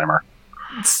all-timer.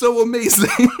 It's so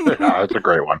amazing. Yeah, it's a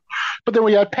great one. But then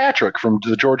we had Patrick from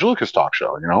the George Lucas talk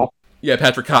show, Yeah,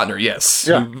 Patrick Kottner, yes.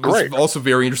 Yeah, who great. Was also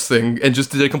very interesting and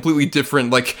just did a completely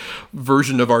different, like,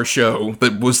 version of our show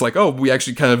that was like, oh, we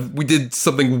actually we did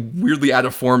something weirdly out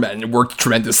of format and it worked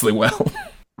tremendously well.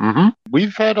 Mm-hmm.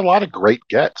 We've had a lot of great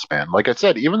guests, man. Like I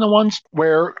said, even the ones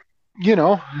where,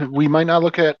 we might not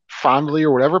look at fondly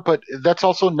or whatever, but that's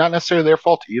also not necessarily their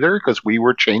fault either, because we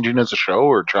were changing as a show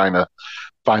or trying to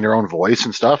find our own voice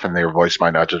and stuff, and their voice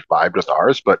might not just vibe with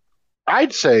ours. But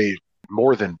I'd say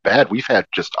more than bad, we've had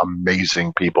just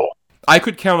amazing people. I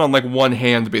could count on like one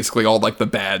hand basically all like the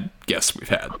bad guests we've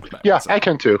had. Yeah, I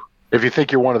can too. If you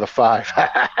think you're one of the 5,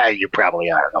 you probably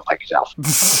are. Don't like yourself.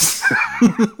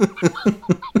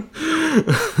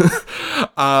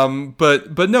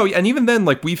 But no, and even then,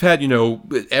 like we've had,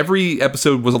 every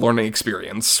episode was a learning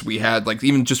experience. We had like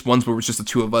even just ones where it was just the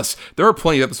two of us. There are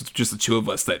plenty of episodes with just the two of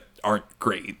us that aren't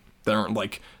great. That aren't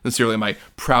like necessarily my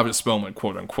proudest moment,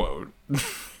 quote unquote.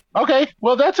 Okay,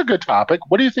 well, that's a good topic.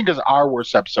 What do you think is our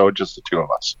worst episode, just the two of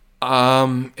us?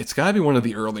 It's got to be one of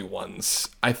the early ones.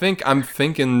 I'm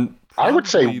thinking... I would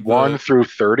say 1 through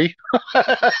 30.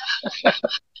 I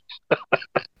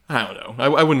don't know.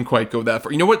 I wouldn't quite go that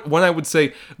far. You know what? One I would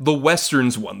say, the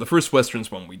Westerns one. The first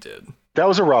Westerns one we did. That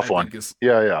was a rough one.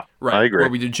 Yeah. Right. I agree. Where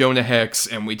we did Jonah Hex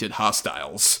and we did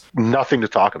Hostiles. Nothing to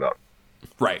talk about.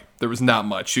 Right. There was not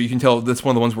much. You can tell that's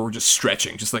one of the ones where we're just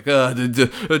stretching. Just like,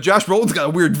 Josh Brolin's got a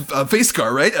weird face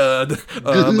scar, right? That's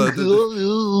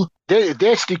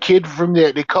the kid from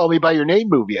the They Call Me By Your Name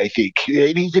movie, I think.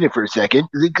 He's in it for a second.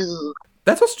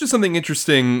 That's also just something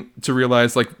interesting to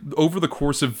realize, like, over the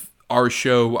course of our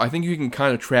show, I think you can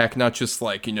kind of track not just,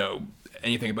 like,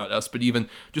 anything about us, but even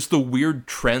just the weird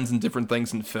trends and different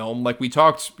things in film. Like we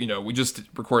talked, we just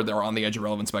recorded our On the Edge of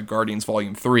Relevance about Guardians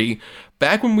Volume 3.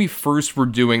 Back when we first were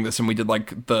doing this and we did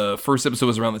like the first episode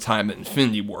was around the time that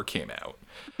Infinity War came out.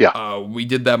 Yeah. We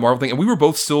did that Marvel thing and we were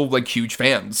both still like huge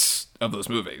fans of those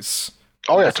movies.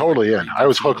 Oh yeah, totally. Yeah. I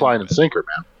was hook, line, and sinker,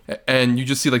 man. And you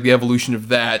just see like the evolution of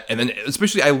that. And then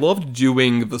especially I loved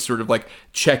doing the sort of like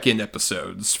check-in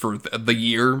episodes for the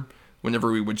year.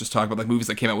 Whenever we would just talk about like movies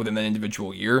that came out within that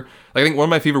individual year. Like, I think one of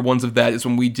my favorite ones of that is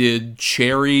when we did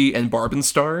Cherry and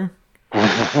Barbenstar.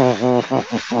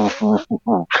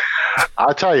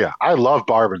 I'll tell you, I love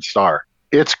Barb and Star.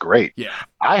 It's great. Yeah,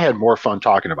 I had more fun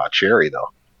talking about Cherry though.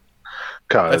 that's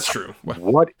Because true.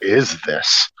 what is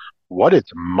this? What is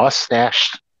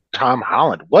mustached Tom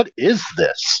Holland? What is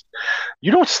this?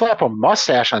 You don't slap a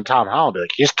mustache on Tom Holland and be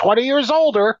like, he's 20 years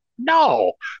older.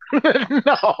 No,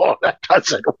 no, that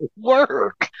doesn't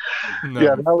work. No,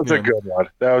 Yeah, that was a good one.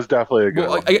 That was definitely a good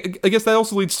Well, one. I guess that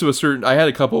also leads to a certain. I had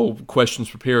a couple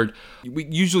questions prepared. We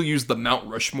usually use the Mount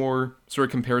Rushmore sort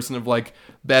of comparison of like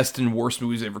best and worst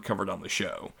movies ever covered on the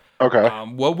show. Okay.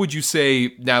 What would you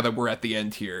say now that we're at the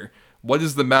end here? What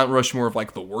is the Mount Rushmore of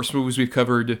like the worst movies we've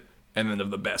covered, and then of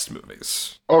the best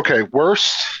movies? Okay,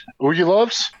 worst Oogie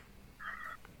Loves,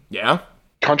 Yeah.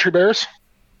 Country Bears,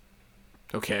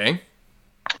 Okay.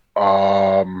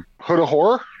 Hood of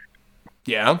Horror.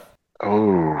 Yeah.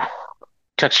 Oh,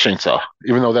 Texas Chainsaw.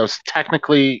 Even though that was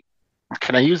technically,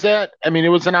 can I use that? I mean, it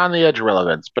was an on the edge of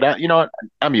relevance, but you know what?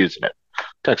 I'm using it.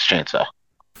 Texas Chainsaw.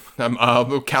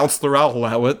 Counselor, I'll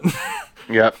allow it.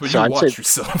 Yep. But So you I'd watch say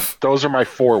yourself. those are my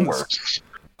four worsts.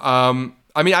 I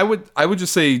mean, I would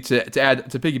just say to add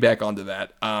to piggyback onto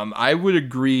that. I would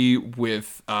agree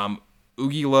with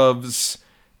Oogie Loves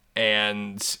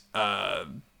and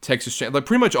Texas Chainsaw, like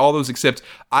pretty much all those except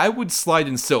I would slide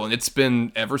in still, and it's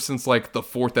been ever since like the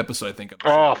 4th episode I think of.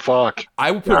 Oh fuck!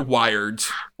 I would put Wired.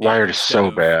 Wired is so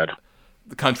bad.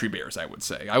 The Country Bears, I would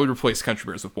say. I would replace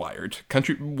Country Bears with Wired.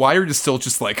 Wired is still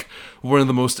just like one of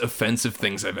the most offensive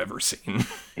things I've ever seen.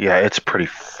 Yeah, it's pretty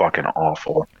fucking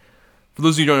awful. For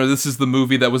those of you who don't know, this is the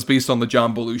movie that was based on the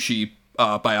John Belushi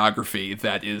biography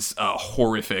that is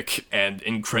horrific and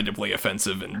incredibly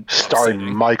offensive and starring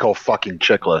upsetting. Michael fucking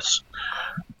Chiklis.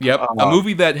 Yep, a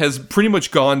movie that has pretty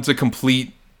much gone to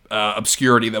complete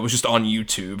obscurity that was just on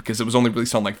YouTube because it was only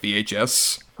released on like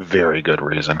VHS. Very good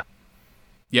reason.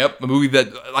 Yep, a movie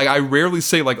that like I rarely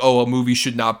say like, oh, a movie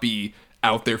should not be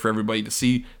out there for everybody to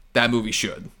see. That movie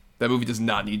should. That movie does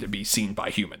not need to be seen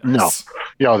by humans.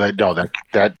 No,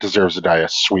 that deserves to die a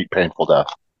sweet, painful death.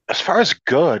 As far as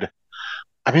good,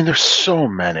 I mean, there's so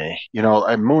many. You know,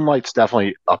 and Moonlight's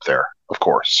definitely up there, of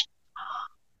course.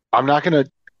 I'm not gonna,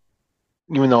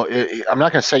 even though I'm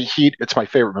not gonna say Heat. It's my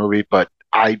favorite movie, but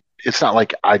it's not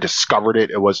like I discovered it.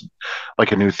 It wasn't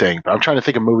like a new thing. But I'm trying to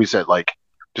think of movies that like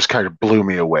just kind of blew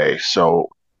me away. So,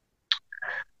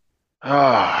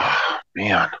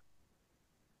 man.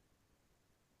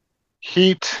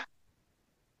 Heat.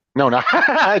 No, no.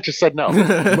 I just said no.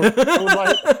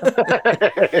 Moonlight.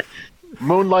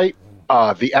 Moonlight.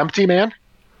 The Empty Man.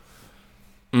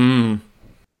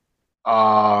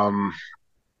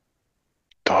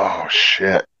 Oh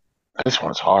shit. This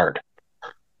one's hard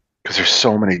because there's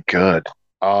so many good.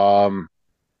 You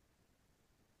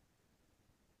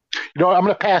know what? I'm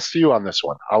going to pass to you on this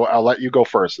one. I'll let you go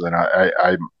first, and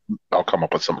then I'll come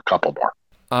up with a couple more.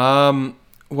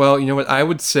 Well, you know what? I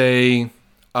would say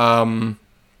The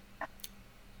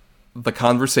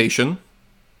Conversation.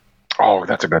 Oh,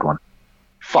 that's a good one.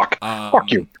 Fuck.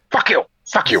 Fuck you. Fuck you.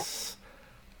 Fuck you.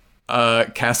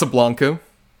 Casablanca.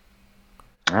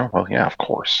 Oh, well, yeah, of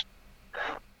course.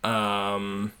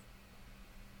 Yeah,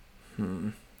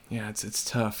 it's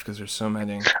tough because there's so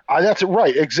many. That's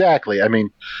right, exactly. I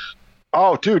mean,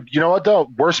 oh, dude, you know what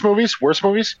though? Worst movies.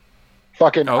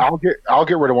 Fucking, I'll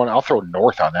get rid of one. I'll throw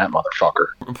North on that motherfucker.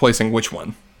 Replacing which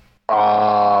one?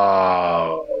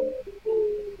 I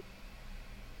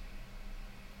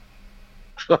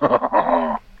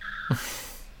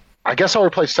guess I'll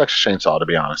replace Texas Chainsaw, to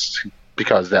be honest,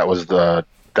 because that wasn't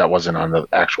on the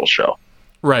actual show.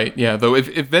 Right, yeah. Though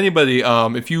if anybody,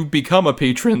 if you become a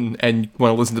patron and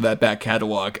want to listen to that back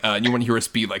catalog, and you want to hear us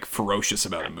be like ferocious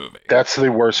about a movie, that's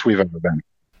the worst we've ever been.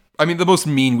 I mean, the most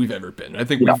mean we've ever been. I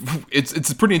think it's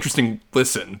a pretty interesting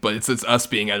listen, but it's us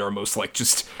being at our most like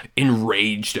just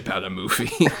enraged about a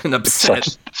movie and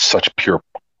upset. Such pure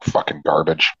fucking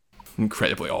garbage.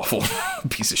 Incredibly awful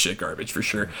piece of shit garbage for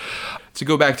sure. To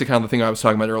go back to kind of the thing I was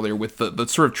talking about earlier with the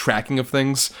sort of tracking of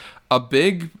things, a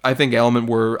big, I think, element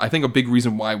where I think a big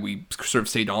reason why we sort of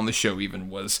stayed on the show even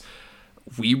was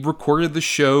we recorded the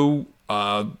show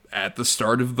at the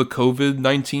start of the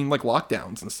COVID-19 like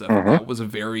lockdowns and stuff. Mm-hmm. That was a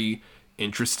very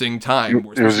interesting time.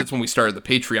 That's when we started the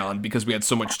Patreon because we had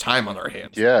so much time on our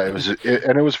hands. Yeah, it was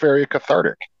very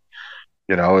cathartic.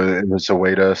 You know, it was a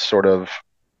way to sort of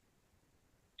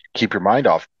keep your mind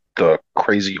off the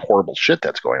crazy, horrible shit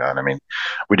that's going on. I mean,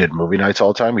 we did movie nights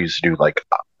all the time. We used to do like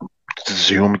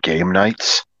Zoom game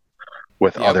nights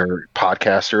with other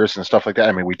podcasters and stuff like that.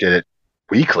 I mean, we did it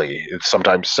weekly,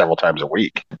 sometimes several times a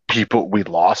week. We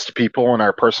lost people in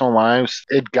our personal lives.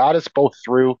 It got us both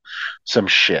through some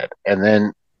shit. And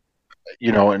then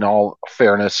in all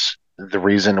fairness, the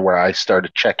reason where I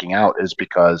started checking out is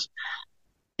because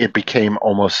it became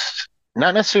almost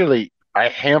not necessarily a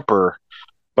hamper,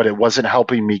 but it wasn't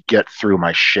helping me get through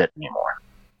my shit anymore.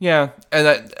 Yeah,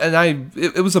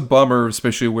 it was a bummer,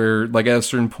 especially where, like, at a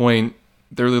certain point,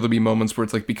 there'll be moments where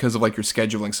it's like, because of like your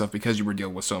scheduling stuff, because you were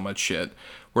dealing with so much shit,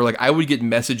 where like I would get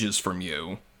messages from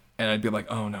you, and I'd be like,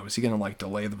 oh no, is he gonna like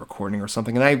delay the recording or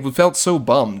something? And I felt so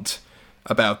bummed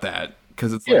about that,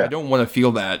 because it's like, I don't want to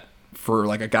feel that for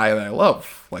like a guy that I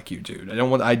love like you, dude.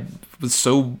 I was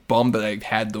so bummed that I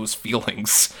had those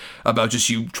feelings about just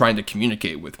you trying to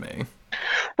communicate with me.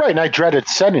 Right, and I dreaded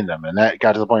sending them, and that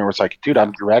got to the point where it's like, dude,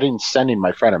 I'm dreading sending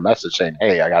my friend a message saying,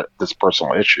 hey, I got this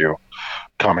personal issue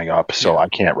coming up, so I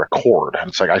can't record. And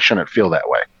it's like, I shouldn't feel that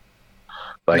way.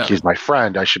 Like, he's my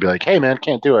friend. I should be like, hey, man,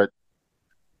 can't do it.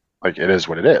 Like, it is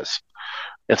what it is.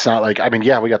 It's not like, I mean,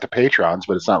 yeah, we got the Patrons,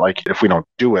 but it's not like if we don't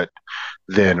do it,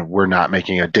 then we're not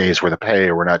making a day's worth of pay,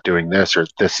 or we're not doing this, or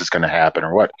this is going to happen,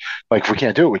 or what. Like, if we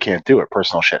can't do it, we can't do it.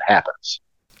 Personal shit happens.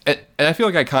 And I feel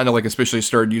like I kind of like especially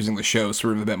started using the show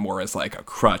sort of a bit more as like a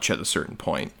crutch at a certain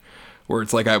point, where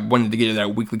it's like I wanted to get it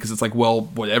out weekly because it's like, well,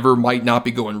 whatever might not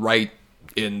be going right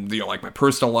in like my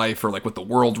personal life or like with the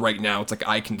world right now, it's like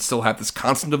I can still have this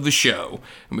constant of the show,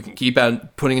 and we can keep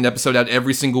putting an episode out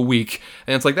every single week,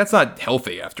 and it's like that's not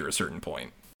healthy after a certain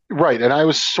point. Right, and I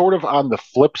was sort of on the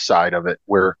flip side of it,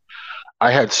 where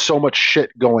I had so much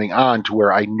shit going on to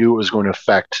where I knew it was going to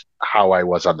affect how I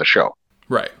was on the show.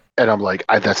 Right. And I'm like,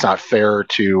 that's not fair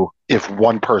to, if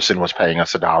one person was paying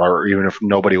us $1, or even if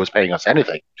nobody was paying us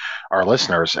anything, our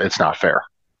listeners, it's not fair.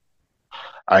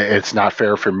 It's not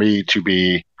fair for me to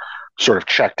be sort of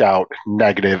checked out,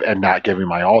 negative, and not giving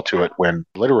my all to it, when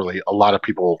literally a lot of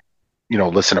people,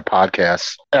 listen to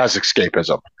podcasts as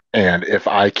escapism. And if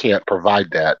I can't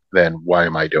provide that, then why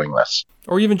am I doing this?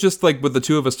 Or even just like with the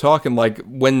two of us talking, like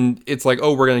when it's like,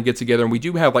 oh, we're going to get together, and we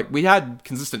do have we had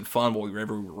consistent fun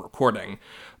whenever we were recording.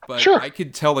 But sure. I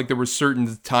could tell like there were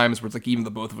certain times were like even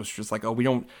the both of us were just like, oh, we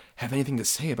don't have anything to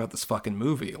say about this fucking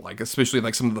movie. Like, especially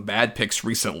like some of the bad picks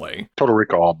recently. Total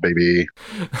Recall, baby.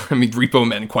 I mean, Repo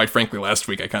Man, quite frankly, last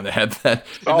week I kind of had that.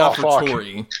 Not for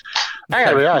Tori. I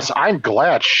gotta be honest, I'm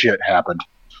glad shit happened.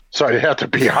 So I didn't have to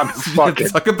be on the fucking...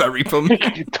 Talk about Repo Man.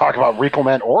 You talk about Repo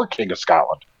Man or King of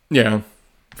Scotland. Yeah,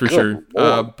 for sure.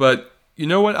 But... You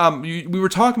know what? We were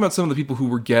talking about some of the people who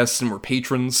were guests and were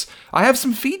patrons. I have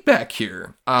some feedback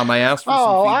here. I asked for some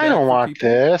feedback. Oh, I don't want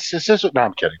this. Is this? No,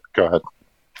 I'm kidding. Go ahead.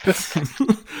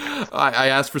 I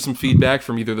asked for some feedback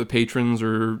from either the patrons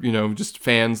or, just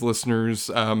fans,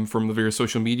 listeners from the various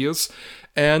social medias.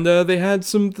 And they had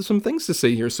some things to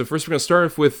say here. So first we're going to start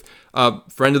off with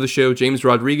friend of the show, James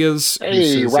Rodriguez.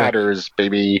 Hey, Rodders,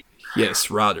 baby. Yes,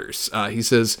 Rodders. He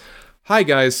says... Hi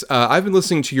guys, I've been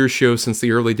listening to your show since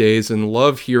the early days and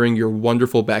love hearing your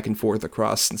wonderful back and forth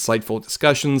across insightful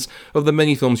discussions of the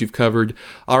many films you've covered.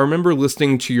 I remember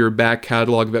listening to your back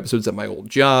catalog of episodes at my old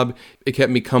job. It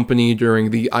kept me company during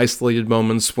the isolated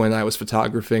moments when I was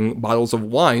photographing bottles of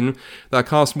wine that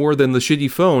cost more than the shitty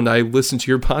phone I listened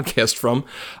to your podcast from.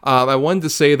 I wanted to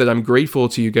say that I'm grateful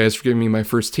to you guys for giving me my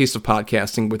first taste of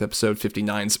podcasting with episode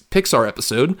 59's Pixar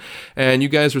episode, and you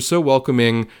guys were so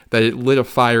welcoming that it lit a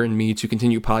fire in me to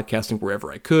continue podcasting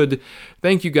wherever I could.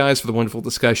 Thank you guys for the wonderful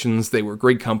discussions. They were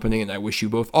great company, and I wish you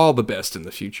both all the best in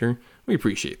the future. We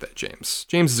appreciate that, James.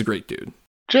 James is a great dude.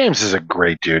 James is a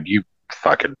great dude. You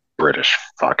fucking British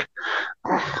fuck.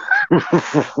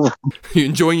 You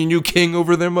enjoying your new king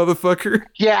over there, motherfucker?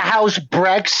 Yeah, how's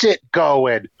Brexit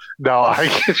going? No,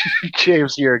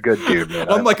 James, you're a good dude, man.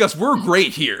 Unlike us, we're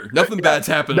great here. Nothing bad's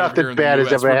happened. Nothing bad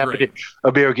has ever happened.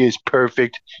 America is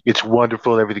perfect. It's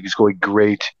wonderful. Everything is going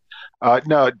great.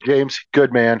 No, James,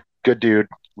 good man. Good dude.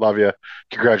 Love you.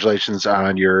 Congratulations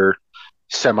on your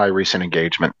semi-recent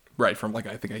engagement. Right, from I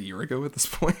think a year ago at this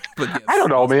point. But yes, I don't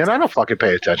know, man. I don't fucking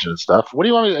pay attention to stuff. What do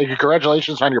you want me to...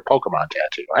 Congratulations on your Pokemon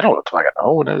tattoo. I don't fucking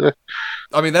know.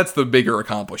 I mean, that's the bigger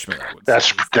accomplishment, I would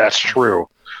say. That's true.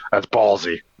 That's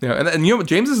ballsy. Yeah, and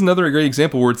James is another great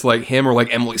example where it's like him or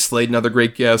like Emily Slade, another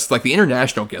great guest. Like the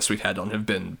international guests we've had on have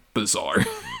been bizarre.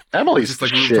 Emily's just like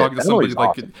shit. We were talking to somebody Emily's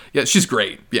awesome. Yeah, she's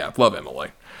great. Yeah, love Emily.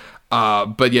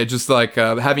 But yeah, just like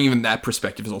having even that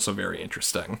perspective is also very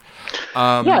interesting.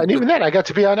 Yeah, and even then, I got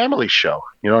to be on Emily's show.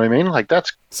 You know what I mean? Like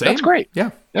that's great.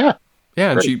 Yeah.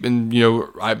 And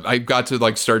I got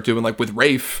to start doing with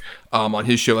Rafe on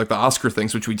his show the Oscar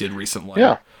things, which we did recently.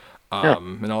 Yeah.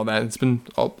 And all that. It's been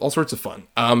all sorts of fun.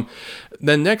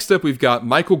 Then next up, we've got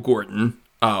Michael Gordon.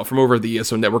 From over at the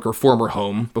ESO Network, or former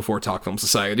home before Talk Film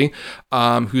Society,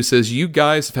 who says, you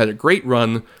guys have had a great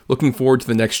run. Looking forward to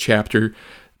the next chapter.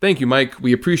 Thank you, Mike.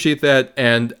 We appreciate that.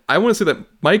 And I want to say that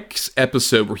Mike's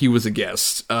episode where he was a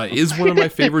guest is one of my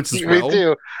favorites as well. Me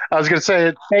too. I was going to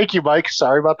say, thank you, Mike.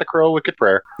 Sorry about the Crow Wicked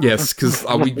Prayer. Yes, because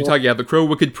we talked about the Crow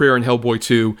Wicked Prayer and Hellboy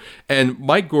 2. And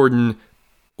Mike Gordon,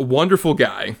 a wonderful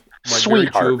guy. Like,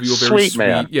 Sweetheart. very jovial, very Sweet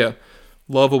man. Yeah,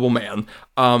 lovable man.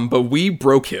 But we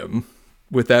broke him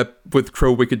with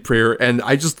Crow Wicked Prayer, and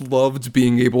I just loved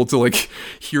being able to like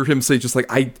hear him say just like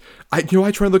I try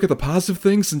and look at the positive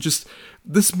things and just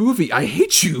this movie, I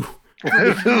hate you.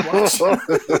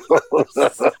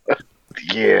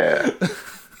 Yeah.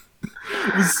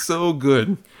 It was so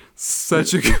good.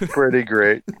 Such a good pretty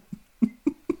great.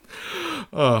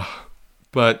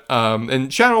 But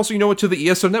and shout out also, to the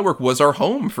ESO Network was our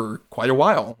home for quite a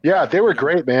while. Yeah, they were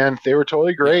great, man. They were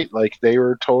totally great. Like, they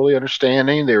were totally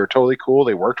understanding. They were totally cool.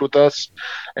 They worked with us.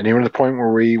 And even to the point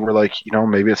where we were like,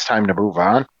 maybe it's time to move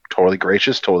on. Totally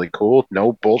gracious, totally cool.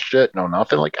 No bullshit, no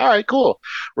nothing. Like, all right, cool.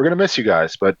 We're going to miss you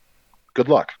guys, but good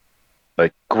luck.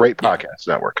 Like, great podcast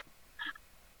network.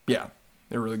 Yeah.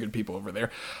 They're really good people over there.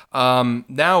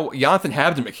 Now, Jonathan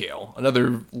Habden-McHale,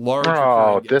 another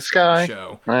large this guy?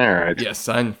 Show. All right. Yes,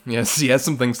 he has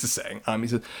some things to say. He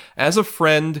says, as a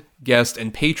friend, guest,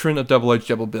 and patron of Double Edged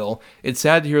Double Bill, it's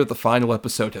sad to hear that the final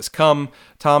episode has come.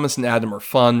 Thomas and Adam are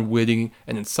fun, witty,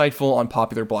 and insightful on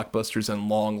popular blockbusters and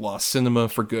long-lost cinema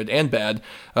for good and bad.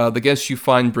 The guests you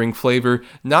find bring flavor,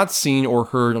 not seen or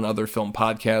heard on other film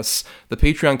podcasts. The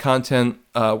Patreon content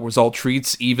was all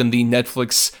treats, even the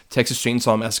Netflix Texas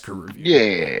Chainsaw Massacre review.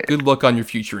 Yeah. Good luck on your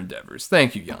future endeavors.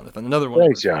 Thank you, Jonathan. Another one.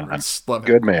 Thanks, Jonathan.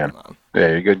 Good man. Yeah,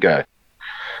 you're a good guy.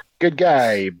 Good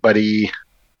guy, buddy.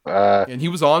 And he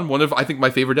was on one of, I think, my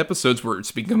favorite episodes were,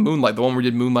 speaking of Moonlight, the one where we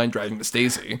did Moonlight Driving Miss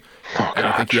Daisy. And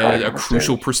I think he had a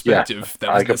crucial perspective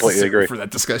that was necessary for that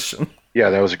discussion. Yeah,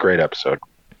 that was a great episode.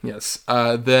 Yes.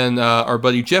 Then our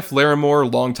buddy Jeff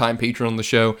Larimore, longtime patron on the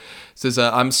show, says,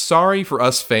 I'm sorry for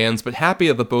us fans, but happy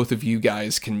that the both of you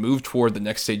guys can move toward the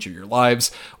next stage of your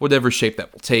lives, whatever shape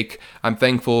that will take. I'm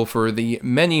thankful for the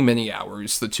many, many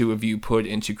hours the two of you put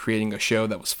into creating a show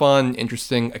that was fun,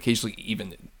 interesting, occasionally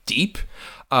even deep.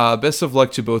 Best of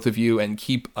luck to both of you, and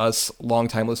keep us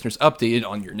longtime listeners updated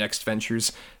on your next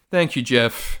ventures. Thank you,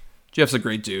 Jeff. Jeff's a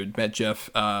great dude. Met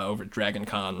Jeff over at Dragon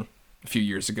Con a few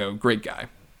years ago. Great guy.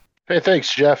 Hey,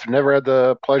 thanks, Jeff. Never had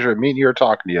the pleasure of meeting you or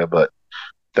talking to you, but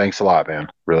thanks a lot, man.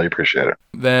 Really appreciate it.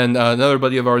 Then another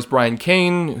buddy of ours, Brian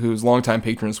Kane, who's a longtime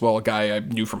patron as well, a guy I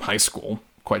knew from high school,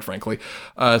 quite frankly,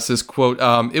 says, quote,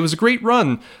 it was a great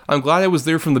run. I'm glad I was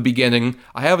there from the beginning.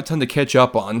 I have a ton to catch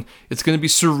up on. It's going to be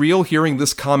surreal hearing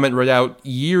this comment read out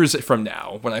years from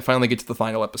now when I finally get to the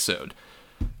final episode.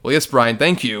 Well, yes, Brian,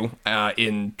 thank you.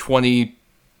 In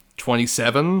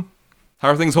 2027, how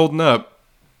are things holding up?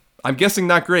 I'm guessing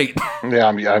not great. Yeah,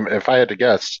 I'm, if I had to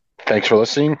guess, thanks for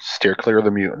listening. Steer clear of the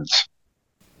mutants.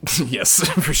 Yes,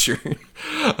 for sure.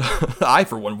 I,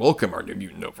 for one, welcome our new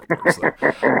mutant overlords.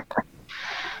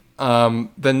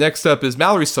 Then next up is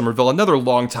Mallory Somerville, another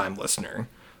longtime listener.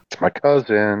 It's my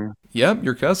cousin. Yep,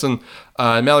 your cousin.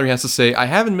 Mallory has to say, I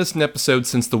haven't missed an episode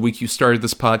since the week you started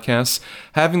this podcast.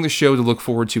 Having the show to look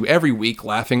forward to every week,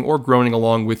 laughing or groaning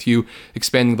along with you,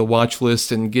 expanding the watch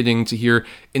list, and getting to hear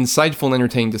insightful and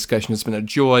entertaining discussion has been a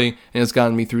joy and has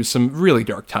gotten me through some really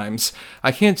dark times.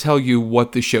 I can't tell you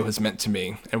what this show has meant to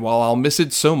me, and while I'll miss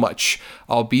it so much,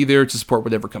 I'll be there to support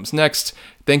whatever comes next.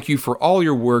 Thank you for all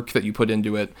your work that you put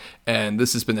into it, and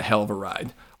this has been a hell of a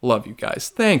ride. Love you guys.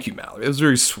 Thank you, Mallory. It was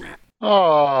very sweet.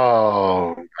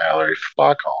 Oh, Mallory,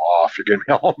 fuck off. You're getting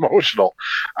me all emotional.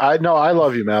 I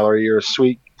love you, Mallory. You're a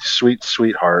sweet, sweet,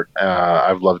 sweetheart.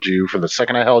 I've loved you from the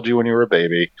second I held you when you were a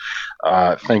baby.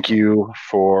 Thank you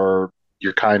for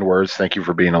your kind words. Thank you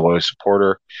for being a loyal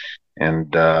supporter.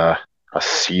 And I'll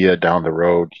see you down the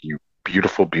road, you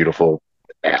beautiful, beautiful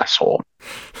asshole.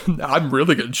 I'm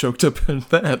really getting choked up at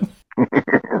that.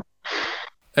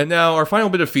 And now our final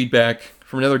bit of feedback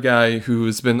from another guy who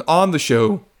has been on the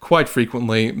show quite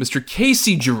frequently, Mr.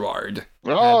 Casey Gerard.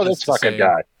 Oh, this fucking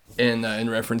guy. In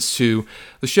reference to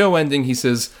the show ending, he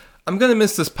says, I'm going to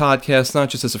miss this podcast, not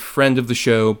just as a friend of the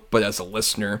show, but as a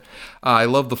listener. I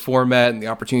love the format and the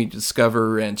opportunity to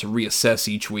discover and to reassess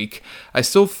each week. I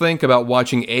still think about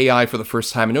watching AI for the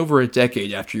first time in over a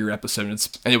decade after your episode,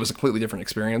 and it was a completely different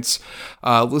experience.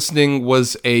 Listening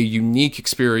was a unique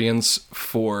experience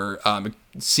for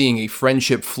seeing a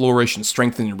friendship flourish and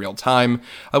strengthen in real time.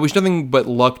 I wish nothing but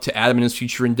luck to Adam in his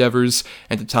future endeavors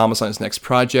and to Thomas on his next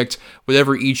project,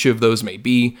 whatever each of those may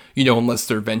be, unless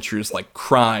they're ventures like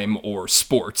crime or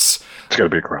sports. It's gotta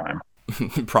be a crime.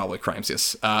 Probably crimes,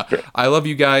 yes. Sure. I love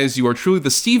you guys. You are truly the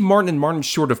Steve Martin and Martin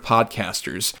Short of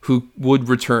podcasters who would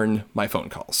return my phone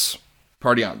calls.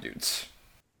 Party on, dudes.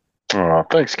 Oh,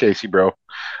 thanks, Casey, bro.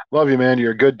 Love you, man.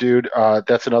 You're a good dude.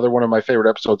 That's another one of my favorite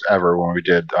episodes ever when we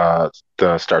did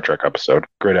the Star Trek episode.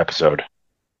 Great episode.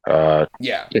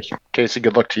 Yeah. Casey,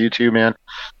 good luck to you too, man.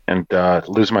 And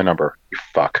lose my number, you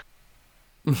fuck.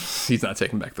 He's not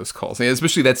taking back those calls. And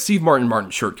especially that Steve Martin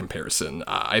Short comparison,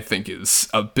 I think is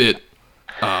a bit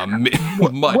much.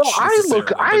 Well,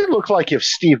 I look like if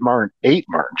Steve Martin ate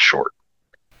Martin Short.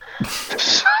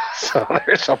 So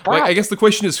there's a problem. I guess the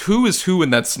question is who in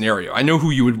that scenario? I know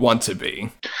who you would want to be.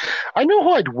 I know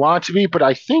who I'd want to be, but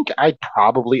I think I'd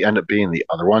probably end up being the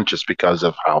other one just because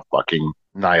of how fucking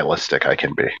nihilistic I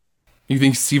can be. You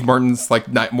think Steve Martin's like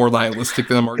more nihilistic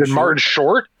than Martin Short? Martin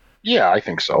Short? Yeah, I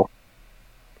think so.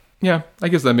 Yeah, I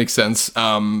guess that makes sense.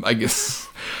 I guess,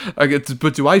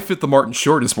 but do I fit the Martin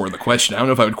Short is more the question. I don't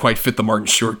know if I would quite fit the Martin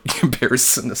Short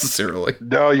comparison necessarily.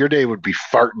 No, your day would be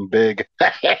farting big.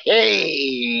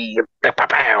 Hey,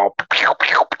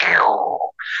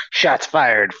 shots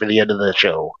fired for the end of the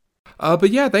show.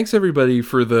 But yeah, thanks everybody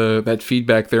for that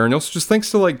feedback there, and also just thanks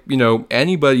to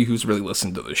anybody who's really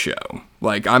listened to the show.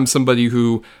 Like, I'm somebody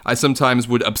who I sometimes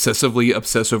would obsessively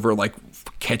obsess over like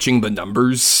catching the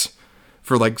numbers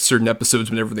for like certain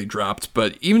episodes whenever they dropped,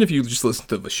 but even if you just listen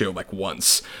to the show like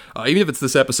once, even if it's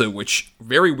this episode, which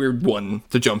very weird one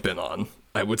to jump in on,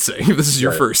 I would say this is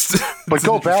your first. But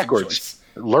go backwards.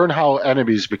 Learn how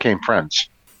enemies became friends.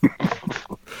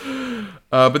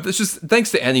 But it's just thanks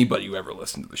to anybody who ever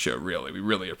listened to the show. Really, we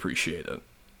really appreciate it.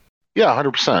 Yeah,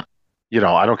 100%.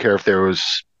 I don't care if there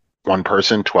was one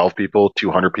person, 12 people,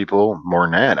 200 people, more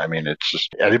than that. I mean, it's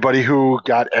just anybody who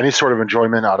got any sort of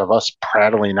enjoyment out of us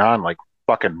prattling on like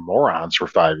fucking morons for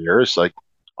 5 years. Like,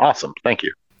 awesome. Thank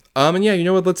you. And yeah, you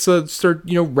know what? Let's start,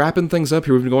 wrapping things up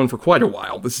here. We've been going for quite a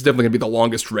while. This is definitely going to be the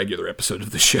longest regular episode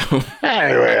of the show.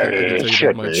 It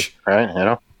should be,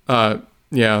 right?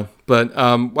 Yeah,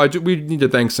 but we need to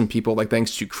thank some people. Like,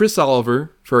 thanks to Chris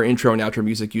Oliver for our intro and outro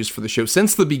music used for the show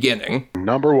since the beginning.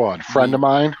 Number one, friend of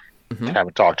mine. Mm-hmm.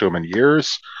 Haven't talked to him in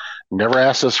years. Never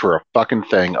asked us for a fucking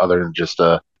thing other than just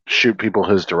shoot people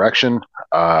his direction.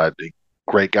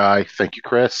 Great guy. Thank you,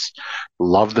 Chris.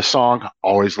 Love the song.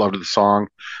 Always loved the song,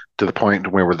 to the point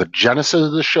where the genesis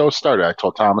of the show started. I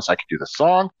told Thomas I could do the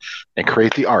song and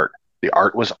create the art. The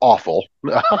art was awful,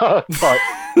 but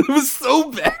it was so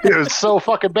bad. It was so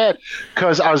fucking bad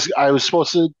because I was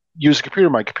supposed to use a computer.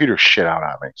 My computer shit out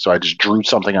on me, so I just drew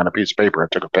something on a piece of paper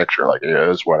and took a picture. Like, yeah,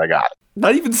 this is what I got.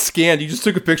 Not even scanned. You just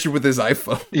took a picture with his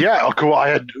iPhone. Yeah, cool. I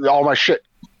had all my shit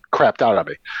crapped out of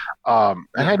me.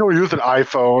 And I don't use an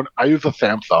iPhone. I use a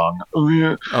Samsung.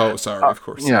 Oh, sorry. Of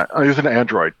course. Yeah, I use an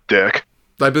Android, dick.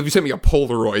 I believe you sent me a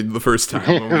Polaroid the first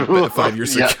time 5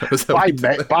 years ago.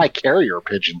 By carrier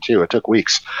pigeon, too. It took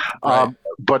weeks. Right.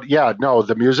 But yeah, no,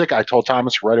 the music, I told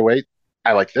Thomas right away,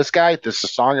 I like this guy. This is a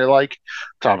song I like.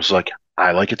 Thomas was like,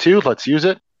 I like it too. Let's use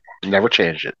it. Never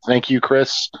changed it. Thank you,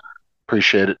 Chris.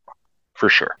 Appreciate it. For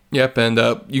sure. Yep, and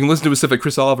you can listen to us at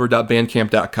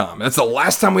chrisoliver.bandcamp.com. That's the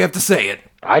last time we have to say it.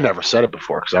 I never said it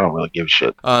before because I don't really give a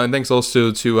shit. And thanks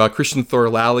also to Christian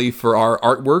Thorlally for our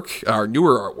artwork, our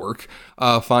newer artwork.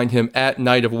 Find him at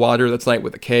Night of Water. That's night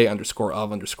with a K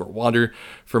 _of_water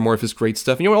for more of his great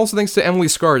stuff. And also thanks to Emily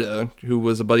Scarda, who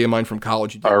was a buddy of mine from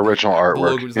college. Our original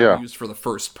artwork. The logo used for the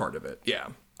first part of it. Yeah.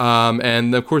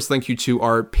 And of course, thank you to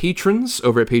our patrons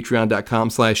over at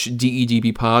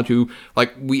patreon.com/DEDBpod, who,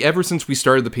 ever since we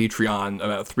started the Patreon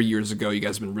about 3 years ago, you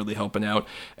guys have been really helping out.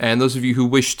 And those of you who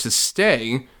wish to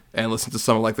stay and listen to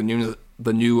some of the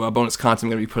new bonus content I'm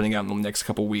going to be putting out in the next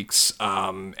couple weeks,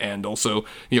 and also,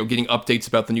 getting updates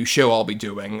about the new show I'll be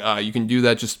doing, you can do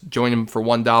that. Just join them for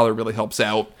 $1. Really helps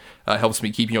out. Helps me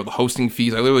keep, the hosting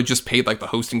fees. I literally just paid the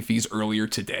hosting fees earlier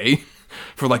today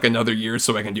for another year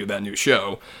so I can do that new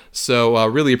show. So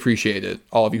really appreciate it.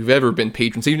 All of you who've ever been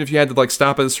patrons, even if you had to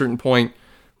stop at a certain point,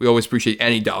 we always appreciate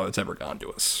any dollar that's ever gone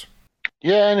to us.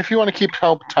 Yeah, and if you want to keep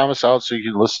helping Thomas out so you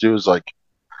can listen to his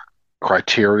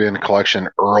Criterion Collection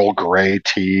Earl Grey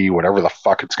tea, whatever the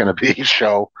fuck it's going to be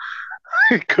show,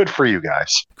 good for you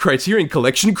guys. Criterion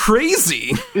Collection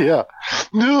crazy. Yeah.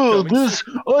 No,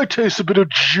 I taste a bit of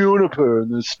juniper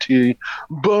in this tea.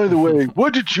 By the way,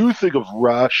 what did you think of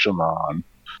Rashomon?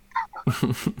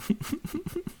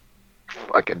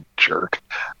 Fucking jerk.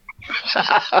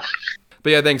 But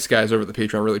yeah, thanks guys over at the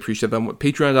Patreon. I really appreciate them.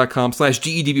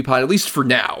 Patreon.com/DEDBpod, at least for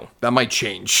now. That might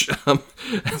change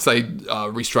as I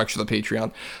restructure the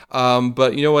Patreon.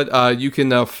 But you know what? You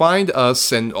can find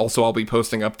us, and also I'll be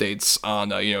posting updates on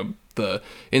the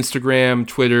Instagram,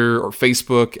 Twitter, or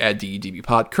Facebook at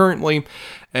DEDBpod currently.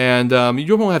 And you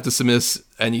don't have to submit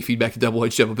any feedback to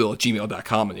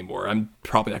doublehdoublebill@gmail.com anymore. I'm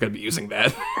probably not going to be using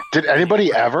that. Did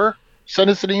anybody ever send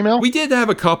us an email? We did have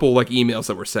a couple like emails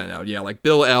that were sent out. Yeah, like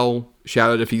Bill L.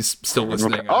 Shout out if he's still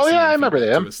listening. Oh yeah, I remember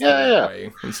them. Yeah.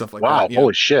 And stuff like wow, that. Yeah.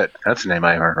 Holy shit. That's a name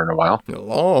I haven't heard in a while. In a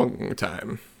long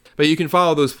time. But you can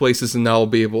follow those places, and I'll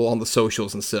be able on the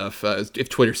socials and stuff, if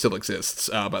Twitter still exists,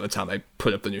 by the time I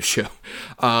put up the new show.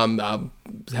 I'll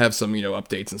have some,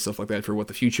 updates and stuff like that for what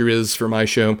the future is for my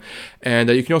show. And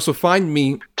you can also find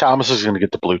me. Thomas is going to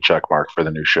get the blue check mark for the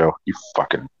new show. You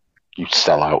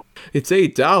sell out. It's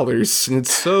 $8, and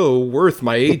it's so worth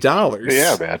my $8.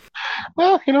 Yeah, man.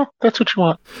 Well, that's what you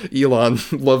want. Elon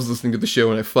loves listening to the show,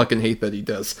 and I fucking hate that he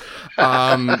does.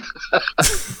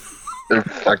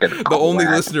 The only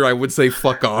listener I would say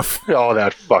fuck off. Oh,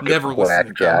 that fucking never listen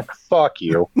to Jack. Fuck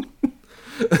you.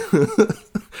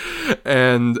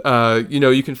 And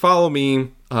you can follow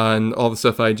me on all the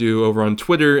stuff I do over on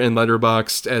Twitter and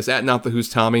Letterboxd as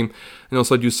 @NotTheWho'sTommy, and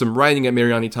also I do some writing at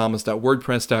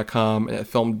marianithomas.wordpress.com and at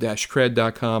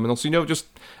film-cred.com, and also just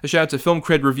a shout out to Film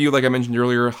Cred Review, like I mentioned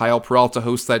earlier. Hayal Peralta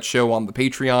hosts that show on the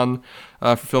Patreon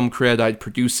for Film Cred. I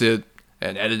produce it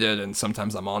and edit it, and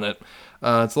sometimes I'm on it.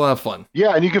 It's a lot of fun.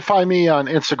 Yeah, and you can find me on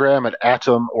Instagram at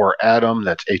Atom or Adam.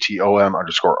 That's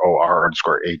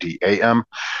ATOM_OR_ADAM.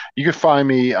 You can find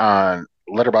me on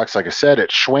Letterboxd, like I said, at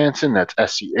Schwantson. That's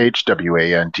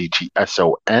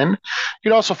SCHWANDTSON. You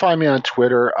can also find me on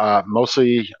Twitter.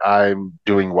 Mostly I'm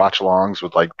doing watch-alongs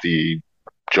with like the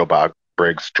Joe Bob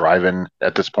Briggs drive-in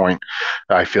at this point.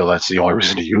 I feel that's the only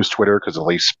reason to use Twitter, because at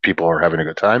least people are having a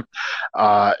good time.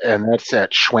 And that's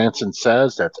at Schwantson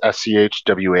Says. That's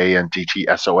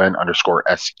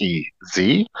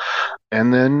SCHWANDTSON_SEZ.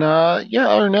 And then,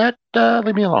 other than that,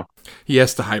 leave me alone. He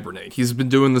has to hibernate. He's been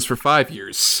doing this for 5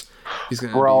 years.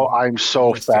 Bro, I'm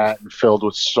so fat and filled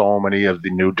with so many of the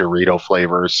new Dorito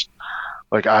flavors.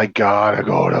 Like, I gotta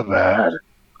go to bed.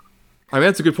 I mean,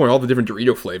 that's a good point. All the different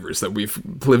Dorito flavors that we've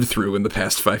lived through in the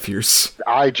past 5 years.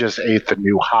 I just ate the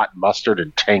new hot mustard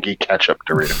and tangy ketchup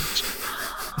Doritos.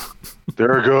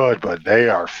 They're good, but they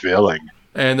are filling.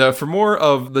 And for more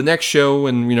of the next show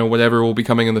and, whatever will be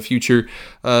coming in the future,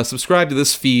 subscribe to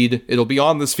this feed. It'll be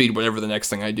on this feed, whatever the next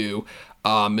thing I do.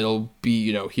 It'll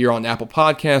be, here on Apple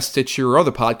Podcasts, Stitcher, or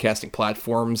other podcasting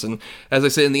platforms. And as I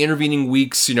said, in the intervening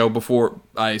weeks, before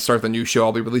I start the new show,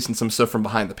 I'll be releasing some stuff from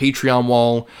behind the Patreon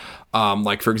wall.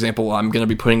 Like, for example, I'm going to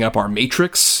be putting up our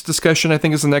Matrix discussion, I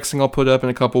think is the next thing I'll put up in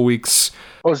a couple weeks.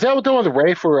 Oh, is that what the one with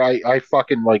Rafe where I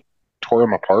fucking, tore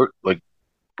him apart?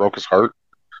 Broke his heart?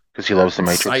 Because he loves the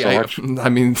Matrix so much? I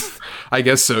mean, I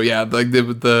guess so, yeah. We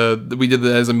did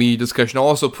that as a media discussion. I'll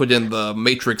also put in the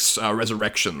Matrix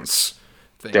Resurrections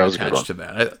thing attached to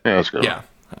that. Yeah, that was good. Yeah.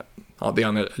 I'll be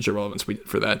on the Edge of Relevance we did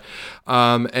for that.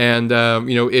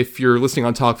 If you're listening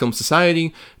on Talk Film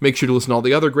Society, make sure to listen to all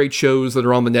the other great shows that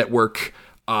are on the network.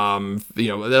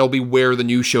 That'll be where the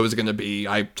new show is going to be.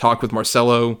 I talked with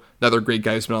Marcelo, another great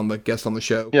guy who's been on the guest on the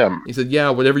show. Yeah. He said, yeah,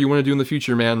 whatever you want to do in the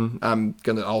future, man,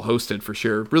 I'll host it for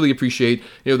sure. Really appreciate,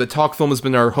 that Talk Film has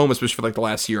been our home, especially for the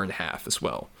last year and a half as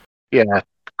well. Yeah.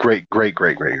 Great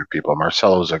people.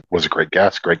 Marcelo was a great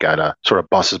guest, great guy to sort of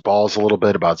bust his balls a little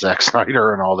bit about Zack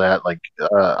Snyder and all that.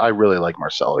 I really like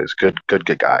Marcelo. He's a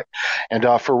good guy. And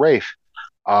for Rafe,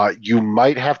 you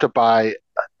might have to buy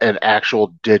an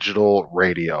actual digital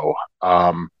radio.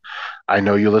 I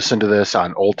know you listen to this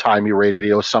on old-timey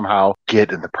radio somehow.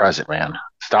 Get in the present, man.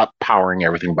 Stop powering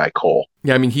everything by coal.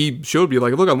 Yeah, I mean, he showed me,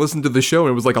 look, I'm listening to the show,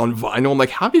 and it was, on vinyl. I'm like,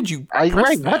 how did you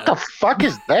press that? What the fuck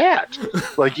is that?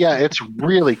 Yeah, it's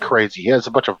really crazy. He has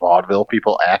a bunch of vaudeville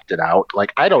people acting out.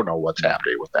 I don't know what's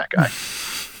happening with that guy.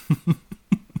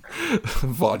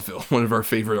 Vaudeville, one of our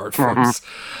favorite art forms.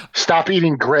 Stop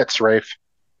eating grits, Rafe.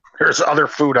 There's other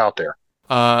food out there.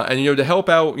 And to help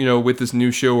out, with this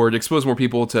new show or to expose more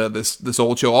people to this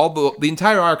old show, all the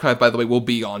entire archive, by the way, will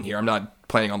be on here. I'm not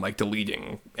planning on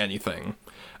deleting anything.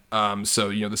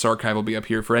 So this archive will be up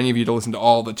here for any of you to listen to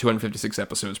all the 256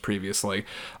 episodes previously.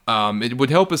 It would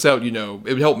help us out, it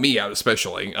would help me out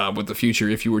especially with the future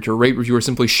if you were to rate, review, or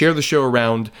simply share the show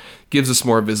around. Gives us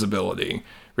more visibility.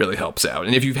 Really helps out.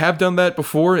 And if you have done that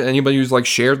before, anybody who's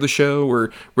shared the show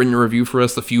or written a review for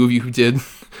us, the few of you who did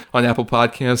on Apple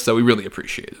Podcasts, we really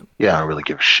appreciate it. Yeah, I don't really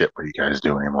give a shit what you guys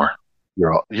do anymore.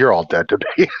 You're all dead to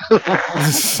me.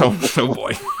 Oh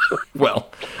boy.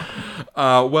 Well,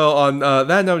 on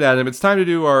that note, Adam, it's time to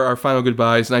do our final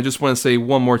goodbyes, and I just want to say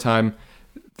one more time,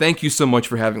 thank you so much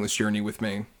for having this journey with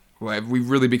me. We've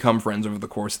really become friends over the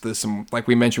course of this, and like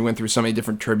we mentioned, we went through so many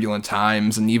different turbulent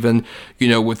times, and even,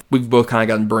 we've both kind of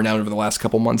gotten burnt out over the last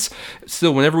couple months.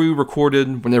 Still, whenever we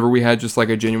recorded, whenever we had just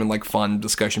a genuine, fun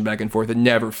discussion back and forth, it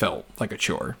never felt like a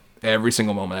chore. Every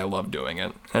single moment, I love doing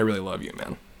it. I really love you,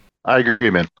 man. I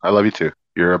agree, man. I love you too.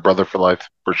 You're a brother for life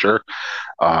for sure.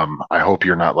 I hope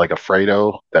you're not like a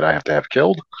Fredo that I have to have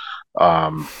killed.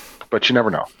 But you never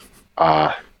know.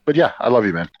 But yeah, I love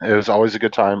you, man. It was always a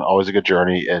good time, always a good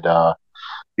journey.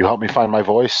 You helped me find my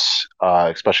voice,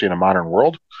 especially in a modern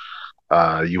world.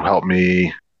 You helped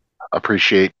me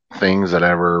appreciate things that I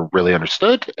never really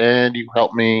understood, and you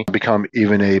helped me become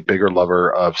even a bigger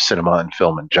lover of cinema and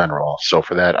film in general. So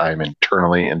for that, I'm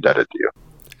eternally indebted to you.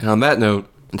 And on that note,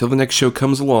 until the next show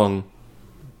comes along,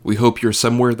 we hope you're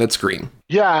somewhere that's green.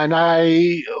 Yeah, and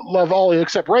I love all you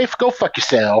except Rafe. Go fuck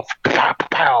yourself. Pow, pow,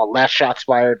 pow. Last shots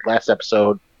fired, last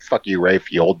episode. Fuck you,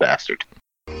 Rafe, you old bastard.